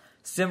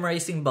sim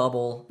racing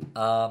bubble,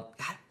 I'm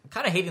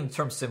kind of hating the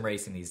term sim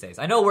racing these days.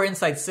 I know we're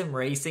inside sim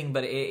racing,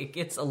 but it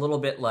gets a little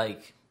bit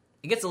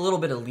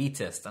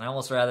elitist, and I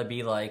almost rather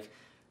be like,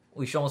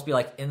 we should almost be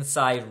like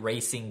inside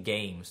racing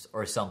games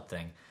or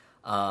something.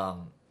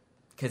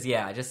 Because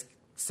just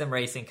sim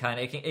racing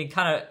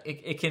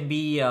it can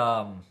be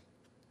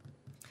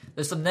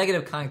there's some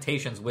negative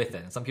connotations with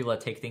it, and some people that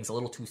take things a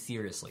little too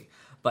seriously.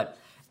 But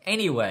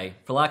anyway,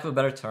 for lack of a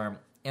better term,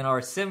 in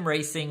our sim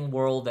racing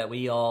world that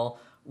we all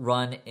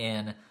run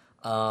in,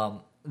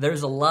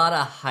 there's a lot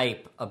of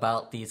hype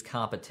about these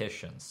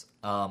competitions.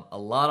 A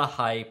lot of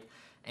hype,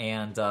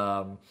 and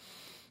a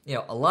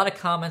lot of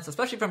comments,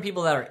 especially from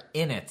people that are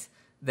in it,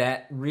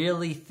 that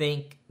really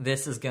think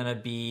this is going to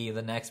be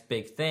the next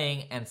big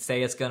thing and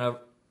say it's going to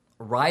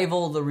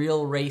rival the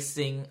real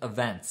racing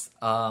events.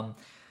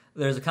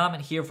 There's a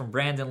comment here from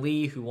Brandon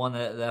Lee, who won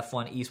the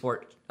F1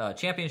 Esport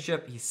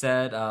Championship. He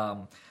said,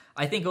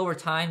 I think over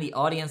time the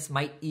audience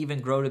might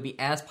even grow to be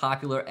as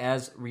popular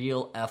as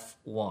real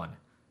F1.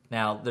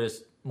 Now,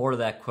 there's more to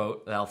that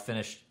quote that I'll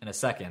finish in a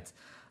second.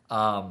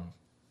 I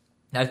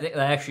think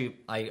that actually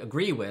I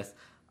agree with.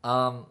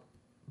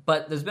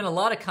 But there's been a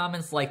lot of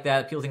comments like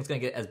that. People think it's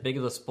going to get as big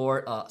of a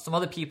sport. Some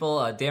other people,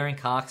 Darren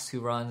Cox, who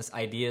runs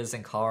Ideas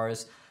and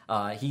Cars,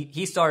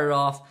 he started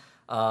off,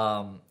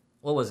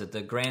 what was it,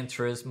 the Gran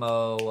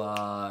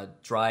Turismo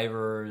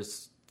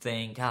drivers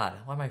thing. God,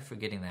 why am I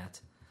forgetting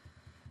that?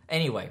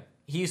 Anyway,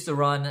 he used to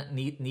run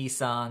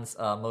Nissan's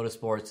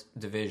motorsports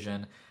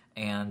division,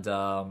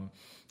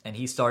 and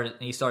he started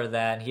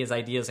that. And he has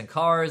Ideas in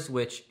Cars,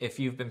 which, if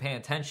you've been paying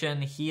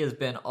attention, he has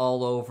been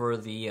all over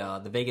the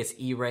Vegas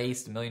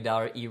E-Race, the $1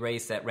 million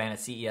E-Race that ran at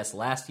CES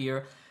last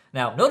year.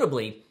 Now,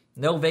 notably,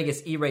 no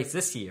Vegas E-Race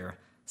this year,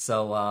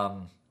 so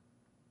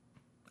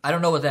I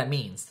don't know what that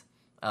means.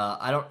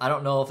 I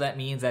don't know if that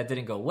means that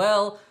didn't go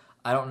well.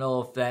 I don't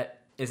know if that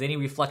is any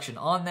reflection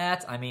on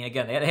that. I mean,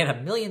 again, they had a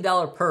 $1 million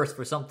purse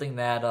for something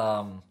that,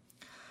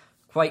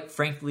 quite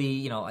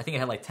frankly, I think it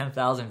had like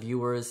 10,000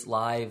 viewers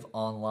live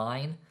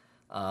online,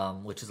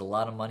 which is a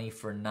lot of money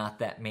for not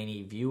that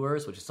many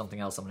viewers, which is something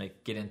else I'm going to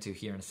get into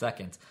here in a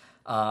second.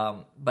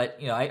 But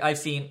I've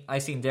seen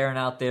Darren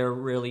out there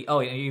really. Oh,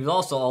 and he was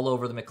also all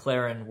over the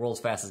McLaren World's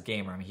Fastest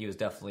Gamer. I mean, he was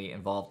definitely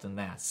involved in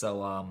that.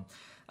 So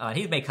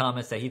he's made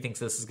comments that he thinks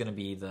this is going to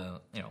be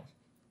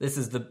this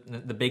is the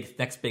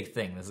next big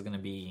thing. This is going to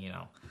be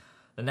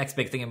the next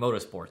big thing in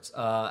motorsports.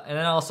 And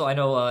then also I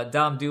know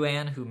Dom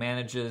Duan, who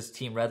manages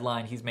Team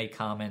Redline, he's made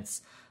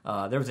comments.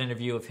 There was an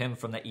interview of him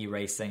from the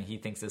E-Race saying he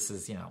thinks this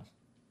is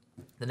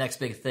the next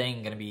big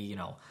thing, going to be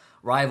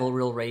rival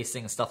real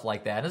racing and stuff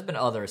like that. And there's been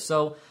others.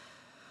 So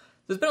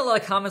there's been a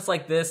lot of comments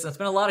like this, and there's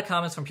been a lot of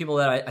comments from people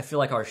that I feel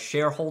like are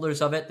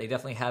shareholders of it. They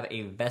definitely have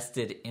a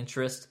vested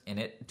interest in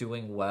it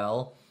doing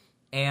well.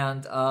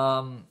 And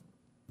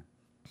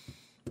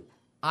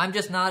I'm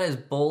just not as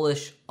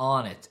bullish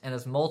on it, and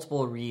there's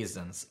multiple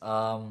reasons.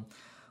 One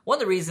of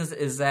the reasons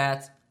is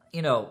that,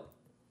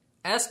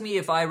 ask me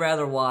if I'd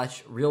rather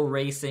watch real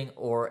racing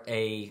or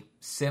a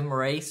sim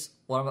race,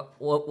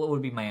 what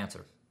would be my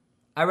answer?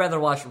 I'd rather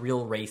watch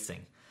real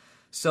racing.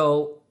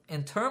 So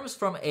in terms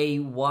from a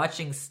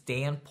watching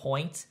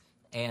standpoint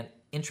and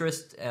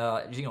interest,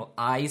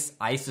 eyes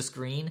to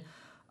screen,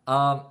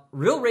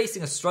 real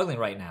racing is struggling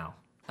right now.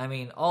 I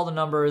mean, all the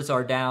numbers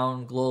are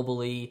down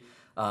globally.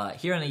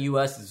 Here in the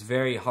U.S., it's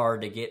very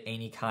hard to get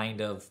any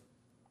kind of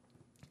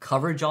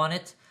coverage on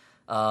it.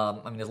 There's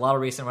a lot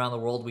of racing around the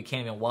world we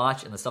can't even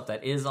watch, and the stuff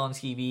that is on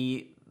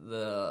TV,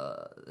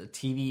 the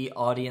TV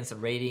audience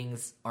and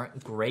ratings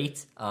aren't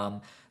great.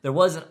 There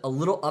was a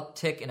little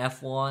uptick in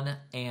F1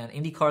 and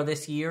IndyCar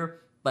this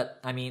year,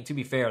 but, to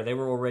be fair, they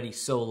were already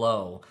so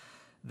low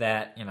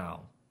that,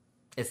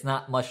 it's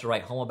not much to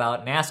write home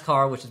about.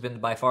 NASCAR, which has been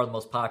by far the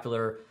most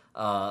popular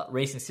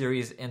racing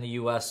series in the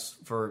U.S.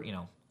 for,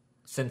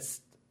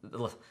 since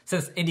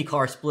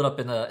IndyCar split up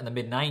in the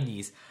mid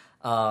 90s,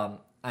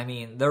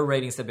 their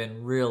ratings have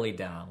been really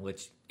down,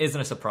 which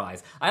isn't a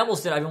surprise. I've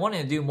been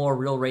wanting to do more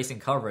real racing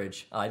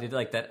coverage. I did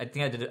like that. I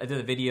did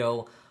a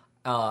video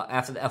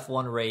after the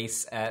F1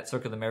 race at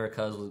Circuit of the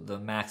Americas with the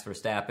Max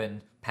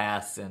Verstappen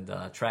paths and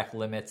track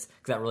limits,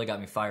 because that really got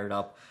me fired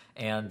up.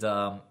 And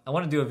I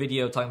want to do a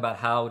video talking about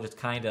how just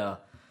kind of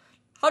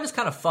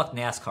fucked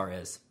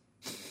NASCAR is.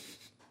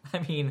 I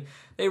mean,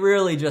 they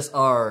really just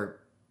are.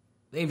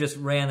 They've just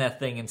ran that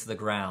thing into the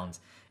ground.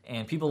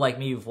 And people like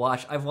me I've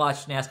watched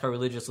NASCAR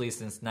religiously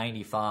since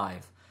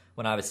 '95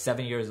 when I was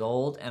 7 years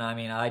old. And I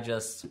mean, I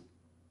just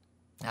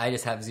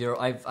have zero.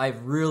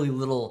 I've really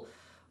little,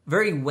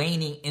 very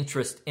waning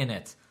interest in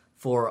it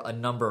for a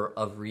number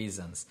of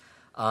reasons.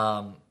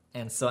 And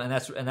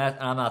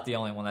I'm not the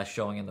only one that's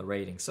showing in the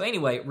ratings. So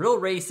anyway, real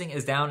racing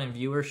is down in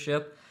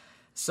viewership.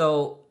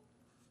 So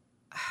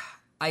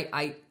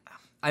I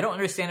don't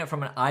understand it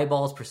from an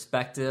eyeballs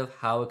perspective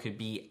how it could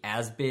be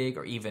as big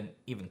or even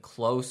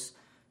close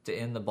to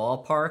in the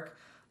ballpark.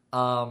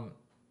 But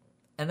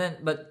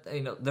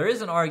there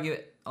is an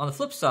argument on the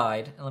flip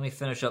side. And let me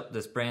finish up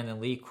this Brandon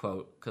Lee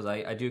quote, because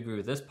I do agree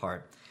with this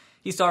part.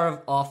 He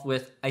started off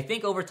with, I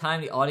think over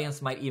time the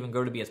audience might even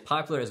grow to be as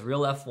popular as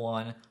real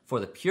F1 for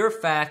the pure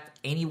fact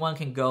anyone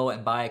can go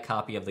and buy a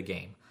copy of the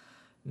game.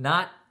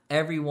 Not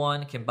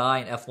everyone can buy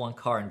an F1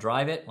 car and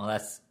drive it. Well,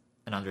 that's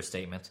an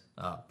understatement.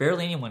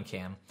 Barely anyone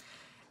can.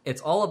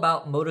 It's all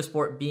about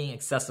motorsport being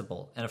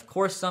accessible. And of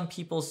course, some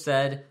people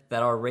said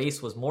that our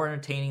race was more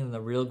entertaining than the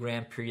real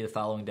Grand Prix the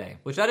following day,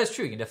 which that is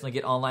true. You can definitely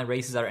get online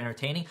races that are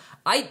entertaining.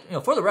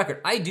 For the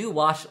record, I do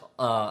watch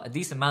a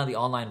decent amount of the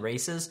online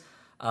races.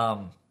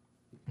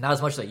 Not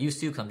as much as I used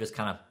to, because I'm just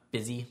kind of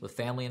busy with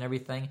family and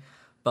everything.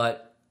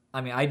 But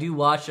I mean, I do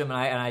watch them,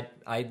 and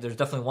I there's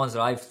definitely ones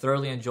that I've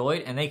thoroughly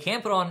enjoyed, and they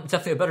can put on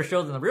definitely a better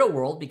show than the real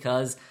world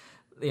because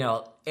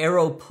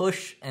aero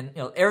push and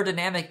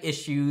aerodynamic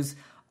issues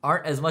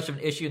aren't as much of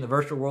an issue in the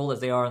virtual world as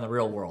they are in the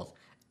real world.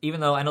 Even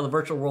though I know the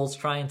virtual world's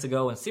trying to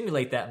go and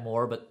simulate that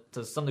more, but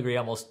to some degree I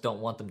almost don't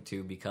want them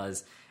to,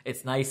 because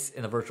it's nice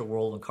in the virtual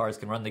world when cars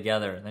can run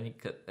together,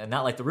 and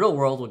not like the real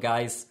world where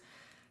guys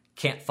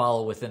can't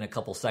follow within a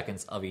couple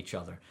seconds of each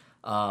other.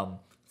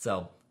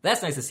 So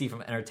that's nice to see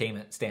from an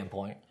entertainment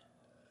standpoint.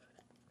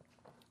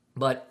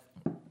 But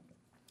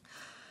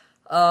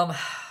I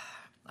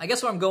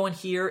guess where I'm going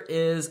here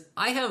is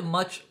I have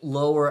much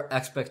lower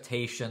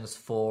expectations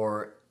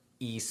for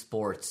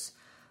esports,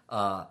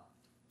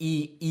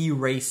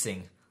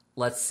 e-racing,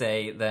 let's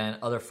say, than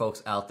other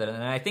folks out there.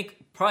 And I think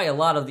probably a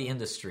lot of the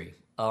industry,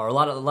 or a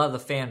lot of the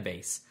fan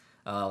base,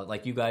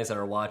 like you guys that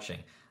are watching.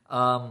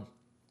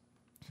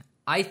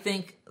 I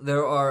think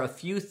there are a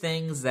few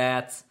things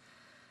that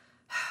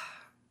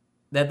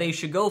they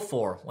should go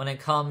for when it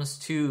comes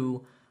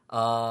to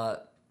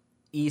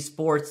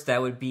esports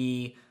that would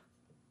be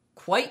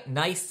quite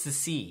nice to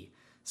see.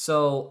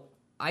 So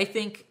I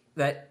think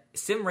that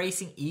sim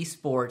racing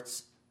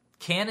esports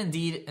can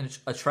indeed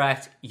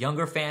attract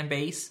younger fan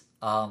base.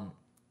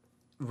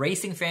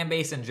 Racing fan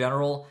base in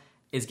general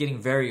is getting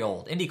very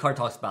old. IndyCar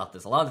talks about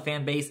this. A lot of the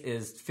fan base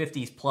is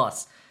 50s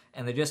plus,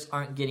 and they just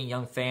aren't getting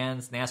young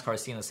fans. NASCAR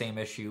is seeing the same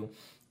issue.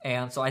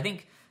 And so I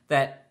think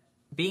that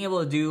being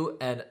able to do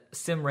a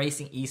sim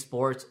racing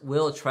esports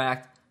will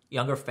attract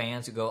younger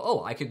fans who go,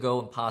 oh, I could go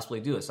and possibly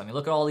do this. I mean,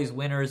 look at all these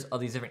winners of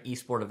these different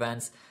esport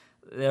events.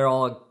 They're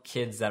all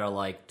kids that are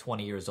like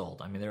 20 years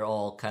old. I mean, they're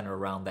all kind of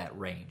around that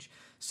range.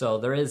 So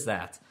there is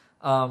that.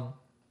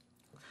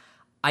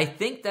 I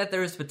think that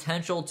there's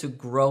potential to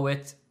grow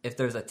it if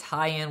there's a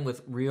tie-in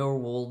with Real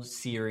World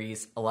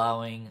Series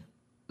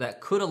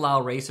that could allow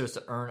racers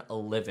to earn a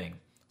living.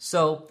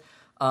 So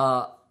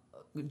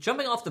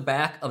jumping off the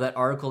back of that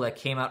article that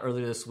came out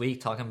earlier this week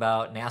talking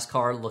about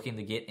NASCAR looking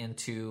to get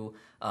into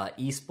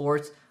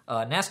esports,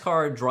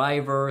 NASCAR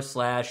driver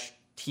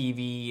 /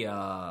 TV,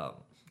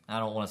 I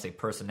don't want to say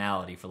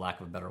personality for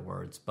lack of better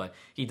words, but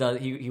he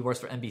works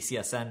for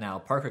NBCSN now,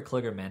 Parker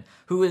Kligerman,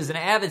 who is an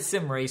avid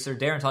sim racer.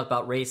 Darren talked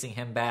about racing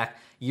him back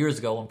years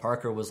ago when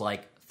Parker was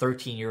like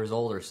 13 years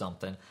old or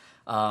something.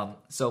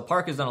 So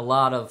Parker's done a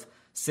lot of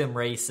sim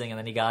racing, and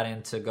then he got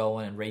into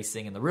going and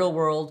racing in the real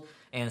world,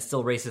 and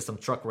still races some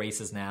truck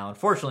races now.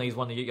 Unfortunately, he's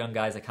one of the young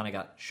guys that kind of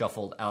got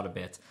shuffled out a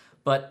bit.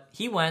 But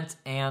he went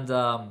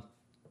and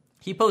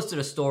he posted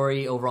a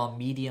story over on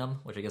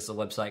Medium, which I guess is a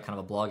website, kind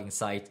of a blogging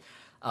site,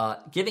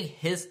 giving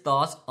his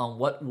thoughts on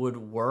what would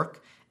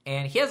work.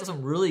 And he has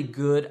some really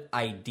good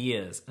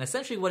ideas. And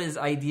essentially what his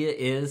idea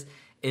is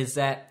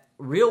that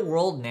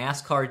real-world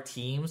NASCAR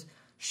teams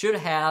should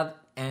have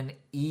an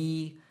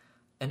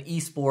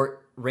esport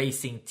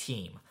racing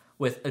team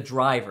with a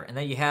driver. And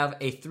then you have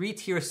a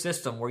 3-tier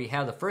system where you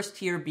have the first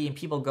tier being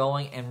people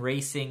going and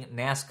racing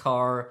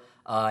NASCAR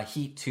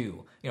Heat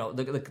 2.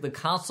 The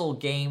console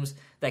games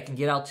that can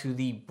get out to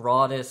the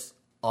broadest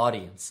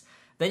audience.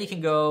 Then you can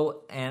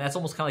go, and that's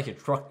almost kind of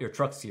like your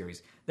truck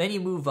series. Then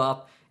you move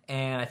up,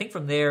 and I think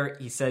from there,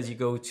 he says you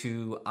go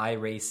to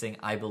iRacing,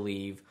 I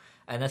believe.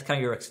 And that's kind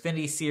of your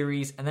Xfinity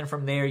series. And then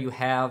from there, you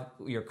have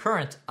your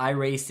current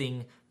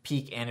iRacing,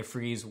 Peak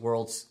Antifreeze,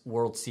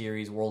 World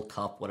Series, World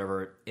Cup,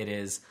 whatever it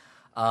is.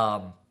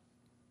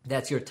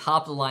 That's your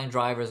top-of-the-line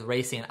drivers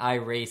racing and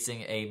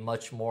iRacing, a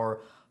much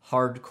more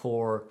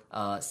hardcore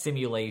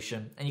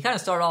simulation. And you kind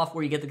of start off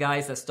where you get the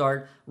guys that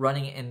start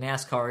running in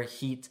NASCAR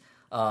Heat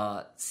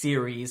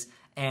series,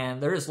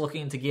 and they're just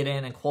looking to get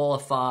in and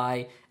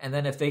qualify. And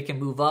then if they can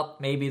move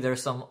up, maybe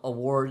there's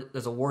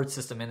there's award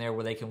system in there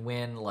where they can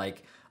win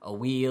like a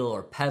wheel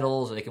or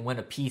pedals, or they can win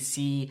a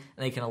PC, and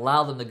they can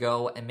allow them to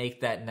go and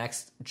make that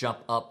next jump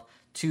up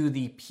to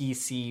the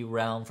PC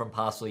realm from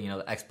possibly,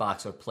 the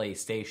Xbox or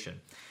PlayStation.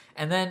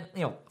 And then,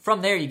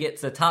 from there you get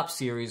to the top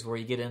series where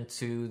you get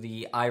into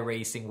the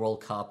iRacing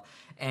World Cup.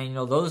 And,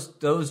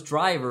 those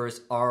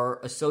drivers are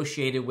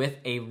associated with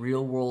a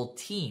real-world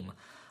team.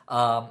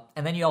 And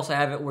then you also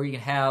have it where you can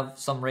have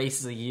some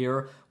races a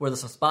year where there's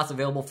some spots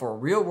available for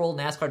real-world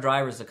NASCAR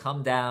drivers to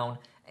come down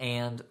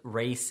and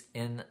race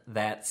in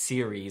that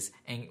series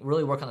and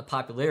really work on the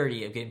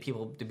popularity of getting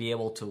people to be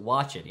able to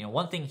watch it.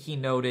 One thing he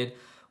noted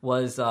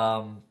was,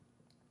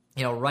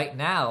 right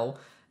now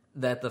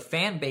that the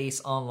fan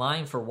base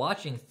online for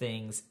watching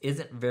things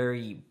isn't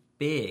very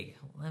big.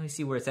 Let me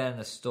see where it's at in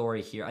the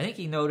story here. I think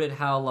he noted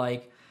how,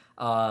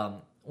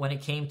 when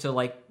it came to,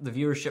 the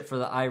viewership for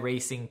the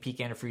iRacing Peak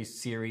Antifreeze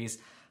series,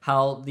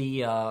 how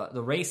the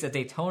race at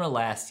Daytona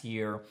last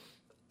year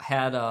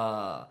had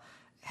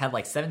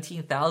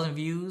 17,000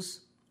 views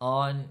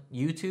on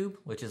YouTube,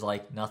 which is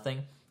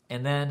nothing.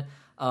 And then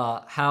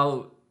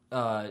how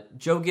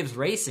Joe Gibbs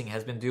Racing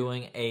has been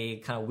doing a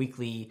kind of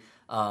weekly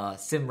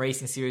sim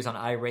racing series on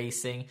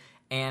iRacing,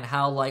 and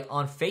how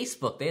on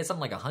Facebook they had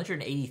something like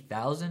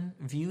 180,000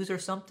 views or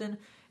something.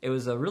 It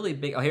was a really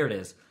big. Oh, here it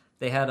is.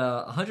 They had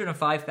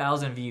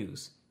 105,000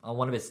 views on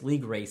one of its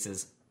league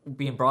races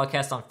being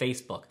broadcast on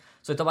Facebook.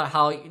 So talk about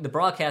how the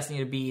broadcast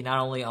needed to be not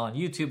only on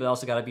YouTube, but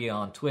also got to be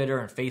on Twitter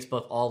and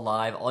Facebook, all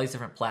live, all these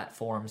different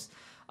platforms.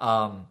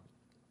 Now,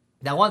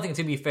 one thing,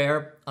 to be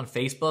fair, on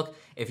Facebook,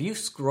 if you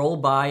scroll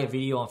by a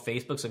video on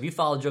Facebook, so if you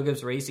follow Joe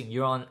Gibbs Racing,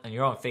 you're on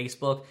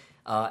Facebook,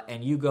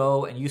 and you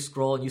go and you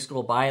scroll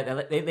by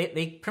it,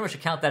 they pretty much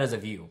account that as a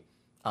view.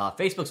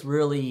 Facebook's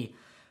really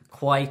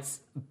quite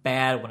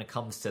bad when it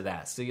comes to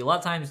that. So a lot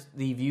of times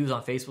the views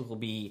on Facebook will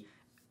be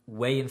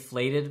way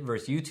inflated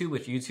versus YouTube,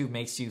 which YouTube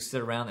makes you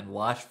sit around and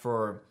watch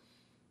for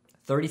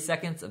 30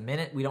 seconds, a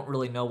minute. We don't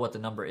really know what the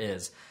number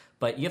is,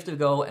 but you have to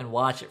go and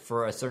watch it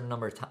for a certain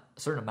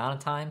amount of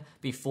time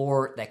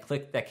before that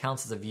click that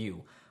counts as a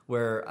view,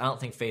 where I don't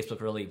think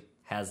Facebook really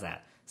has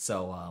that.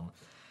 So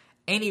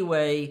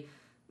anyway,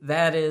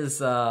 that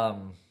is a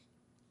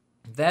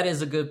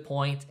good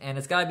point, and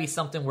it's got to be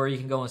something where you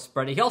can go and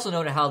spread it. He also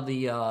noted how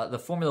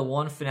the Formula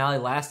One finale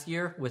last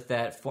year with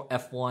that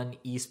F1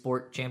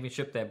 Esport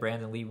Championship that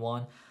Brandon Lee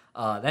won,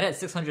 that has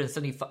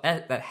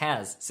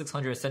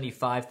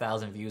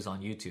 675,000 views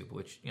on YouTube,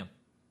 which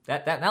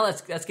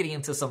that's getting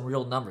into some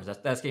real numbers.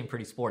 That's getting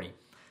pretty sporty.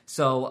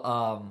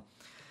 So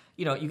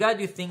you got to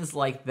do things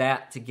like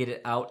that to get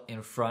it out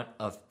in front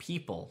of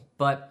people,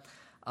 but.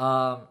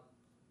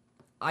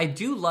 I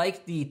do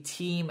like the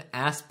team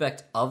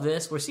aspect of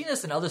this. We're seeing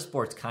this in other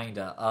sports,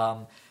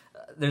 kinda.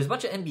 There's a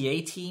bunch of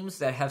NBA teams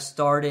that have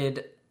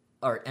started,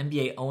 or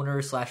NBA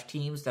owners /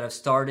 teams that have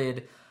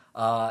started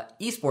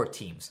esport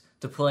teams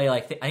to play, I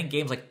think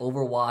games like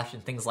Overwatch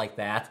and things like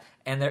that.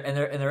 And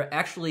they're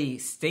actually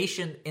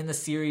stationed in the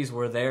series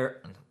where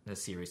in the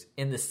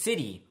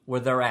city where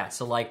they're at.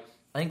 So I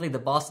think the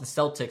Boston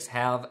Celtics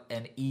have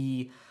an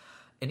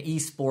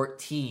esport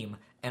team.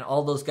 And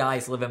all those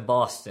guys live in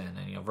Boston,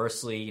 and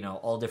virtually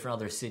all different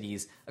other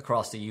cities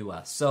across the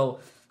U.S. So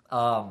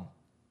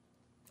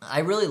I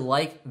really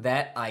like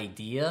that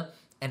idea,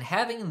 and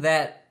having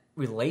that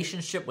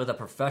relationship with a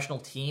professional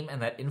team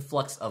and that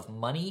influx of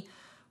money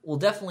will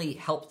definitely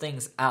help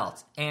things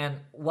out. And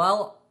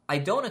while I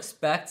don't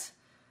expect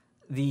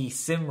the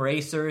sim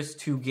racers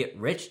to get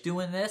rich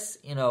doing this,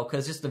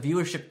 because just the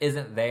viewership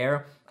isn't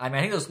there. I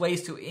think there's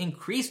ways to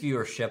increase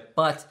viewership,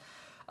 but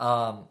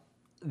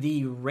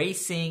the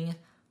racing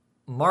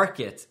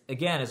market,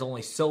 again, is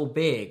only so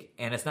big,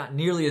 and it's not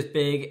nearly as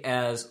big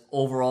as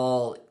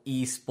overall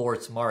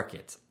esports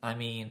market.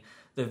 The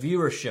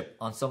viewership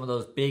on some of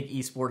those big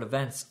esport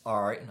events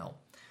are,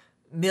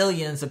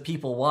 millions of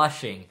people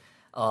watching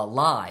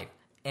live,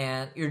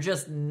 and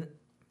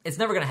it's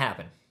never going to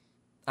happen.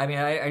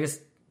 I just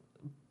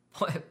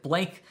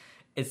blank.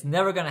 It's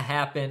never going to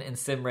happen in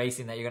sim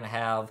racing that you're going to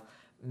have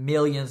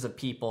millions of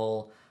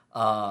people.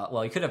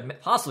 You could have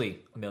possibly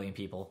a million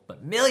people,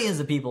 but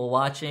millions of people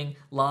watching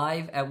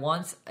live at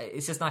once,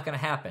 it's just not going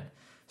to happen.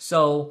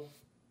 So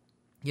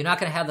you're not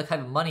going to have the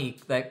kind of money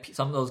that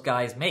some of those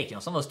guys make.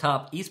 Some of those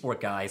top esport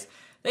guys,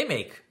 they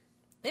make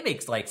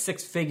like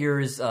six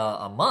figures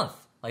a month.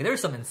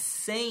 There's some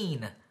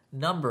insane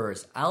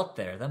numbers out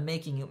there. Them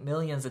making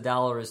millions of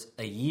dollars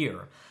a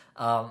year.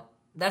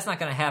 That's not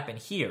going to happen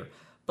here.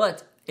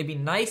 But it'd be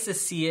nice to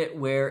see it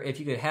where if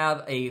you could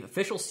have a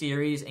official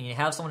series and you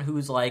have someone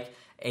who's like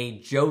a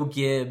Joe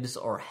Gibbs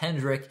or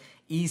Hendrick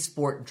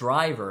esport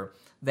driver,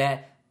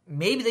 that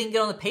maybe they can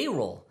get on the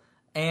payroll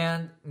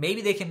and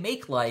maybe they can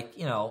make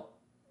 $40,000,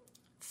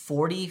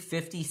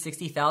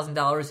 $50,000,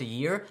 $60,000 a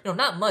year.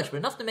 Not much, but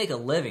enough to make a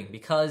living,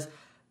 because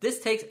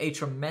this takes a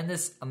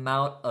tremendous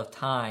amount of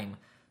time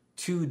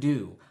to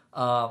do.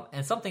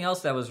 And something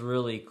else that was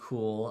really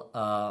cool,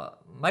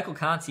 Michael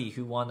Conti,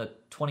 who won the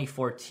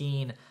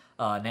 2014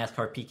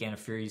 NASCAR Peak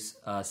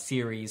Antifreeze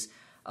series,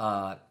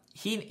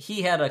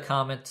 he had a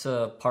comment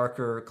to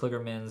Parker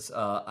Kligerman's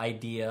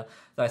idea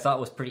that I thought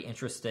was pretty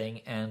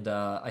interesting, and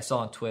I saw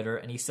on Twitter,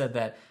 and he said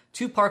that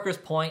to Parker's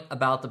point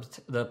about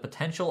the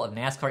potential of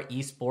NASCAR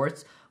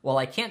esports, while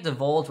I can't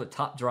divulge what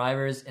top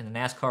drivers in the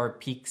NASCAR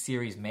Peak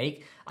Series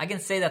make, I can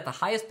say that the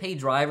highest paid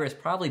driver is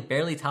probably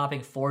barely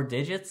topping 4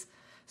 digits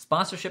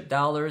sponsorship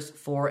dollars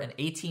for an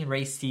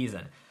 18-race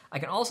season. I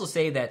can also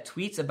say that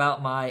tweets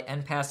about my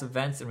NPAS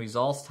events and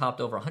results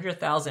topped over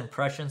 100,000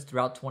 impressions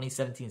throughout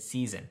 2017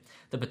 season.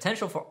 The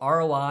potential for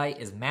ROI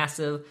is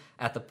massive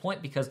at the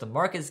point because the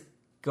market's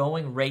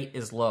going rate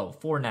is low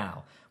for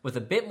now. With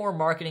a bit more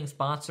marketing,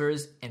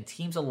 sponsors and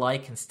teams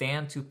alike can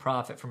stand to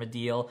profit from a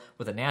deal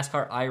with a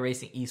NASCAR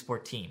iRacing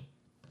esport team.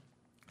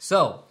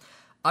 So,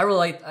 I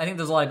think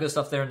there's a lot of good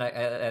stuff there in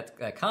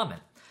that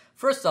comment.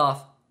 First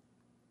off,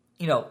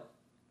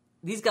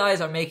 these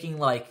guys are making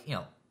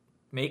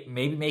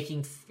maybe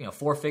making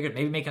 4 figures,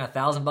 maybe making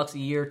 $1,000 a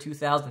year,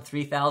 $2,000,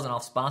 $3,000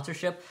 off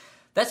sponsorship.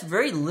 That's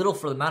very little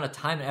for the amount of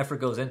time and effort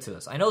goes into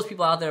this. I know there's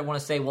people out there that want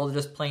to say, well, they're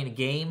just playing a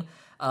game,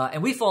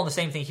 and we fall in the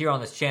same thing here on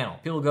this channel.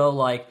 People go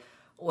like,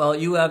 well,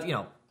 you have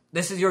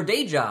this is your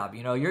day job.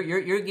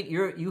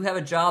 You have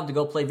a job to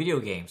go play video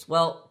games.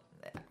 Well,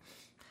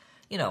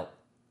 a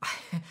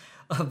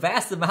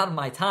vast amount of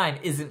my time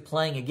isn't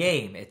playing a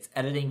game. It's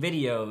editing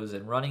videos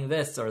and running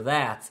this or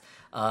that.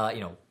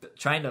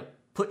 Trying to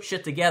put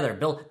shit together,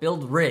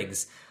 build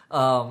rigs.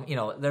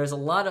 There's a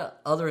lot of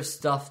other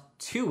stuff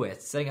to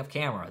it, setting up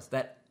cameras,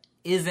 that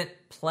isn't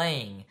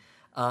playing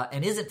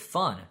and isn't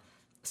fun.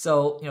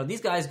 So,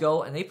 these guys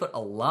go and they put a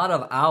lot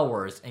of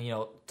hours, and,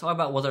 talk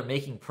about what they're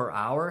making per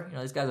hour.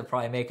 These guys are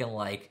probably making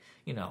 $1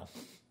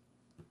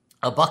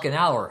 an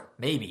hour,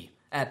 maybe,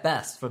 at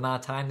best, for the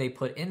amount of time they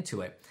put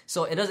into it.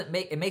 So it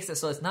makes it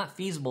so it's not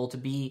feasible to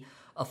be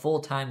a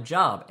full-time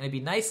job. And it'd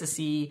be nice to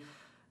see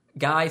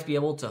guys be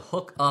able to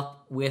hook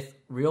up with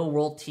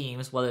real-world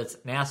teams, whether it's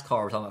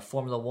NASCAR, we're talking about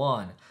Formula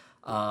One.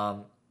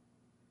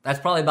 That's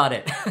probably about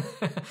it.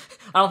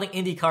 I don't think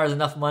IndyCar has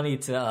enough money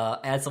to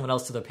add someone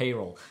else to the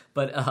payroll.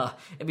 But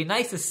it'd be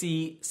nice to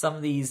see some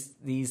of these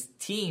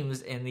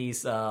teams in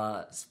these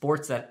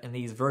sports in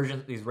these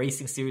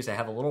racing series that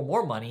have a little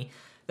more money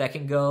that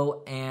can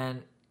go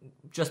and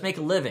just make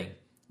a living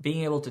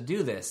being able to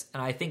do this.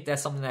 And I think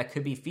that's something that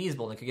could be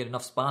feasible, and it could get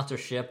enough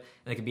sponsorship,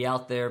 and it could be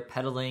out there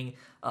peddling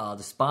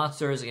the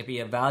sponsors. It could be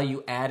a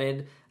value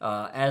added.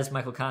 As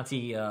Michael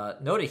Conti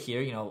noted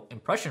here,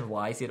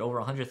 impression-wise, he had over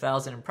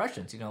 100,000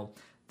 impressions.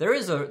 There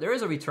is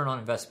a return on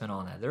investment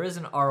on that. There is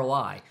an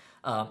ROI.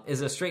 Is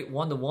it a straight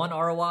 1-to-1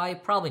 ROI?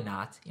 Probably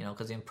not,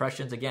 because the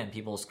impressions, again,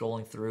 people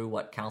scrolling through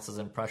what counts as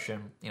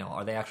impression,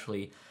 are they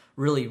actually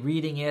really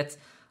reading it?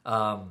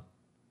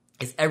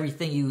 Is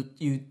everything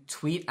you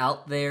tweet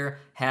out there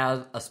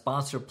have a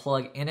sponsor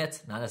plug in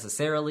it? Not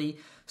necessarily.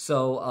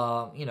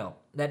 So,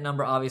 that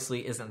number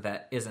obviously isn't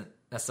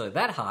necessarily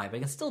that high, but it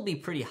can still be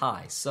pretty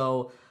high.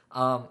 So,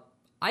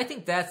 I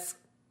think that's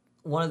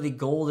one of the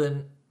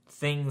golden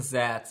things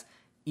that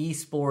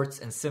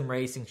esports and sim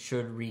racing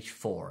should reach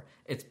for.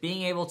 It's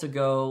being able to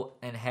go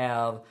and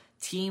have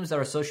teams that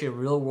are associated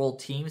with real-world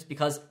teams,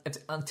 because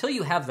until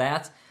you have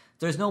that,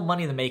 there's no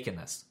money to make in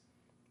this.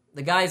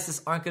 The guys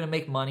just aren't going to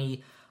make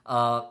money.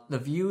 The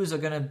views are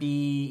going to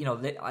be,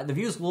 the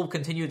views will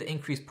continue to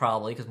increase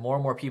probably because more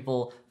and more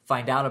people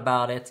find out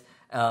about it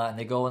and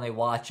they go and they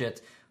watch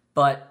it.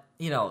 But,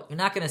 you're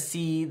not going to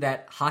see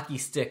that hockey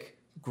stick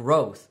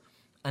growth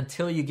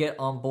until you get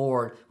on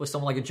board with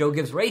someone like a Joe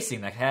Gibbs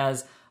Racing that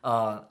has,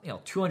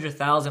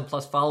 200,000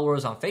 plus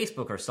followers on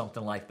Facebook or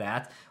something like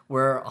that,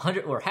 where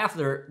half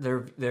of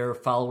their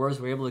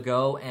followers were able to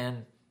go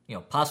and,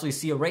 possibly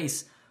see a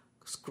race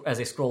as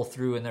they scroll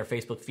through in their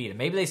Facebook feed. And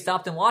maybe they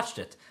stopped and watched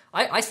it.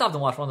 I stopped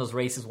and watched one of those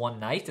races one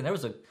night, and there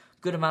was a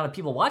good amount of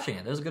people watching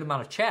it. There was a good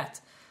amount of chat.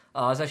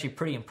 I was actually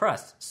pretty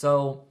impressed.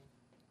 So,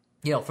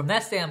 from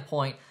that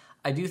standpoint,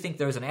 I do think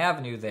there's an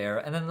avenue there.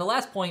 And then the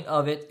last point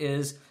of it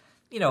is,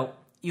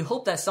 you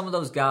hope that some of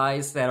those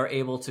guys that are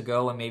able to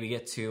go and maybe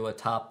get to a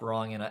top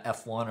rung in a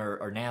F1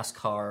 or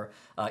NASCAR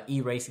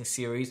e-racing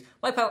series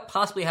might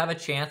possibly have a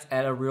chance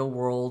at a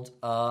real-world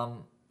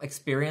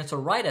experience or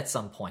ride at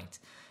some point.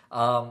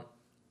 I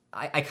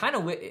kind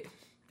of...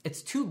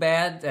 It's too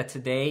bad that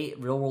today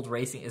real-world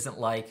racing isn't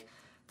like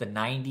the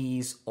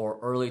 90s or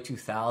early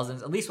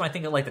 2000s, at least when I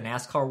think of like the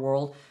NASCAR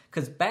world,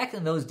 because back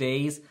in those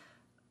days,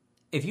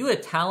 if you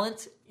had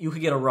talent, you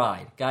could get a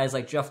ride. Guys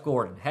like Jeff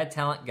Gordon had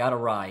talent, got a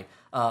ride.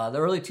 The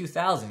early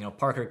 2000s,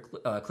 Parker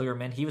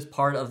Kligerman, he was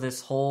part of this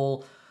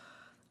whole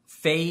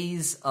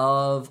phase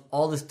of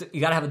all this.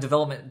 You got to have a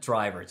development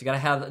driver. You got to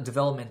have a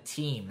development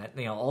team. That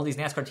all these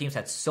NASCAR teams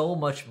had so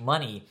much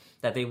money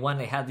that they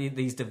had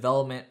these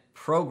development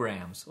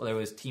programs, whether it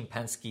was Team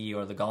Penske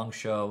or the Gong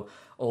Show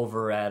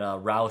over at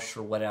Roush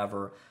or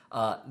whatever.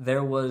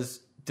 There was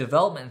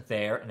development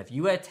there, and if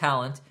you had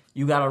talent,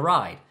 you got a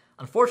ride.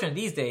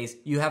 Unfortunately, these days,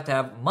 you have to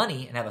have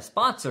money and have a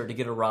sponsor to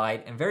get a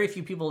ride, and very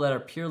few people that are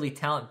purely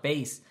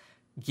talent-based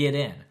get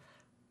in.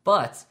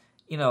 But,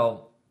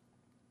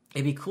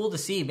 it'd be cool to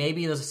see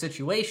maybe there's a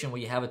situation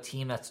where you have a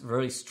team that's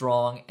really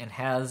strong and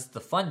has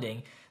the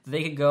funding that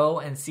they could go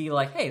and see,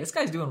 like, hey, this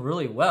guy's doing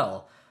really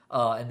well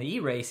in the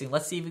e-racing.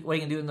 Let's see what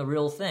he can do in the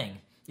real thing.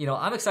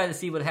 I'm excited to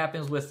see what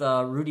happens with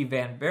Rudy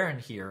Van Buren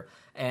here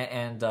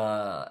and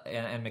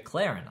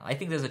McLaren. I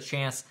think there's a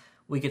chance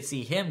we could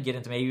see him get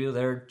into maybe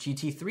their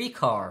GT3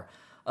 car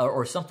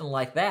or something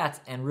like that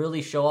and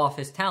really show off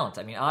his talent.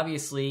 I mean,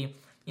 obviously,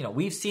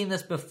 we've seen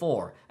this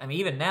before. I mean,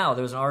 even now,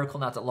 there was an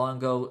article not that long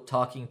ago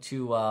talking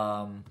to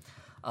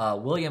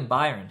William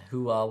Byron,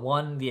 who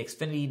won the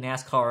Xfinity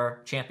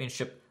NASCAR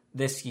championship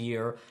this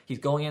year. He's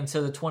going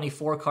into the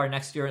 24 car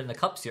next year in the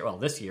Cup Series. Well,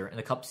 this year in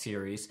the Cup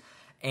Series.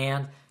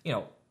 And,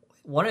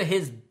 one of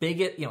his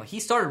biggest, he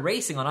started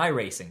racing on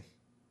iRacing.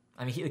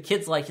 I mean, the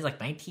kid's he's like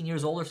 19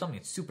 years old or something.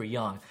 It's super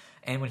young.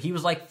 And when he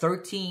was like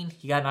 13,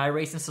 he got an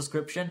iRacing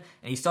subscription,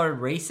 and he started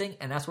racing,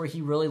 and that's where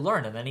he really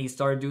learned. And then he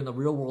started doing the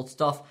real-world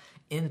stuff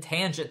in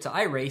tangent to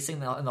iRacing,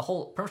 and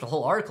pretty much the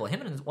whole article.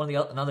 Him and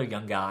another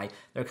young guy,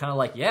 they're kind of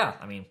like, yeah,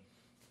 I mean,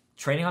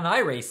 training on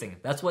iRacing,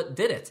 that's what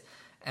did it.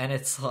 And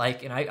it's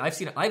like, and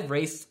I've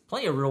raced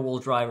plenty of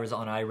real-world drivers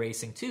on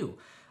iRacing too.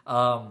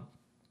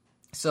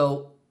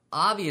 So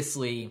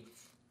obviously,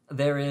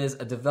 there is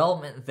a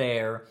development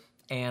there,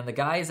 and the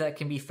guys that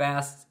can be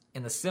fast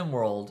in the sim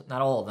world,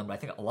 not all of them, but I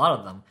think a lot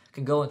of them,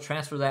 can go and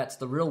transfer that to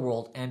the real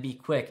world and be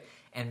quick,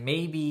 and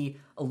maybe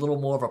a little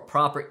more of a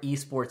proper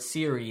esports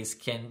series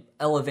can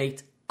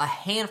elevate a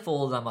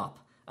handful of them up.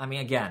 I mean,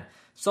 again,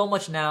 so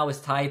much now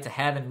is tied to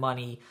having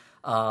money.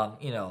 I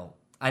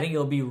think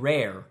it'll be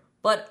rare,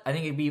 but I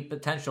think it'd be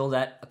potential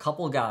that a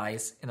couple of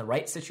guys in the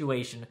right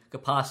situation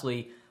could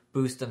possibly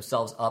boost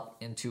themselves up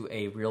into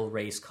a real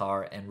race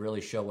car and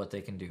really show what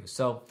they can do.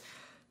 So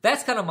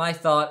that's kind of my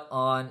thought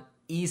on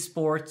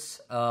esports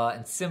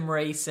and sim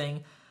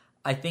racing.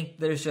 I think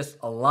there's just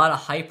a lot of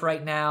hype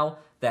right now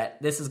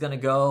that this is going to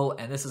go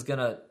and this is going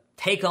to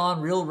take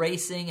on real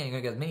racing, and you're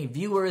going to get as many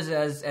viewers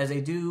as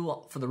they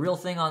do for the real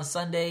thing on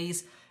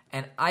Sundays,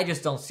 and I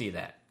just don't see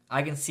that.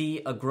 I can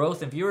see a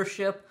growth in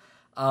viewership,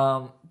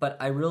 but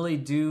I really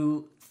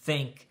do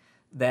think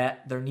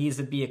that there needs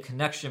to be a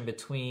connection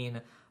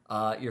between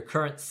your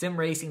current sim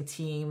racing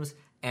teams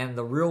and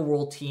the real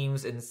world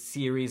teams in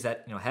series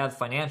that have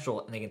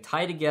financial, and they can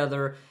tie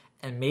together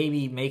and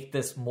maybe make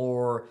this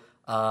more,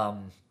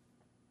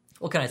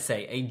 what can I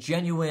say, a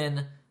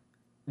genuine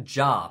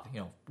job.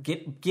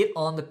 Get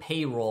on the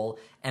payroll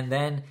and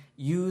then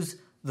use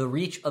the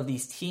reach of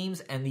these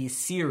teams and these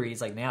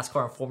series like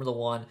NASCAR and Formula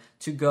One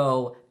to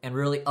go and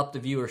really up the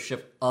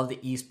viewership of the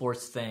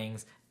esports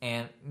things,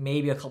 and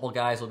maybe a couple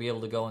guys will be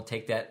able to go and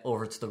take that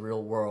over to the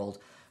real world.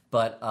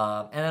 But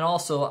and then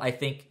also I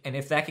think, and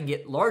if that can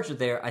get larger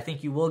there, I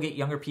think you will get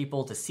younger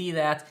people to see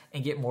that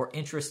and get more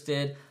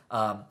interested.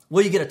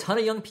 Will you get a ton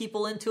of young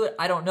people into it?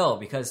 I don't know,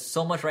 because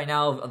so much right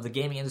now of the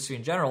gaming industry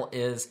in general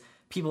is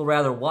people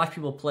rather watch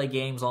people play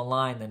games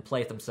online than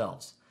play it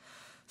themselves.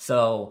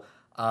 So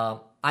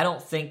I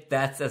don't think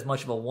that's as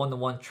much of a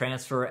one-to-one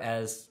transfer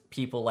as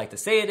people like to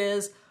say it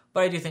is,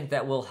 but I do think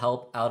that will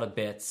help out a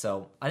bit.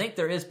 So I think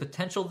there is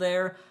potential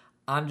there.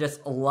 I'm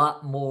just a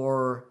lot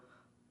more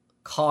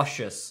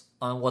cautious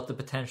on what the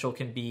potential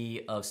can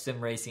be of sim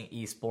racing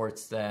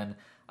esports than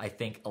I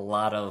think a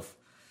lot of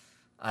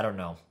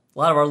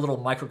our little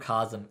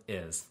microcosm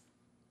is.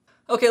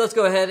 Okay, let's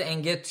go ahead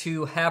and get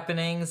to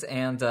happenings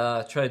and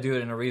try to do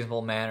it in a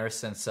reasonable manner,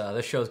 since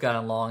this show's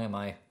gotten long and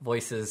my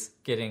voice is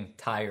getting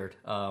tired.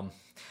 I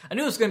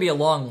knew it was going to be a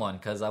long one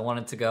because I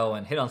wanted to go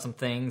and hit on some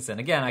things, and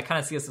again, I kind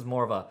of see this as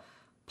more of a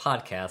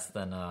podcast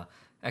than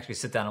actually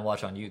sit down and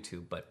watch on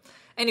YouTube. But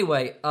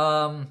anyway,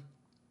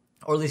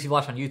 or at least you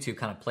watch on YouTube,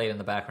 kind of play it in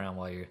the background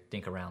while you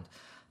dink around.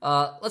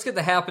 Let's get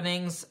the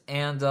happenings,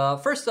 and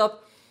first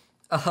up,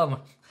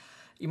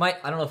 you might,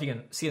 I don't know if you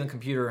can see the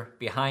computer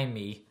behind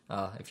me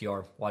if you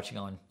are watching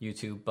on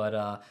YouTube,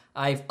 but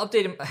I've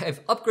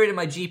upgraded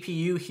my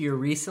GPU here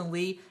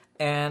recently,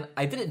 and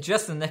I did it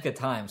just in the nick of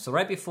time. So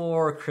right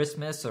before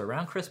Christmas, or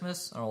around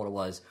Christmas, I don't know what it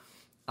was,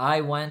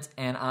 I went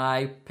and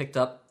I picked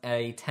up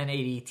a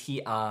 1080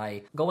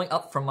 Ti, going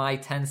up from my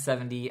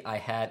 1070 I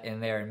had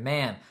in there, and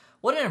man,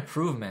 what an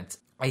improvement.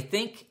 I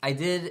think I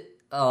did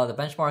the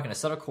benchmark in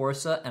Assetto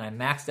Corsa, and I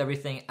maxed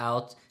everything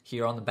out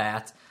here on the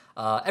bat.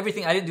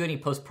 Everything, I didn't do any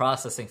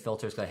post-processing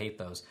filters because I hate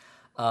those.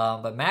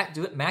 But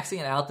maxing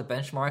it out, the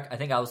benchmark, I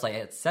think I was like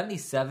at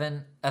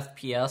 77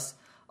 FPS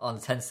on the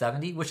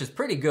 1070, which is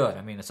pretty good.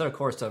 I mean, Assetto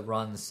Corsa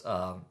runs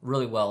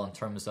really well in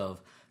terms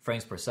of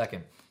frames per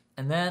second.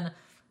 And then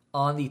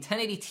on the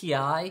 1080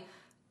 Ti,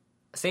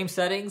 same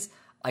settings,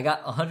 I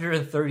got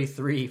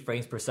 133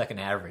 frames per second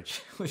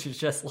average, which is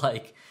just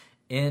like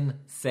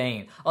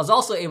insane. I was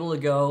also able to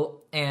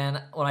go,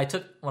 and when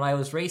I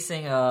was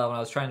racing, when I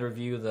was trying to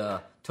review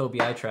the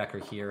Tobii eye tracker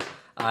here,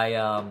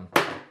 I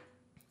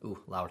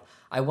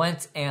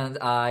went and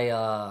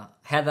I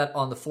had that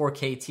on the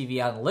 4K TV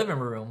out in the living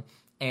room,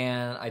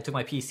 and I took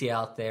my PC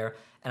out there,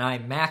 and I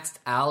maxed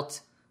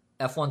out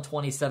F1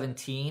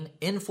 2017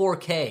 in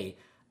 4K,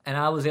 and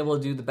I was able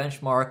to do the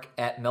benchmark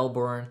at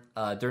Melbourne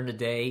during the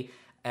day,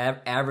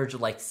 average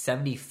of like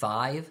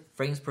 75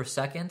 frames per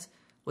second,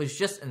 was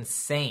just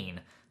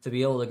insane to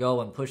be able to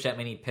go and push that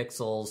many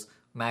pixels,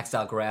 max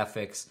out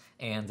graphics,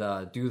 and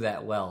do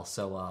that well.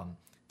 So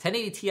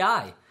 1080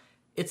 Ti,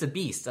 it's a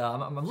beast.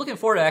 I'm looking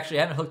forward to actually,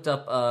 I haven't hooked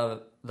up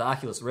the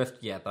Oculus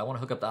Rift yet, but I want to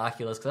hook up the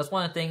Oculus because that's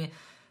one thing.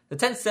 The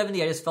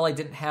 1070, I just felt I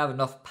didn't have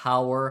enough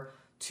power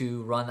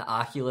to run the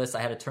Oculus. I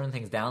had to turn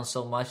things down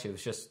so much. It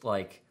was just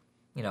like,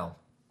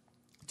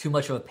 too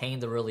much of a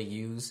pain to really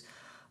use.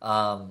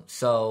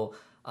 So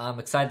I'm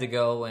excited to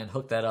go and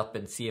hook that up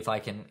and see if I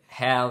can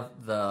have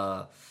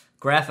the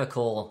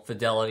graphical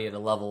fidelity at a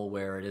level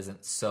where it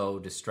isn't so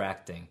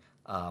distracting.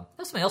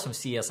 That's something else from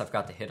CES I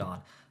forgot to hit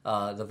on.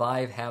 The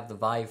Vive have the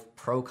Vive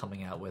Pro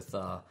coming out with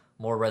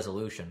more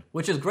resolution,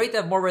 which is great to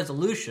have more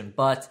resolution,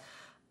 but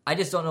I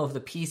just don't know if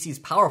the PC is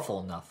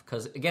powerful enough.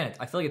 Because again,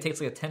 I feel like it takes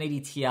like a 1080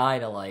 Ti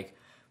to like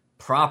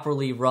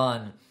properly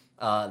run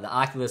the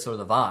Oculus or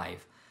the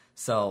Vive.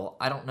 So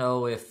I don't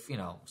know if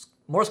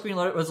more screen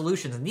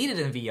resolution is needed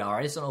in VR.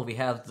 I just don't know if we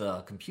have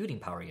the computing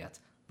power yet.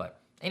 But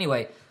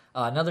anyway,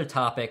 another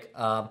topic.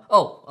 I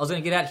was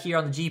going to get at here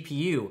on the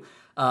GPU.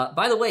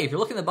 By the way, if you're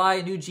looking to buy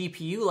a new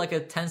GPU like a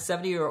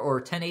 1070 or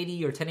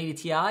 1080 or 1080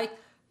 Ti,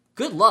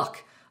 good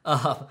luck.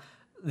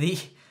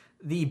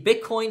 The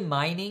Bitcoin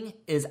mining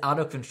is out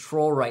of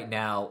control right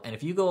now, and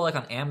if you go like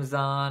on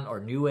Amazon or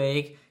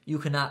Newegg, you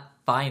cannot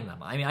find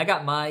them. I mean, I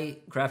got my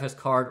graphics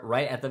card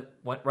right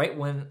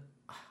when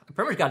I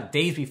pretty much got it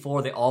days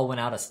before they all went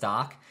out of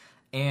stock,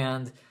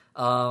 and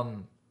I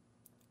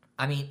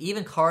mean,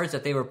 even cards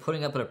that they were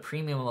putting up at a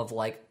premium of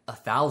like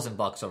 $1,000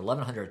 or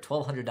 $1,100,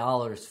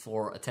 $1,200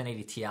 for a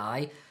 1080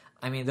 Ti.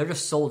 I mean, they're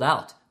just sold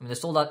out. I mean, they're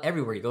sold out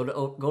everywhere. You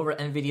go over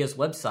to NVIDIA's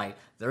website,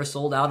 they're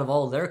sold out of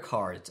all their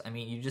cards. I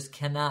mean, you just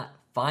cannot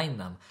find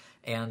them.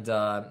 And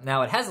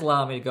now it has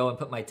allowed me to go and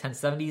put my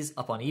 1070s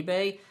up on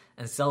eBay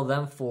and sell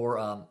them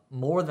for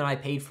more than I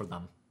paid for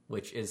them,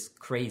 which is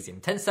crazy.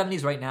 And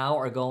 1070s right now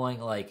are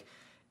going like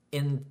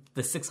in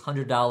the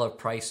 $600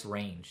 price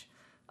range,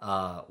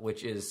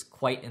 which is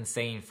quite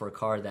insane for a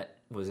card that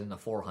was in the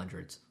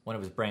 400s when it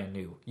was brand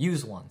new,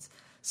 used ones.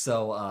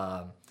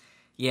 So,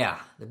 yeah,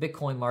 the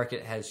Bitcoin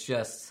market has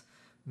just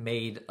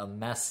made a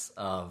mess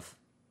of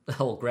the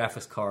whole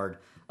graphics card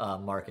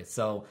market.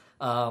 So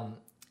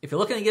if you're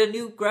looking to get a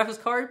new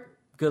graphics card,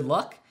 good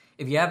luck.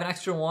 If you have an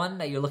extra one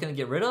that you're looking to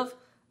get rid of,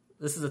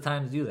 this is the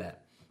time to do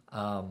that.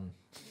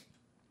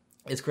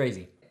 It's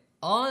crazy.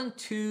 On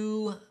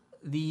to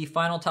the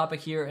final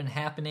topic here in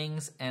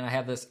happenings, and I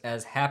have this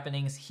as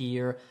happenings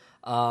here.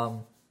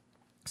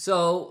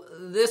 So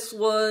this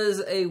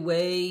was a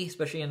way,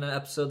 especially in an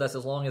episode that's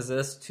as long as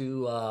this,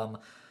 to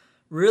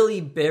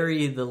really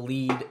bury the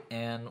lead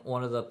and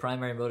one of the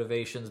primary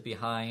motivations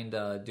behind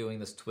doing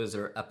this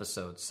Twizzler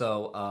episode.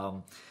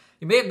 So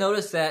you may have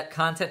noticed that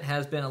content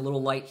has been a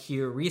little light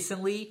here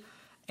recently,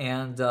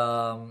 and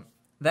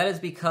that is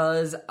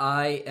because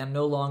I am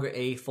no longer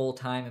a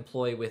full-time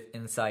employee with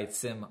Inside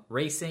Sim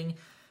Racing,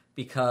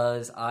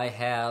 because I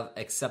have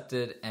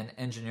accepted an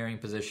engineering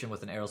position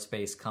with an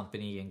aerospace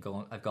company and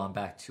I've gone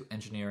back to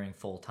engineering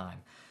full-time.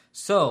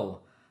 So,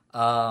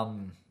 yeah,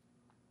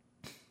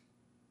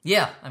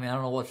 I mean, I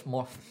don't know what's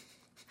more.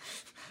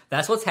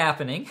 That's what's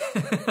happening.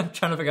 I'm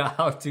trying to figure out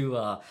how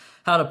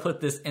to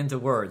put this into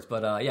words.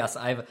 But yes,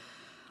 I'm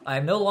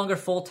no longer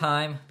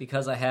full-time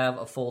because I have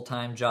a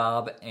full-time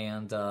job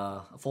and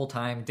a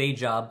full-time day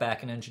job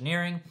back in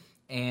engineering.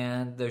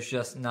 And there's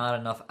just not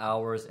enough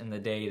hours in the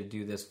day to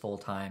do this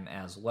full-time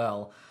as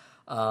well.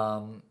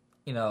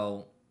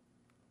 The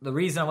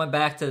reason I went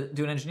back to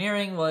doing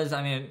engineering was,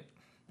 I mean,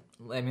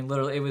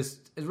 literally, it's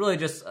really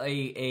just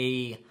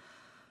a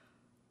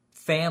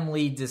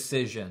family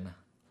decision.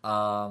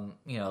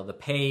 The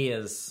pay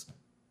is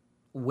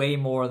way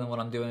more than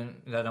what I'm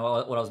doing, than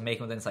what I was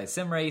making with Inside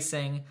Sim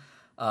Racing.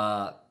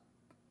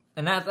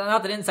 And not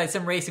that Inside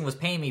Sim Racing was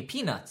paying me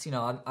peanuts.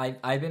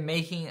 I've been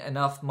making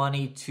enough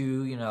money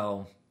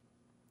to,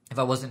 if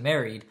I wasn't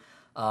married,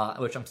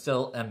 which I'm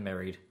still am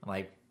married.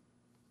 My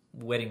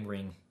wedding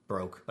ring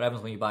broke. What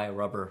happens when you buy a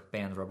rubber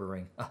band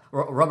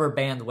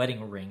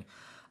wedding ring?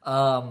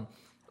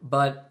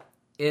 But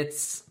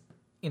it's,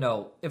 if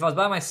I was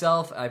by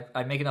myself,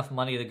 I'd make enough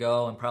money to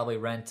go and probably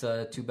rent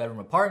a 2-bedroom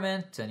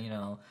apartment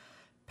and,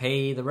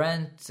 pay the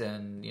rent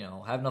and,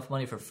 have enough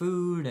money for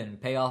food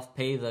and pay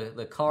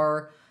the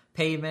car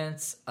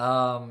payments,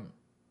 and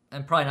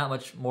probably not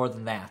much more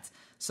than that.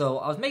 So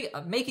I was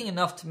making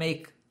enough to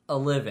make a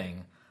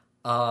living,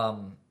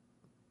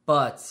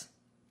 but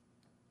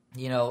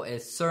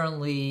it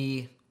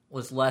certainly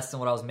was less than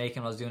what I was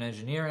making when I was doing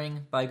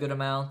engineering by a good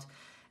amount,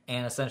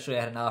 and essentially I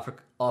had an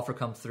offer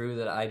come through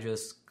that I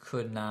just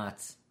could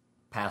not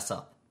pass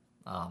up.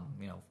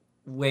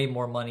 Way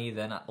more money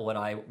than what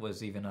I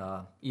was even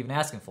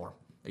asking for, or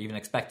even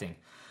expecting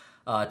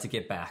to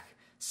get back.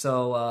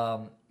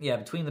 So,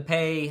 between the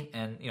pay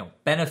and,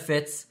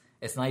 benefits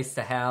It's nice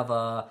to have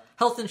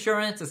health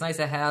insurance. It's nice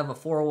to have a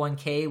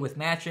 401k with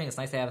matching. It's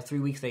nice to have a 3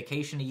 weeks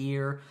vacation a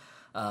year,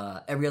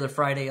 every other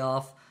Friday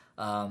off.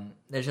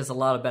 There's just a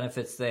lot of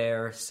benefits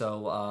there.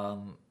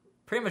 So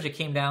pretty much it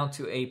came down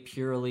to a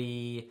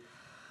purely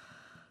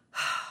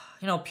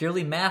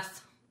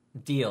math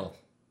deal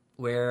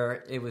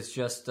where it was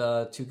just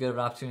too good of an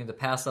opportunity to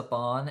pass up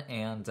on.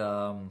 And,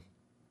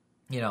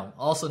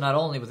 also not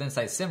only with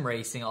Inside Sim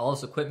Racing, all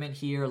this equipment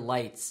here,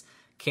 lights,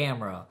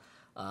 camera,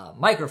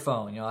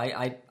 microphone,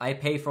 I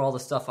pay for all the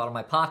stuff out of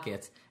my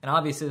pocket. And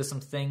obviously there's some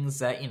things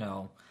that,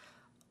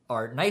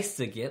 are nice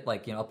to get,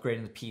 like,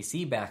 upgrading the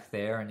PC back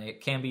there, and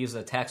it can be used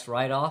as a tax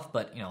write-off,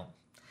 but,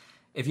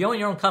 if you own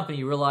your own company,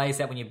 you realize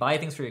that when you buy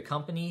things for your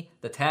company,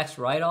 the tax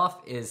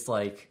write-off is,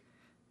 like,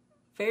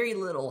 very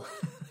little.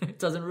 It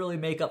doesn't really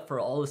make up for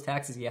all those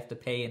taxes you have to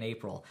pay in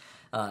April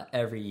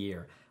every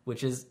year,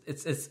 which is,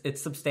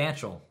 it's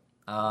substantial.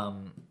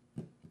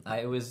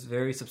 It was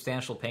very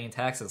substantial paying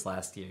taxes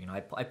last year.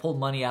 I pulled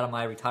money out of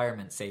my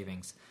retirement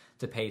savings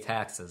to pay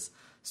taxes.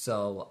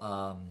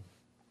 So,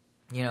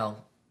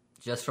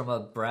 just from a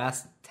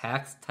brass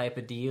tax type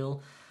of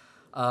deal,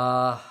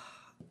 I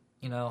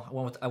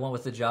went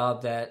with the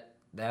job that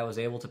I was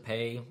able to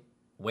pay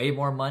way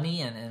more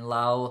money and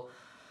allow,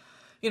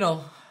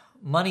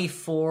 money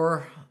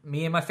for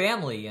me and my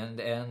family and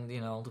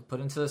to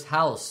put into this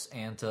house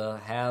and to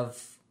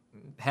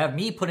have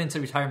me put into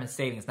retirement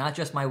savings, not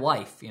just my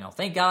wife.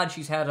 Thank God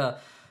she's a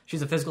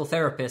physical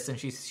therapist and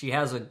she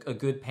has a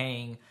good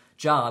paying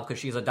job because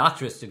she has a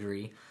doctorate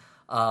degree.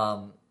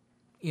 But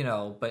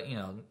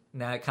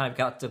now it kind of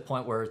got to the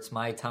point where it's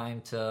my time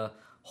to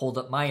hold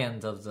up my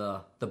end of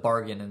the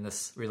bargain in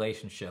this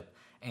relationship.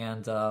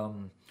 And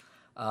also,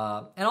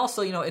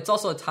 it's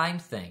also a time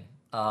thing.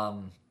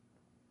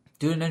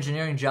 Doing an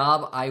engineering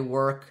job, I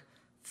work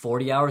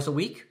 40 hours a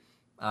week.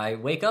 I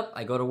wake up,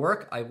 I go to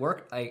work,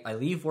 I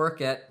leave work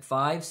at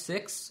 5,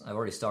 6, I've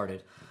already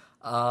started,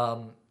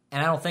 and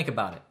I don't think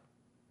about it.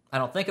 I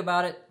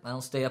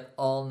don't stay up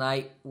all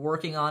night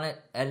working on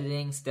it,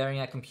 editing, staring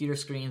at computer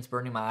screens,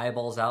 burning my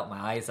eyeballs out, my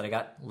eyes that I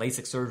got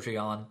LASIK surgery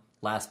on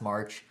last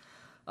March.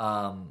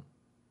 And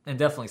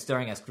definitely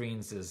staring at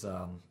screens is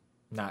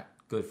not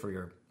good for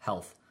your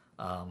health.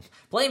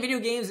 Playing video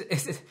games,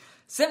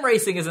 sim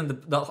racing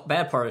isn't the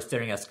bad part of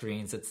staring at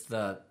screens. It's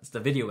the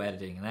video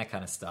editing and that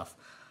kind of stuff.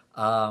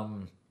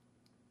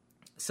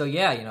 So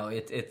yeah,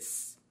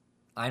 it's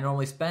I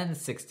normally spend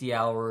 60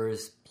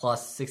 hours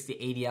plus 60,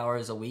 80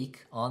 hours a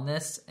week on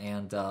this.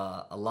 And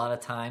a lot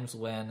of times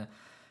when,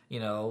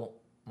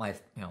 my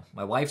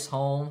wife's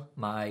home,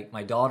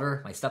 my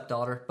daughter, my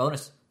stepdaughter,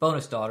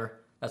 bonus daughter,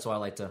 that's what I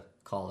like to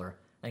call her.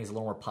 I think it's a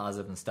little more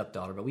positive than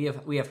stepdaughter, but we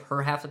have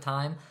her half the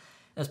time.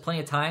 There's plenty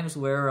of times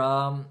where,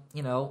 I'm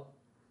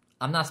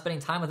not spending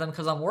time with them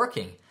because I'm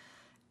working.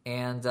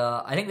 And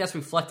I think that's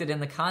reflected in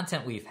the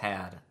content we've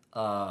had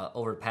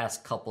over the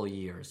past couple of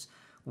years,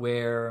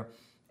 where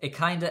it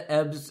kind of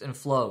ebbs and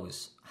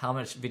flows how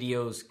much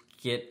videos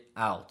get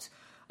out.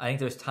 I think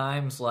there's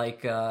times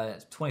like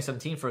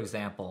 2017, for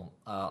example,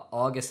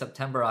 August,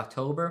 September,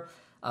 October.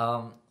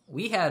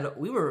 We had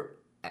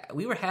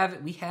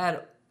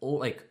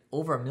like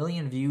over 1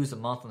 million views a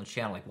month on the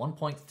channel, like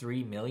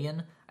 1.3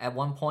 million at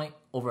one point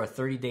over a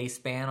 30-day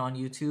span on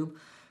YouTube,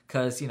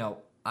 because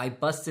I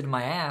busted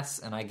my ass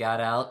and I got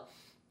out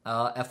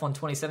F1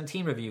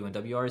 2017 review and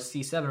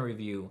WRC 7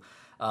 review,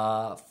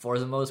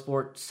 Forza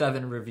Motorsport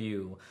 7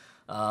 review.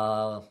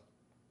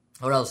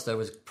 What else? There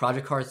was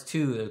Project Cars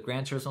 2, there was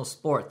Gran Turismo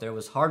Sport, there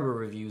was hardware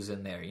reviews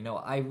in there.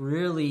 I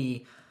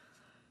really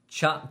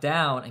chopped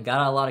down and got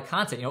out a lot of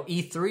content.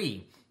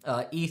 E3.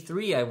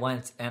 E3, I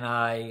went and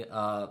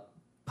I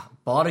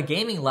bought a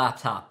gaming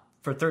laptop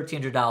for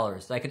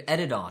 $1,300 that I could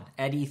edit on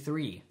at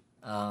E3.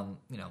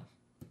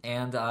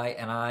 And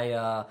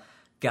I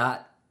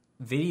got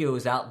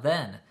videos out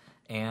then,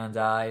 and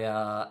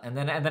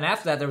then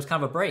after that there was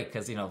kind of a break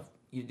because you're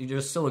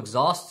just so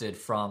exhausted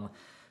from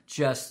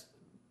just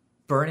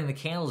burning the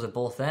candles at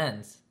both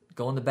ends,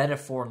 going to bed at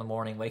 4 in the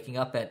morning, waking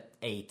up at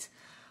 8.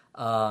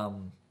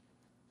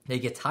 They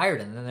get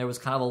tired, and then there was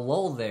kind of a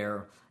lull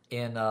there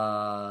in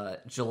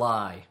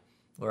July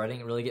where I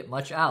didn't really get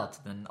much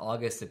out. Then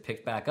August it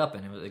picked back up,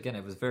 and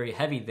it was very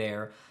heavy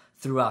there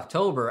through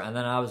October, and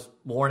then I was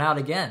worn out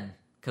again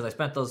because I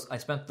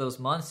spent those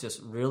months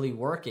just really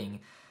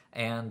working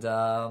and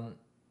not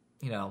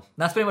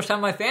spending much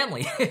time with my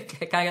family.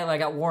 I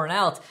got worn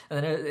out,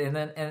 and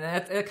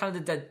that's kind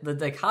of the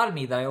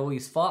dichotomy that I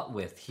always fought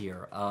with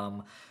here,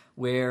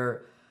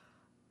 where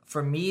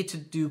for me to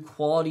do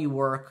quality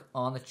work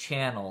on the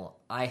channel,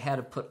 I had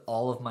to put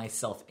all of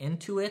myself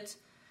into it.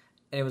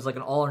 And it was like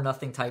an all or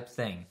nothing type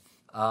thing.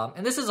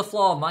 And this is a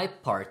flaw on my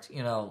part.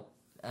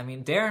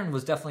 Darren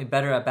was definitely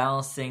better at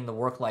balancing the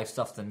work-life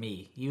stuff than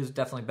me. He was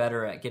definitely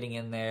better at getting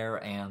in there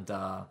and,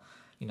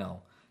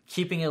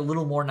 keeping it a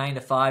little more 9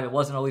 to 5. It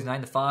wasn't always 9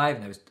 to 5,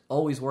 and there was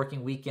always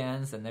working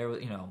weekends, and there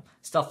was,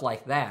 stuff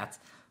like that.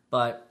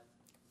 But,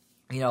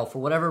 for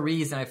whatever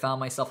reason, I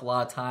found myself a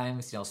lot of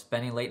times,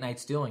 spending late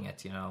nights doing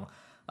it,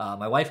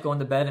 my wife going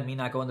to bed and me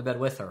not going to bed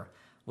with her.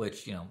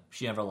 which,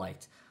 she never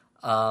liked.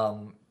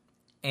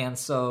 And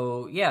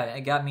so, yeah,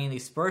 it got me in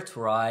these spurts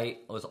where I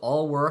was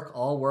all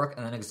work,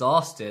 and then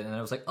exhausted. And I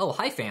was like, oh,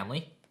 hi,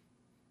 family.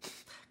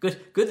 Good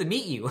to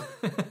meet you.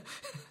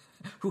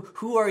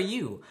 Who are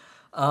you?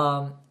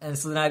 And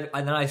so then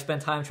I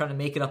spent time trying to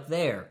make it up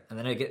there. And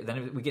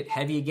then we get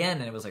heavy again.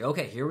 And it was like,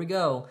 okay, here we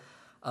go.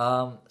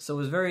 So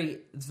it's very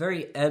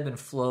ebb and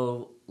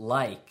flow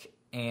like.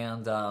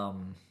 And, I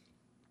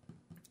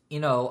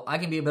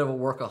can be a bit of a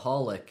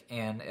workaholic.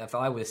 And if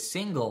I was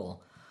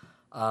single,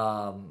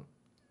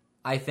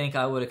 I think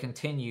I would have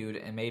continued,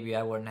 and maybe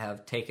I wouldn't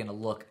have taken a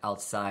look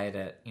outside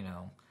at,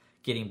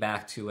 getting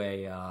back to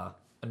a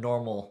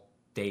normal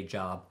day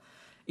job,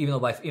 even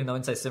though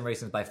Inside Sim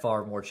Racing is by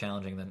far more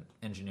challenging than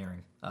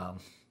engineering, and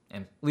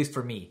at least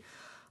for me.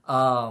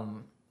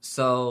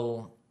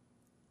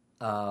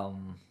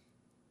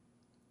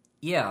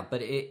 Yeah,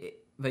 but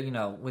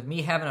with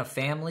me having a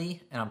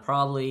family, and I'm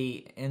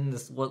probably in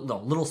this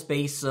little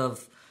space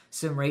of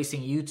sim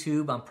racing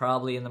YouTube, I'm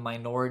probably in the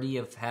minority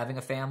of having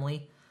a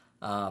family.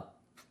 I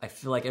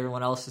feel like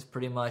everyone else is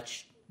pretty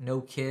much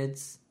no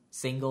kids,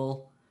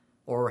 single,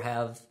 or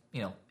have,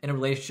 in a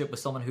relationship with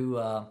someone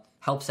who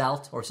helps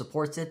out or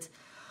supports it.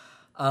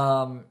 If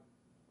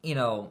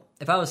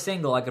I was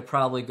single, I could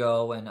probably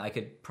go and I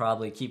could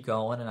probably keep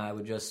going, and I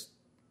would just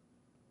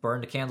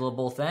burn the candle at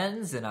both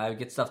ends, and I would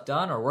get stuff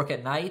done, or work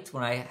at night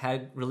when I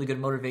had really good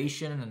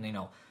motivation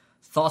and,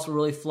 thoughts were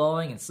really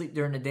flowing, and sleep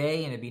during the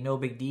day, and it'd be no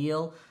big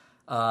deal.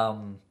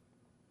 And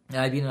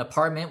I'd be in an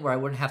apartment where I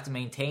wouldn't have to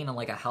maintain on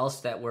like a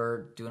house that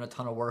we're doing a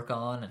ton of work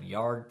on and a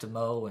yard to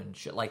mow and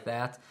shit like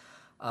that.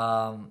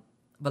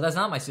 But that's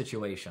not my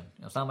situation.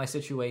 It's not my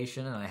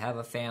situation, and I have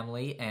a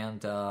family,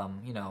 and,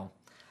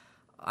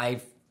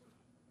 I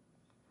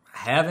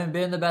haven't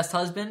been the best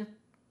husband.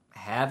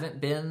 Haven't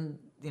been,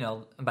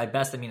 and by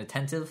best I mean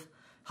attentive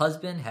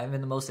husband. Haven't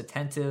been the most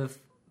attentive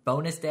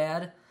bonus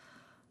dad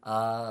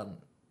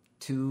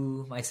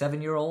to my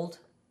 7-year-old.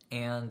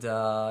 And, it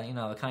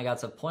kind of got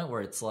to a point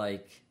where it's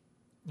like,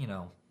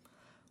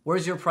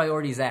 where's your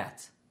priorities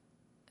at?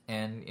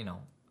 And,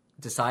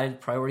 decided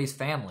priorities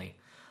family.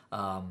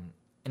 And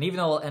even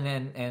though,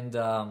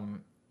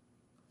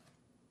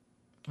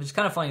 which is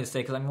kind of funny to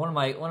say, because one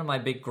of my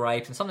big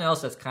gripes, and something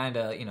else that's kind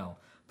of,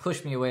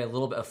 pushed me away a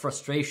little bit of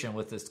frustration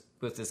with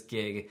this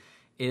gig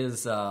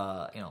is,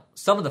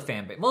 some of the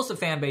fan base. Most of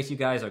the fan base, you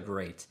guys are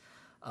great.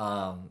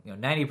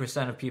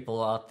 90% of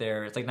people out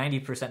there, it's like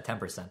 90%,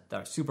 10%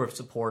 that are super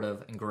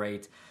supportive and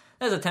great.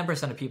 There's a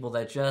 10% of people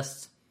that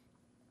just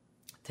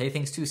take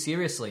things too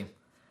seriously.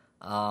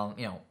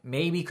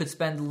 Maybe could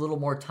spend a little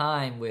more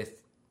time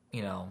with,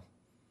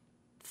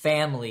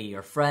 family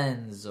or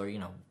friends, or,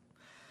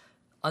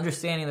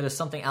 understanding that there's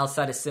something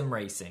outside of sim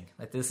racing.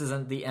 Like, this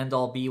isn't the end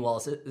all be all.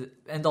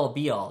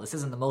 This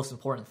isn't the most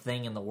important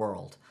thing in the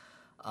world.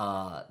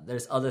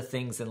 There's other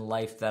things in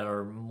life that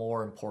are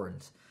more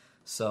important.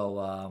 So,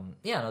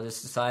 I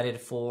just decided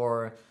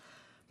for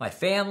my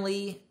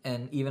family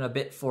and even a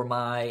bit for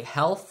my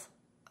health,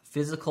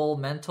 physical,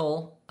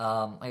 mental.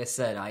 Like I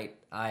said,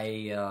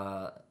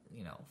 I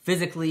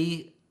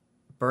physically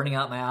burning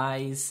out my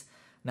eyes,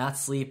 not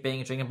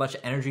sleeping, drinking a bunch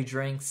of energy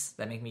drinks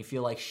that make me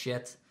feel like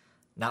shit,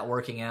 not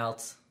working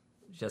out.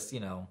 Just,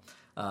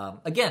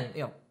 again,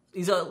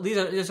 these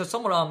are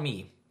somewhat on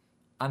me.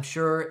 I'm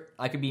sure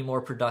I could be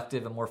more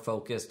productive and more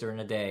focused during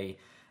the day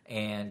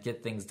and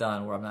get things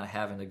done where I'm not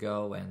having to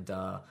go and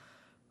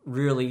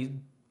really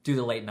do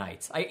the late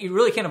nights. You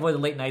really can't avoid the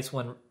late nights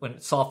when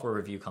software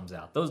review comes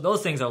out.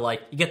 Those things are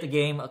like, you get the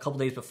game a couple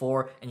days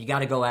before and you got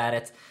to go at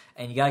it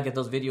and you got to get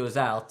those videos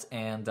out.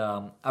 And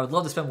I would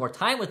love to spend more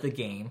time with the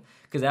game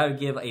because that would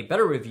give a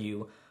better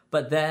review.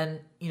 But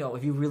then,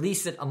 if you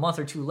release it a month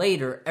or two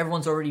later,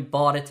 everyone's already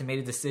bought it and made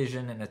a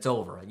decision and it's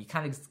over. You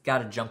kind of got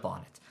to jump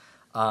on it.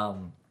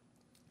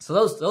 So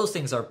those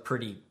things are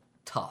pretty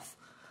tough.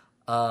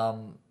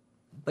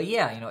 But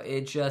yeah,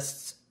 it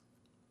just,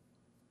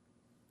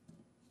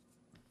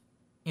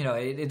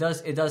 it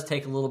does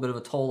take a little bit of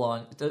a toll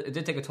on, it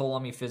did take a toll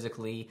on me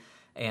physically,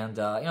 and,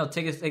 it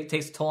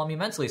takes a toll on me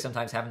mentally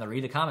sometimes having to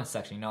read the comments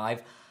section.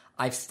 I've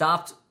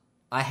stopped,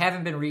 I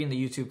haven't been reading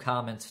the YouTube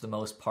comments for the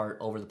most part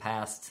over the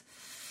past,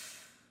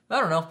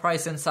 I don't know, probably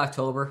since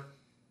October,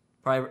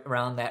 probably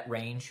around that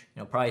range,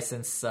 probably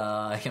since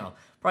the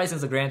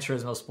Gran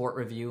Turismo Sport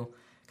review,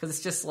 because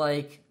it's just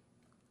like,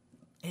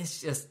 the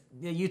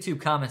YouTube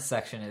comment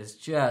section is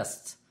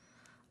just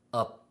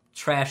a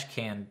trash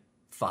can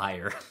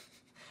fire.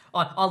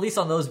 At least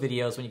on those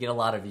videos when you get a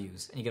lot of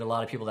views and you get a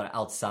lot of people that are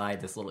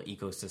outside this little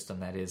ecosystem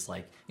that is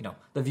like,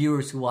 the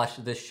viewers who watch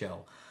this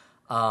show.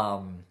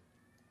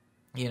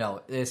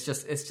 It's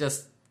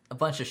just a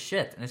bunch of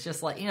shit. And it's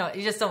just like,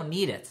 you just don't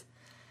need it.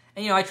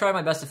 And, I try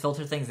my best to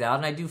filter things out,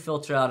 and I do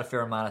filter out a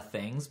fair amount of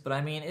things. But,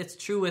 I mean, it's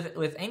true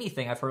with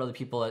anything. I've heard other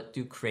people that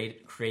do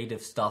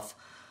creative stuff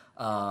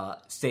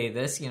say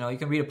this. You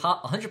can read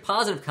 100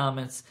 positive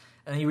comments,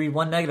 and then you read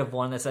one negative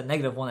one. That's that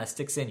negative one that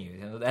sticks in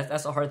you.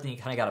 That's a hard thing you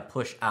kind of got to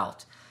push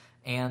out.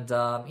 And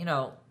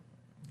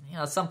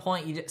at some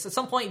point you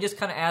just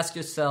kind of ask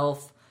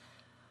yourself,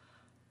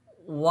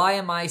 why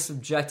am I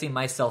subjecting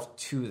myself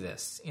to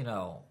this?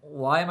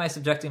 Why am I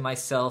subjecting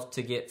myself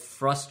to get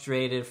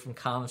frustrated from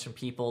comments from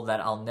people that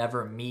I'll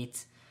never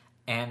meet?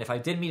 And if I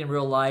did meet in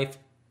real life,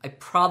 I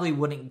probably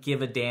wouldn't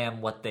give a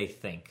damn what they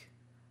think,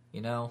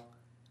 Because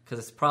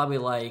it's probably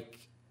like,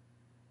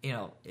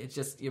 it's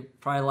just, you're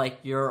probably like,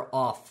 you're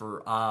off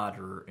or odd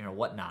or,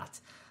 whatnot.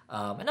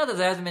 And not that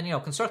there hasn't been,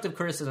 constructive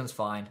criticism's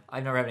fine.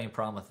 I've never had any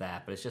problem with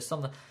that. But it's just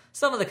some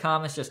of the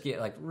comments just get,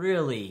 like,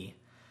 really,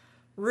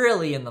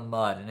 really in the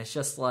mud. And it's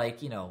just like,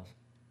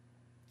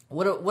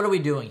 what are we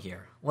doing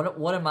here?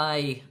 What am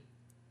I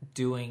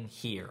doing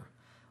here?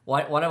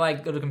 Why do I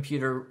go to the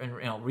computer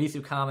and read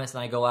through comments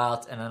and I go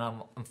out and then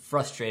I'm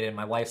frustrated and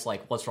my wife's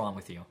like, what's wrong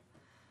with you?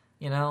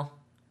 And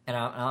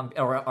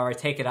or I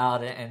take it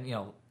out and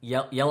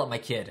yell at my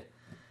kid,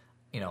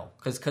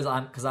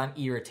 because I'm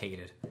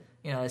irritated.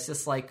 It's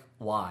just like,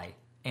 why?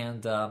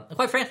 And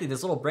quite frankly,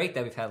 this little break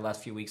that we've had the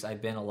last few weeks,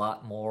 I've been a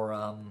lot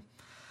more.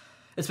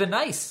 It's been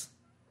nice,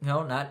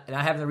 not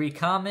having to read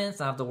comments,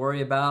 not have to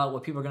worry about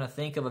what people are going to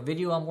think of a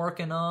video I'm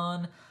working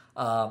on.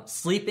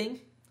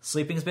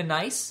 Sleeping's been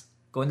nice.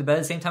 Going to bed at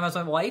the same time as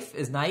my wife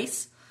is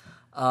nice.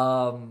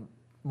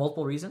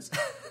 Multiple reasons.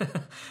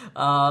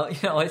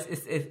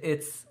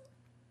 It's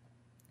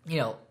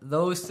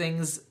those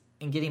things,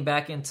 and getting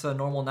back into a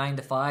normal 9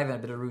 to 5 and a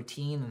bit of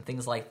routine and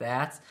things like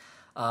that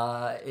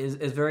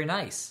is very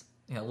nice.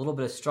 A little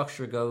bit of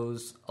structure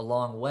goes a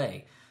long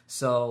way.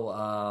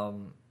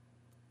 So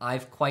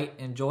I've quite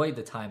enjoyed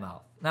the time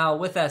out. Now,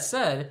 with that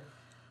said,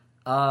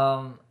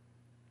 I'm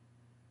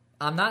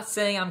not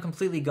saying I'm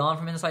completely gone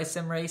from Inside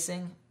Sim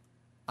Racing.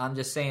 I'm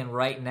just saying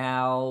right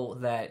now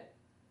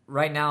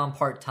I'm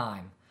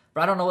part-time.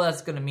 But I don't know what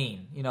that's going to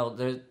mean.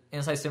 There's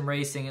Inside Sim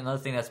Racing, another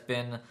thing that's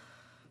been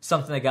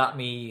something that got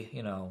me,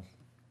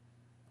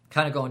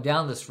 kind of going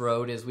down this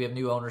road is we have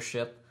new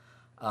ownership.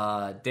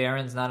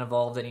 Darren's not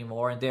involved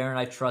anymore, and Darren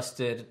I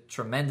trusted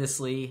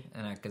tremendously,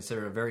 and I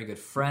consider a very good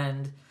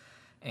friend,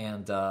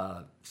 and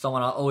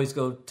someone I'll always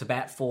go to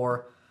bat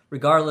for,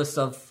 regardless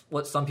of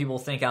what some people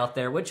think out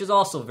there, which is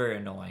also very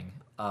annoying.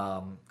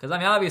 Because,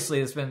 obviously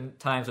there's been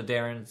times where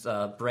Darren's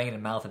brain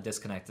and mouth have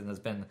disconnected,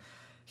 and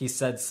he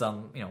said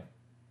some,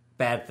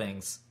 bad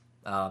things.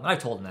 And I've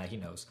told him that, he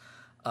knows.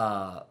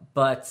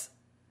 But,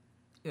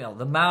 the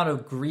amount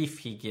of grief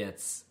he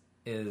gets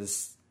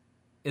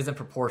isn't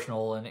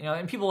proportional, and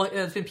and people.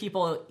 There's been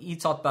people he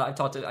talked about.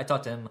 I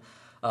talked to him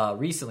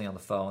recently on the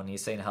phone. And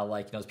he's saying how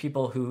there's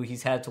people who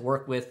he's had to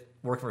working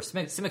for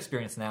Sim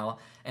Experience now,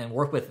 and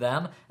work with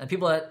them, and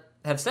people that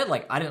have said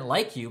I didn't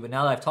like you, but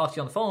now that I've talked to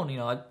you on the phone,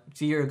 I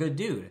see you're a good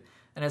dude,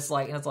 and it's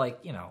like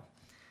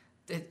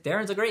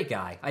Darren's a great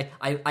guy.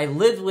 I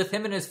lived with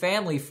him and his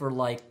family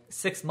for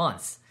 6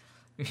 months,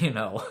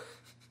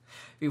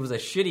 If he was a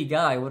shitty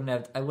guy, I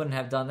wouldn't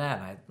have done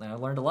that. I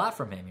learned a lot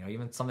from him.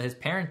 Even some of his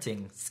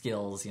parenting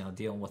skills.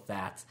 Dealing with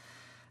that,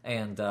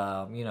 and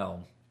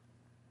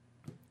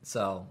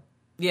so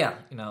yeah.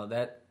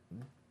 That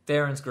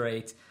Darren's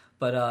great,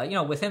 but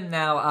with him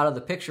now out of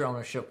the picture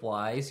ownership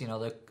wise,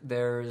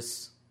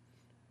 there's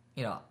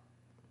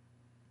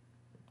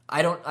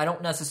I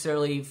don't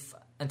necessarily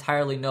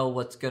entirely know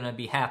what's going to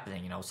be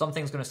happening. Some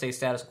things going to stay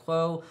status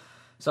quo,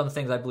 some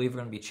things I believe are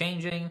going to be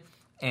changing.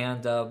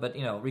 And but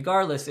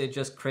regardless, it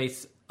just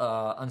creates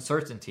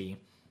uncertainty,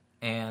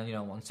 and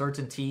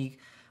uncertainty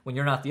when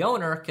you're not the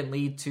owner can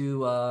lead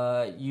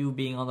to you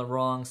being on the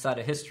wrong side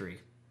of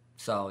history.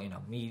 So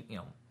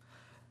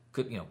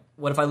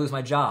what if I lose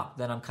my job?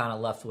 Then I'm kind of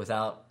left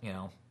without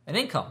an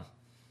income.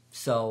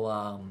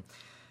 So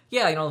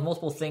there's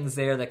multiple things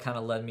there that kind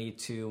of led me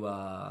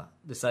to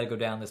decide to go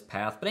down this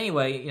path. But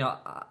anyway,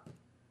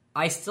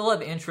 I still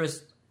have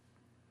interest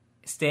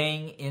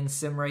staying in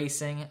sim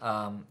racing.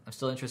 I'm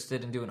still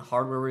interested in doing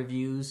hardware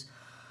reviews.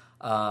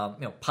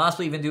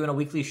 Possibly even doing a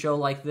weekly show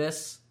like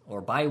this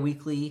or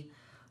bi-weekly.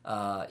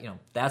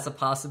 That's a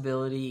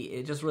possibility.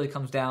 It just really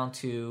comes down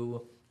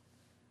to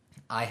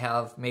I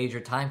have major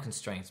time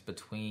constraints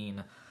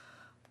between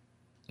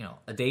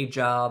a day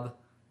job,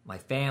 my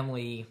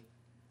family,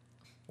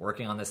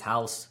 working on this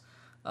house,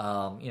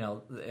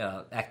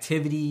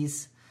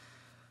 activities.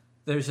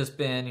 There's just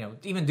been,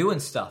 even doing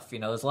stuff.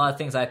 There's a lot of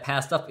things I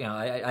passed up.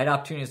 I had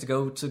opportunities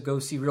to go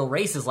see real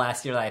races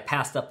last year that I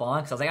passed up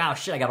on because I was like, oh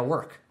shit, I got to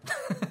work.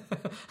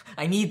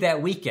 I need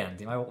that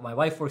weekend. My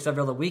wife works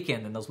every other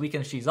weekend, and those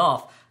weekends she's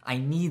off, I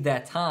need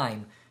that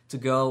time to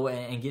go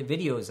and get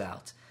videos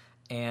out.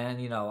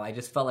 And I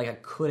just felt like I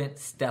couldn't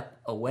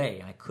step away,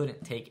 and I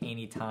couldn't take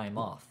any time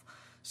off.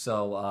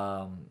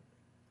 So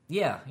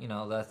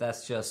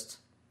that's just.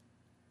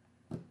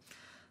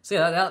 So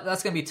yeah,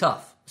 that's gonna be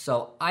tough.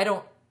 So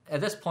at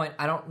this point,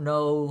 I don't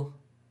know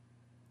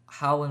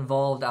how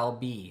involved I'll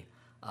be.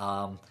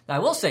 Now, I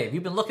will say, if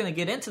you've been looking to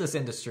get into this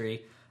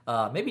industry,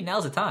 maybe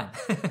now's the time.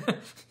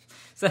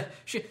 So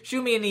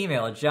shoot me an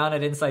email at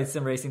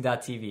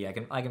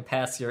john@insidesimracing.tv. I can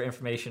pass your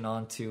information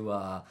on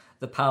to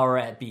the power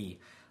at B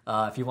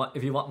if you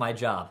want my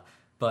job.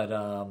 But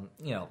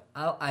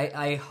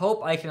I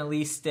hope I can at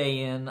least stay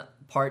in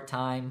part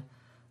time.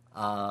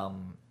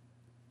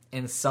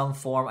 in some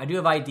form. I do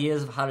have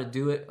ideas of how to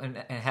do it and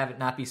have it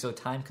not be so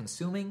time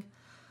consuming.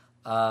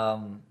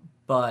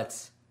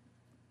 But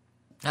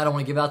I don't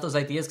want to give out those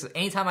ideas because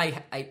anytime I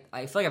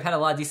feel like I've had a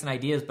lot of decent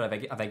ideas, but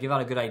if I give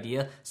out a good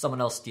idea,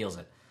 someone else steals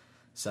it.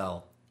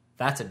 So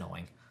that's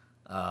annoying.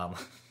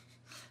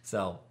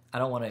 So I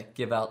don't want to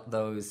give out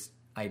those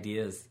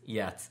ideas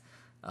yet.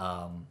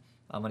 I'm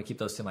going to keep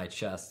those to my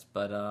chest.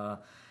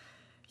 But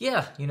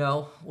yeah,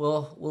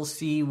 we'll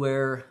see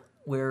where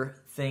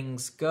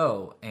things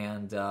go.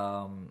 And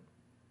I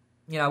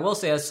will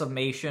say as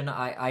summation,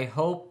 I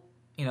hope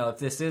if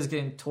this is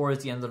getting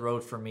towards the end of the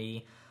road for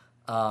me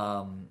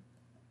on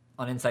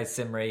Inside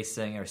Sim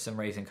Racing or sim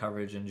racing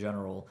coverage in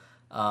general,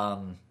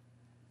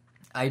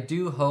 I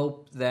do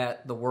hope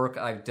that the work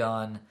I've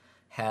done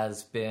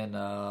has been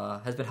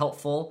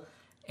helpful,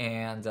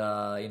 and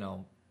I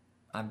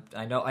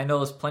know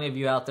there's plenty of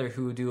you out there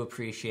who do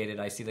appreciate it.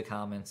 I see the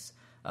comments,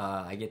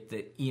 I get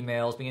the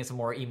emails. Been getting some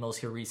more emails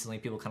here recently,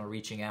 people kind of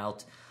reaching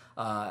out,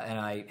 and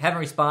I haven't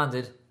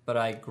responded, but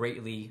I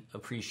greatly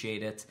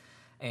appreciate it.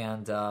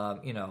 And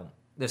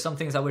there's some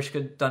things I wish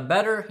could have done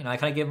better. I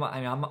kind of give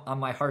I'm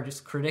my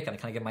hardest critic, and I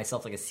kind of give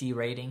myself like a C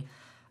rating.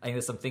 I think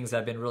there's some things that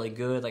have been really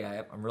good. Like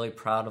I'm really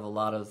proud of a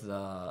lot of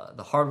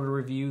the hardware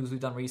reviews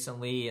we've done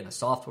recently and the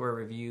software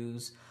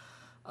reviews.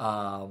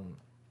 I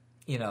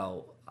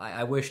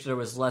wish there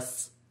was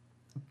less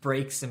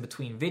breaks in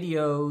between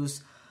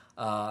videos.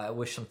 I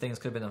wish some things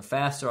could have been done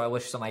faster. I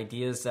wish some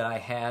ideas that I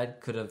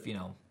had could have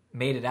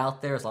made it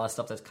out there. There's a lot of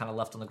stuff that's kind of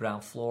left on the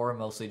ground floor,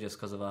 mostly just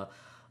because of a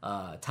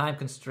time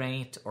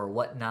constraint or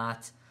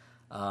whatnot.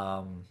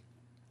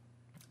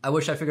 I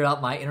wish I figured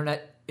out my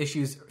internet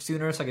issues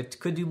sooner so I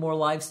could do more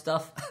live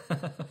stuff.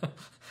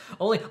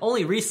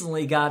 only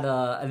recently got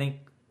I think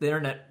the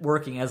internet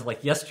working as of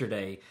like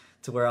yesterday,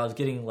 to where I was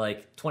getting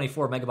like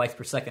 24 megabytes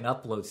per second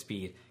upload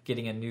speed,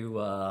 getting a new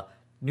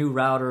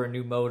router, a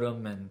new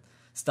modem, and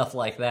stuff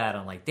like that.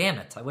 I'm like, damn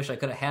it! I wish I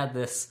could have had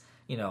this.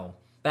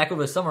 Back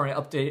over the summer, I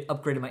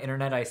upgraded my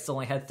internet. I still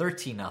only had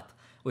 13 up,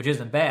 which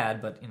isn't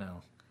bad, but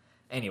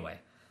anyway,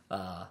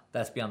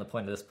 that's beyond the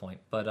point at this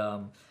point. But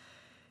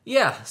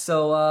yeah,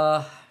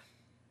 so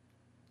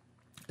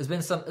it's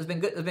been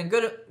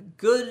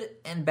good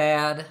and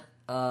bad,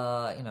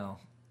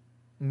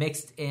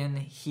 mixed in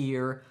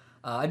here.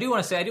 I do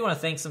want to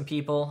thank some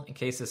people in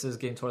case this is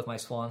getting towards my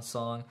swan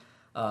song.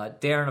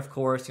 Darren, of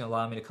course,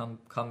 allowing me to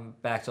come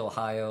back to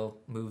Ohio,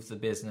 move the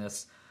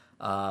business.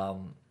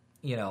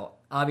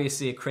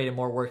 Obviously it created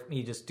more work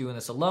me just doing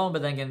this alone,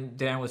 but then again,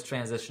 Darren was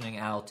transitioning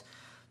out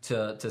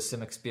to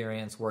Sim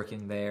Experience,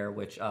 working there,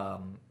 which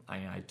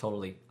I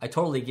totally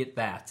get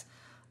that.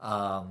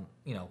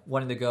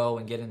 Wanting to go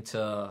and get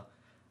into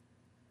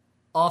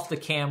off the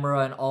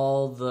camera and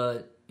all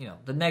the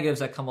the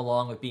negatives that come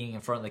along with being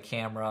in front of the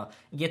camera,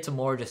 and get to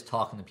more just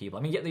talking to people.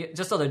 I mean,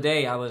 just the other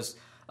day I was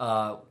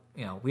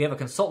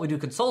we do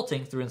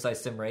consulting through Inside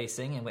Sim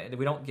Racing, and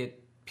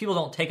people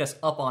don't take us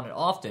up on it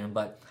often,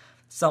 but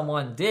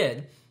someone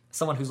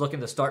who's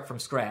looking to start from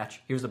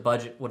scratch. Here's a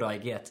budget, what do I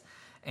get?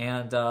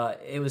 And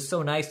it was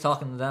so nice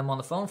talking to them on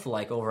the phone for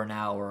like over an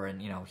hour,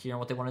 and hearing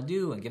what they want to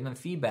do and giving them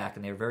feedback,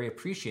 and they were very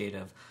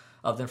appreciative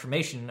of the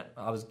information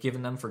I was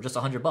giving them for just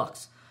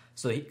 $100.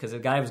 So because the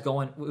guy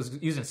was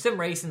using sim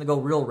racing to go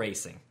real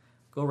racing,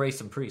 go race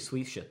some pretty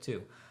sweet shit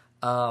too.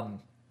 And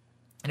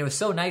it was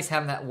so nice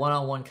having that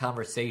one-on-one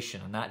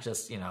conversation and not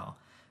just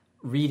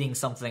reading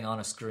something on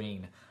a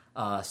screen.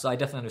 So I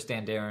definitely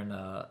understand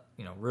Darren,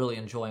 really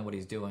enjoying what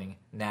he's doing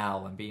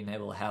now and being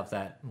able to have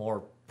that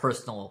more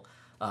personal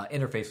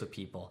interface with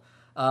people.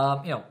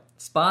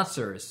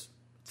 Sponsors,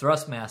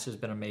 Thrustmaster's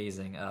been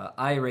amazing.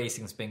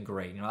 iRacing's been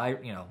great.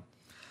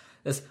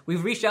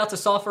 We've reached out to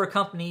software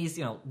companies,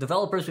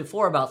 developers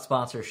before about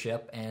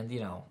sponsorship, and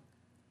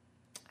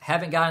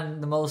haven't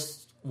gotten the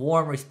most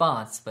warm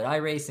response. But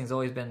iRacing's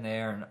always been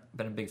there, and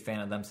been a big fan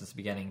of them since the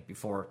beginning,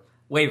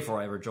 way before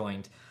I ever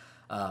joined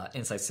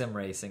Inside Sim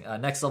Racing.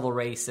 Next Level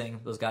Racing,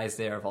 those guys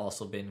there have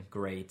also been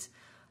great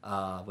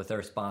with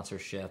their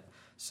sponsorship.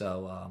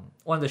 So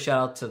wanted to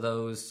shout out to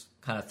those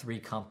kind of three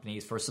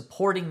companies for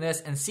supporting this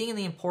and seeing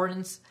the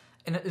importance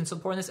in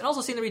supporting this, and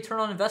also seeing the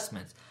return on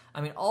investment. I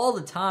mean, all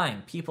the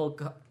time people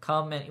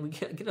come and we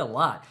get it a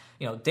lot.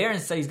 Darren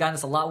said he's gotten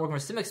this a lot working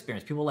with Sim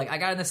Experience. People are like, I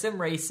got into sim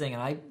racing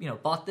and I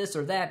bought this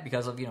or that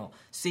because of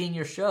seeing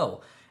your show.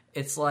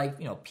 It's like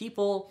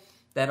people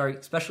that are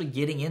especially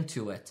getting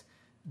into it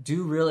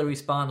do really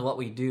respond to what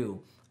we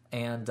do,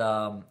 and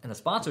the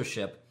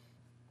sponsorship.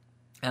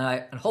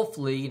 And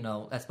hopefully,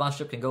 that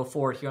sponsorship can go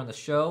forward here on the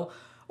show,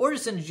 or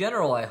just in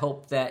general. I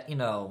hope that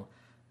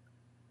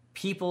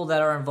people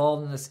that are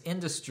involved in this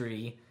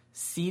industry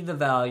see the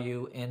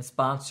value in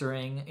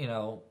sponsoring,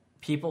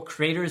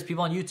 creators,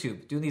 people on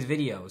YouTube doing these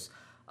videos.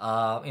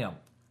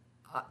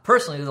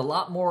 Personally, there's a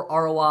lot more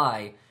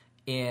ROI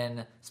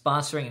in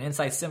sponsoring an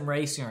Inside Sim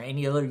Racing or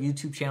any other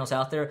YouTube channels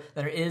out there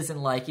than there is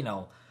in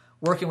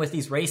working with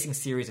these racing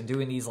series and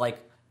doing these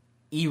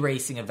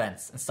e-racing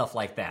events and stuff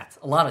like that.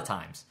 A lot of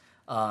times.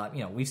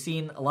 We've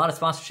seen a lot of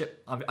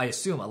sponsorship, I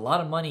assume, a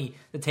lot of money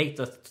to take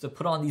to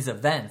put on these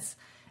events,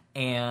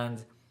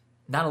 and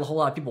not a whole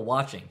lot of people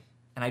watching.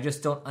 And I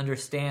just don't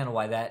understand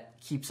why that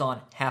keeps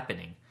on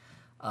happening,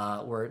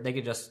 where they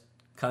could just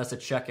cut us a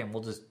check and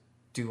we'll just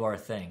do our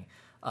thing.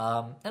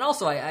 And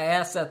also, I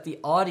ask that the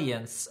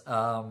audience,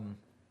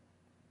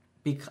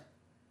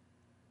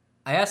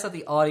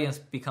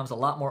 becomes a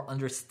lot more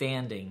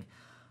understanding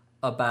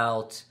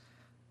about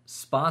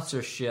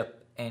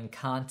sponsorship and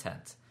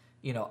content.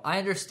 I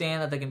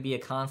understand that there can be a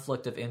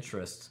conflict of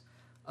interest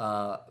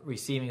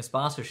receiving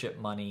sponsorship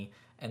money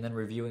and then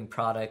reviewing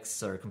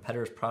products or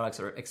competitors' products,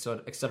 or et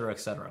cetera, et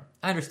cetera.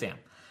 I understand,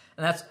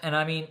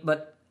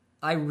 but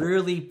I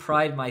really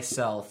pride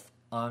myself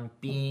on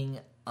being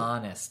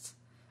honest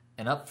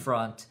and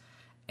upfront,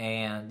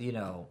 and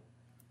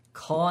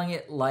calling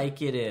it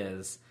like it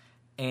is.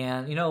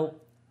 And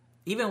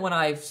even when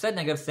I've said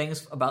negative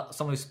things about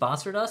someone who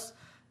sponsored us,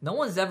 no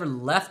one's ever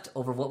left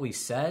over what we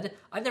said.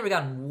 I've never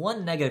gotten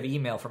one negative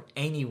email from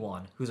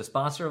anyone who's a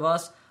sponsor of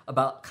us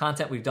about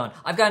content we've done.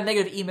 I've gotten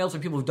negative emails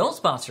from people who don't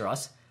sponsor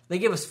us. They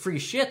give us free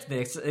shit.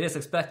 They just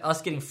expect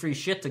us getting free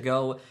shit to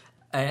go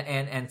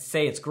and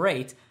say it's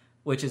great,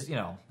 which is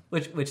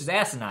which is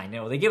asinine.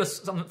 They give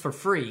us something for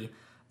free,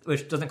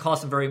 which doesn't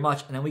cost them very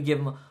much, and then we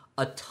give them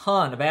a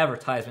ton of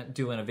advertisement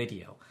doing a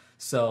video.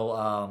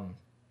 So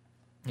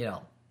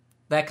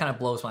that kind of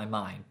blows my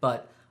mind.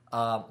 But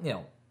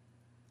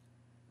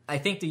I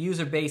think the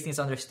user base needs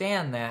to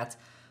understand that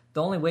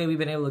the only way we've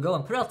been able to go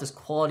and put out this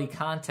quality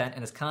content,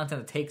 and this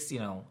content that takes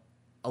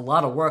a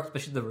lot of work,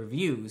 especially the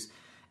reviews,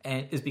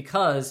 and is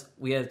because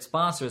we had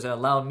sponsors that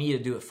allowed me to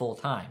do it full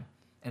time.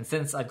 And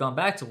since I've gone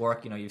back to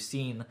work, you've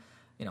seen,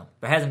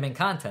 there hasn't been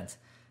content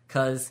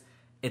because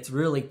it's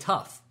really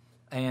tough.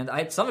 And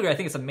to some degree, I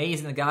think it's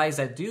amazing the guys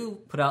that do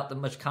put out the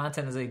much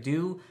content as they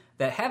do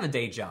that have a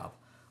day job.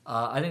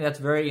 I think that's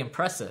very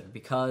impressive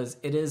because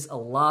it is a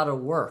lot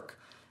of work.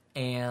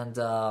 And,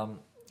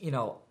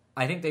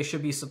 I think they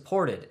should be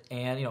supported.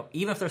 And,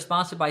 even if they're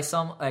sponsored by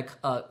some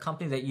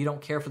company that you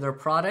don't care for their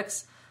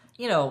products,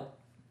 don't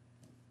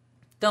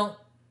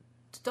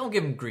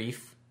give them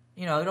grief.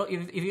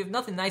 If you have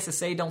nothing nice to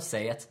say, don't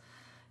say it.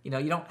 You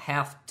don't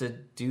have to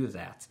do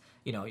that.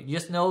 You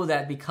just know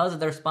that because of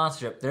their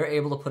sponsorship, they're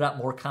able to put out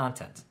more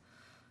content.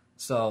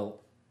 So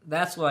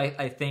that's why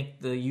I think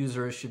the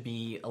users should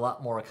be a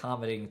lot more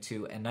accommodating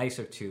to and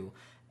nicer to.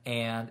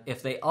 And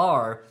if they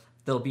are,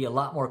 there'll be a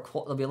lot more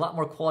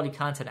quality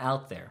content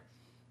out there.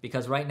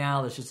 Because right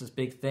now there's just this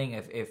big thing.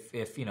 If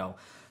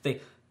the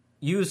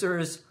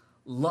users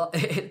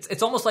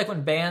it's almost like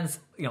when bands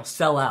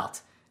sell out.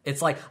 It's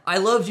like, I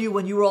loved you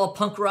when you were all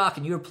punk rock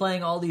and you were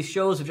playing all these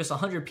shows with just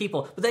 100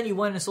 people, but then you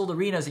went and sold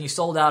arenas and you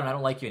sold out and I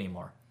don't like you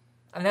anymore.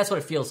 I mean, that's what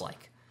it feels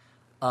like.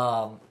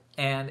 And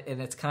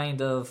it's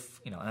kind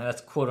of, and that's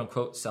quote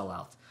unquote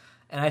sellout.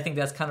 And I think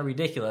that's kind of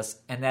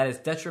ridiculous, and that is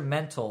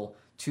detrimental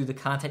to the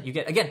content you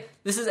get. Again,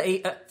 this is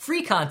a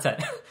free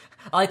content.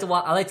 I like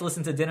to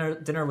listen to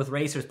Dinner with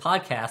Racers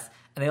podcast,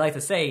 and they like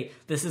to say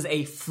this is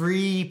a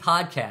free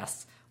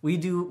podcast. We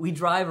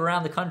drive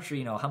around the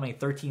country, how many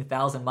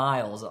 13,000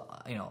 miles,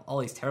 all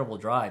these terrible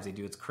drives they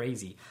do. It's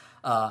crazy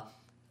to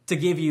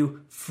give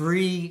you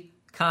free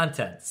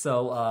content.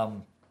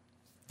 So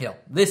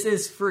this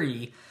is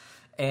free,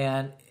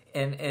 and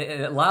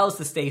it allows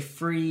to stay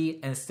free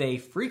and stay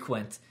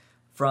frequent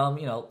from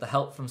the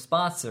help from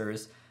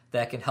sponsors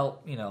that can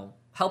help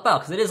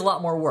out, because it is a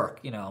lot more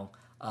work.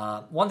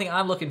 One thing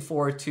I'm looking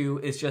forward to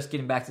is just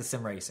getting back to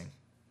sim racing.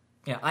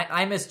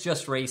 I miss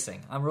just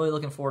racing. I'm really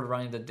looking forward to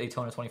running the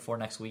Daytona 24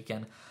 next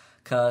weekend,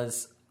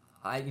 because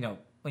when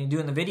you're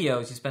doing the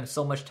videos, you spend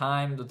so much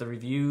time with the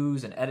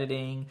reviews and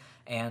editing,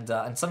 and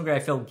in some degree I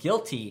feel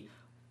guilty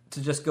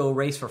to just go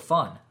race for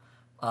fun,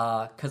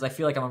 because I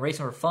feel like I'm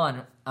racing for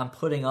fun. I'm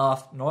putting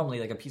off normally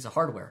like a piece of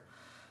hardware.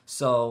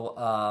 So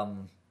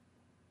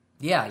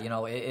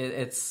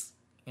it's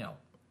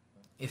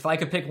if I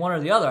could pick one or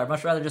the other, I'd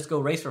much rather just go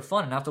race for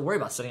fun and not have to worry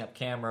about setting up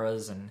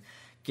cameras and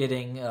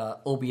getting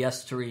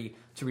OBS to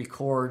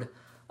record,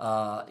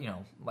 my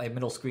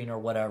middle screen or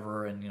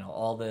whatever, and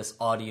all this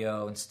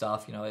audio and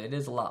stuff. It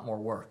is a lot more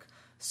work.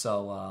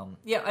 So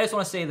I just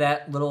want to say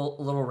that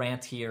little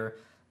rant here,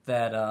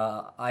 that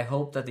I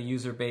hope that the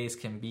user base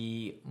can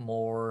be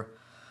more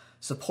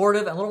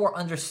supportive and a little more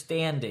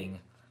understanding.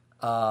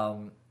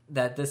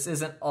 That this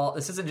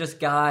isn't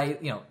just guy.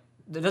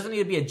 There doesn't need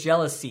to be a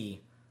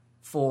jealousy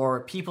for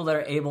people that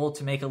are able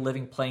to make a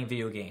living playing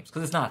video games,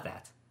 because it's not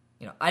that.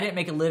 I didn't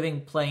make a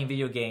living playing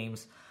video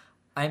games.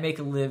 I make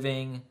a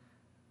living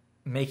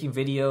making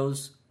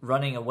videos,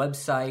 running a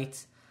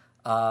website,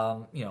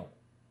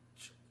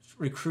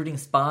 recruiting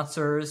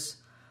sponsors.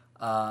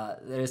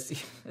 There's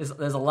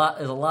a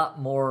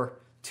lot more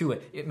to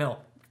it.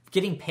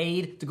 Getting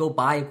paid to go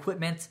buy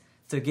equipment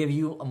to give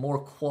you a more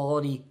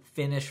quality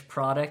finished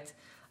product.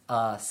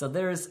 So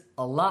there's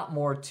a lot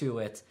more to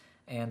it,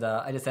 and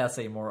I just have to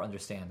say more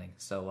understanding.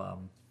 So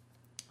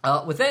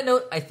with that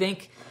note, I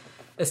think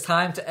it's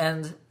time to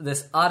end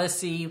this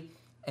odyssey,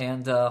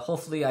 and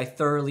hopefully I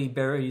thoroughly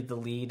buried the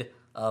lead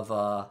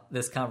of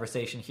this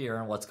conversation here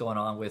and what's going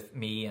on with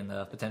me and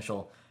the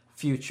potential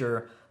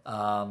future.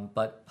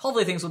 But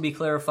hopefully things will be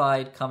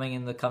clarified coming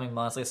in the coming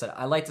months. Like I said,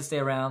 I like to stay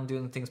around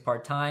doing things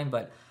part-time,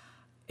 but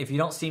if you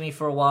don't see me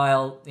for a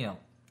while,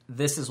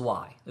 this is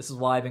why. This is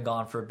why I've been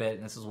gone for a bit,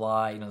 and this is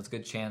why, there's a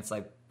good chance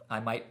I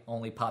might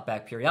only pop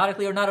back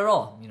periodically or not at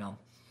all.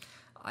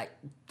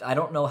 I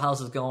don't know how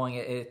this is going.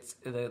 It's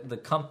the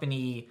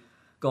company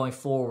going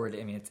forward.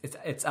 I mean,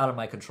 it's out of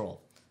my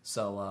control.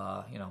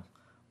 So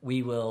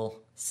we will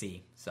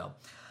see. So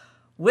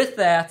with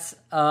that,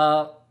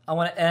 I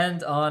want to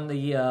end on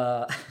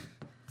the.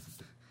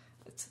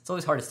 It's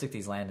always hard to stick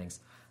these landings.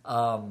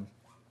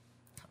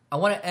 I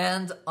want to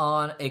end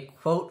on a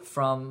quote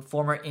from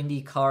former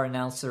IndyCar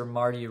announcer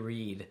Marty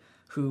Reed,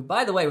 who,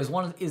 by the way, was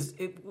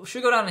it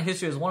should go down in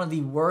history as one of the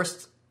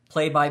worst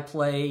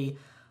play-by-play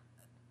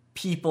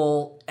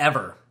people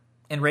ever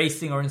in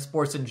racing or in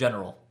sports in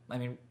general. I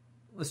mean,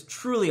 it was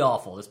truly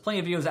awful. There's plenty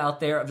of videos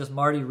out there of just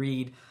Marty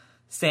Reed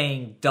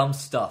saying dumb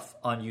stuff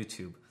on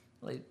YouTube,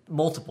 like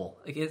multiple.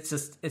 Like it's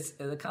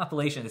a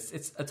compilation.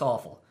 It's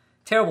awful.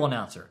 Terrible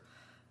announcer.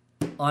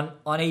 On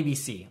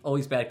ABC,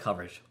 always bad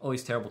coverage,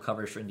 always terrible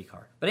coverage for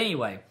IndyCar. But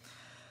anyway,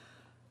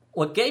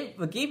 what gave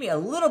me a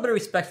little bit of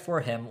respect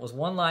for him was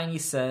one line he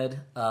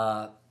said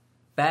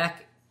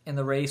back in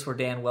the race where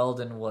Dan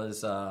Weldon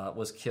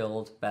was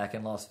killed back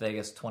in Las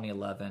Vegas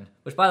 2011.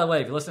 Which, by the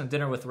way, if you listen to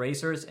Dinner with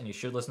Racers, and you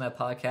should listen to that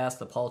podcast,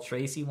 the Paul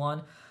Tracy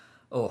one,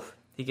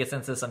 he gets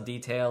into some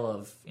detail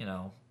of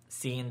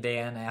seeing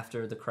Dan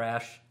after the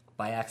crash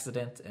by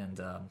accident,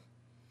 and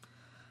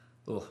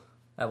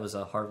that was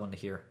a hard one to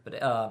hear.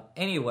 But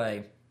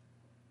anyway,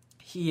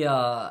 he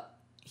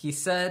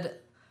said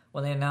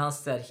when they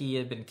announced that he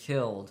had been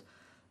killed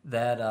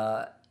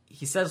that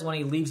he says when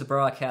he leaves the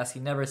broadcast, he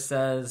never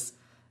says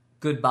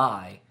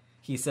goodbye.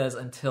 He says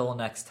until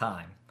next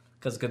time,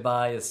 because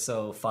goodbye is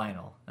so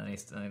final. And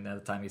at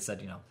the time he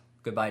said,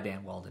 goodbye,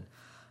 Dan Weldon.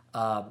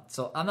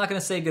 So I'm not going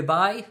to say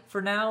goodbye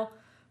for now,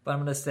 but I'm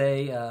going to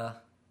say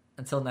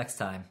until next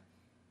time.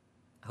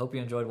 I hope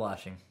you enjoyed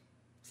watching.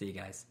 See you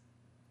guys.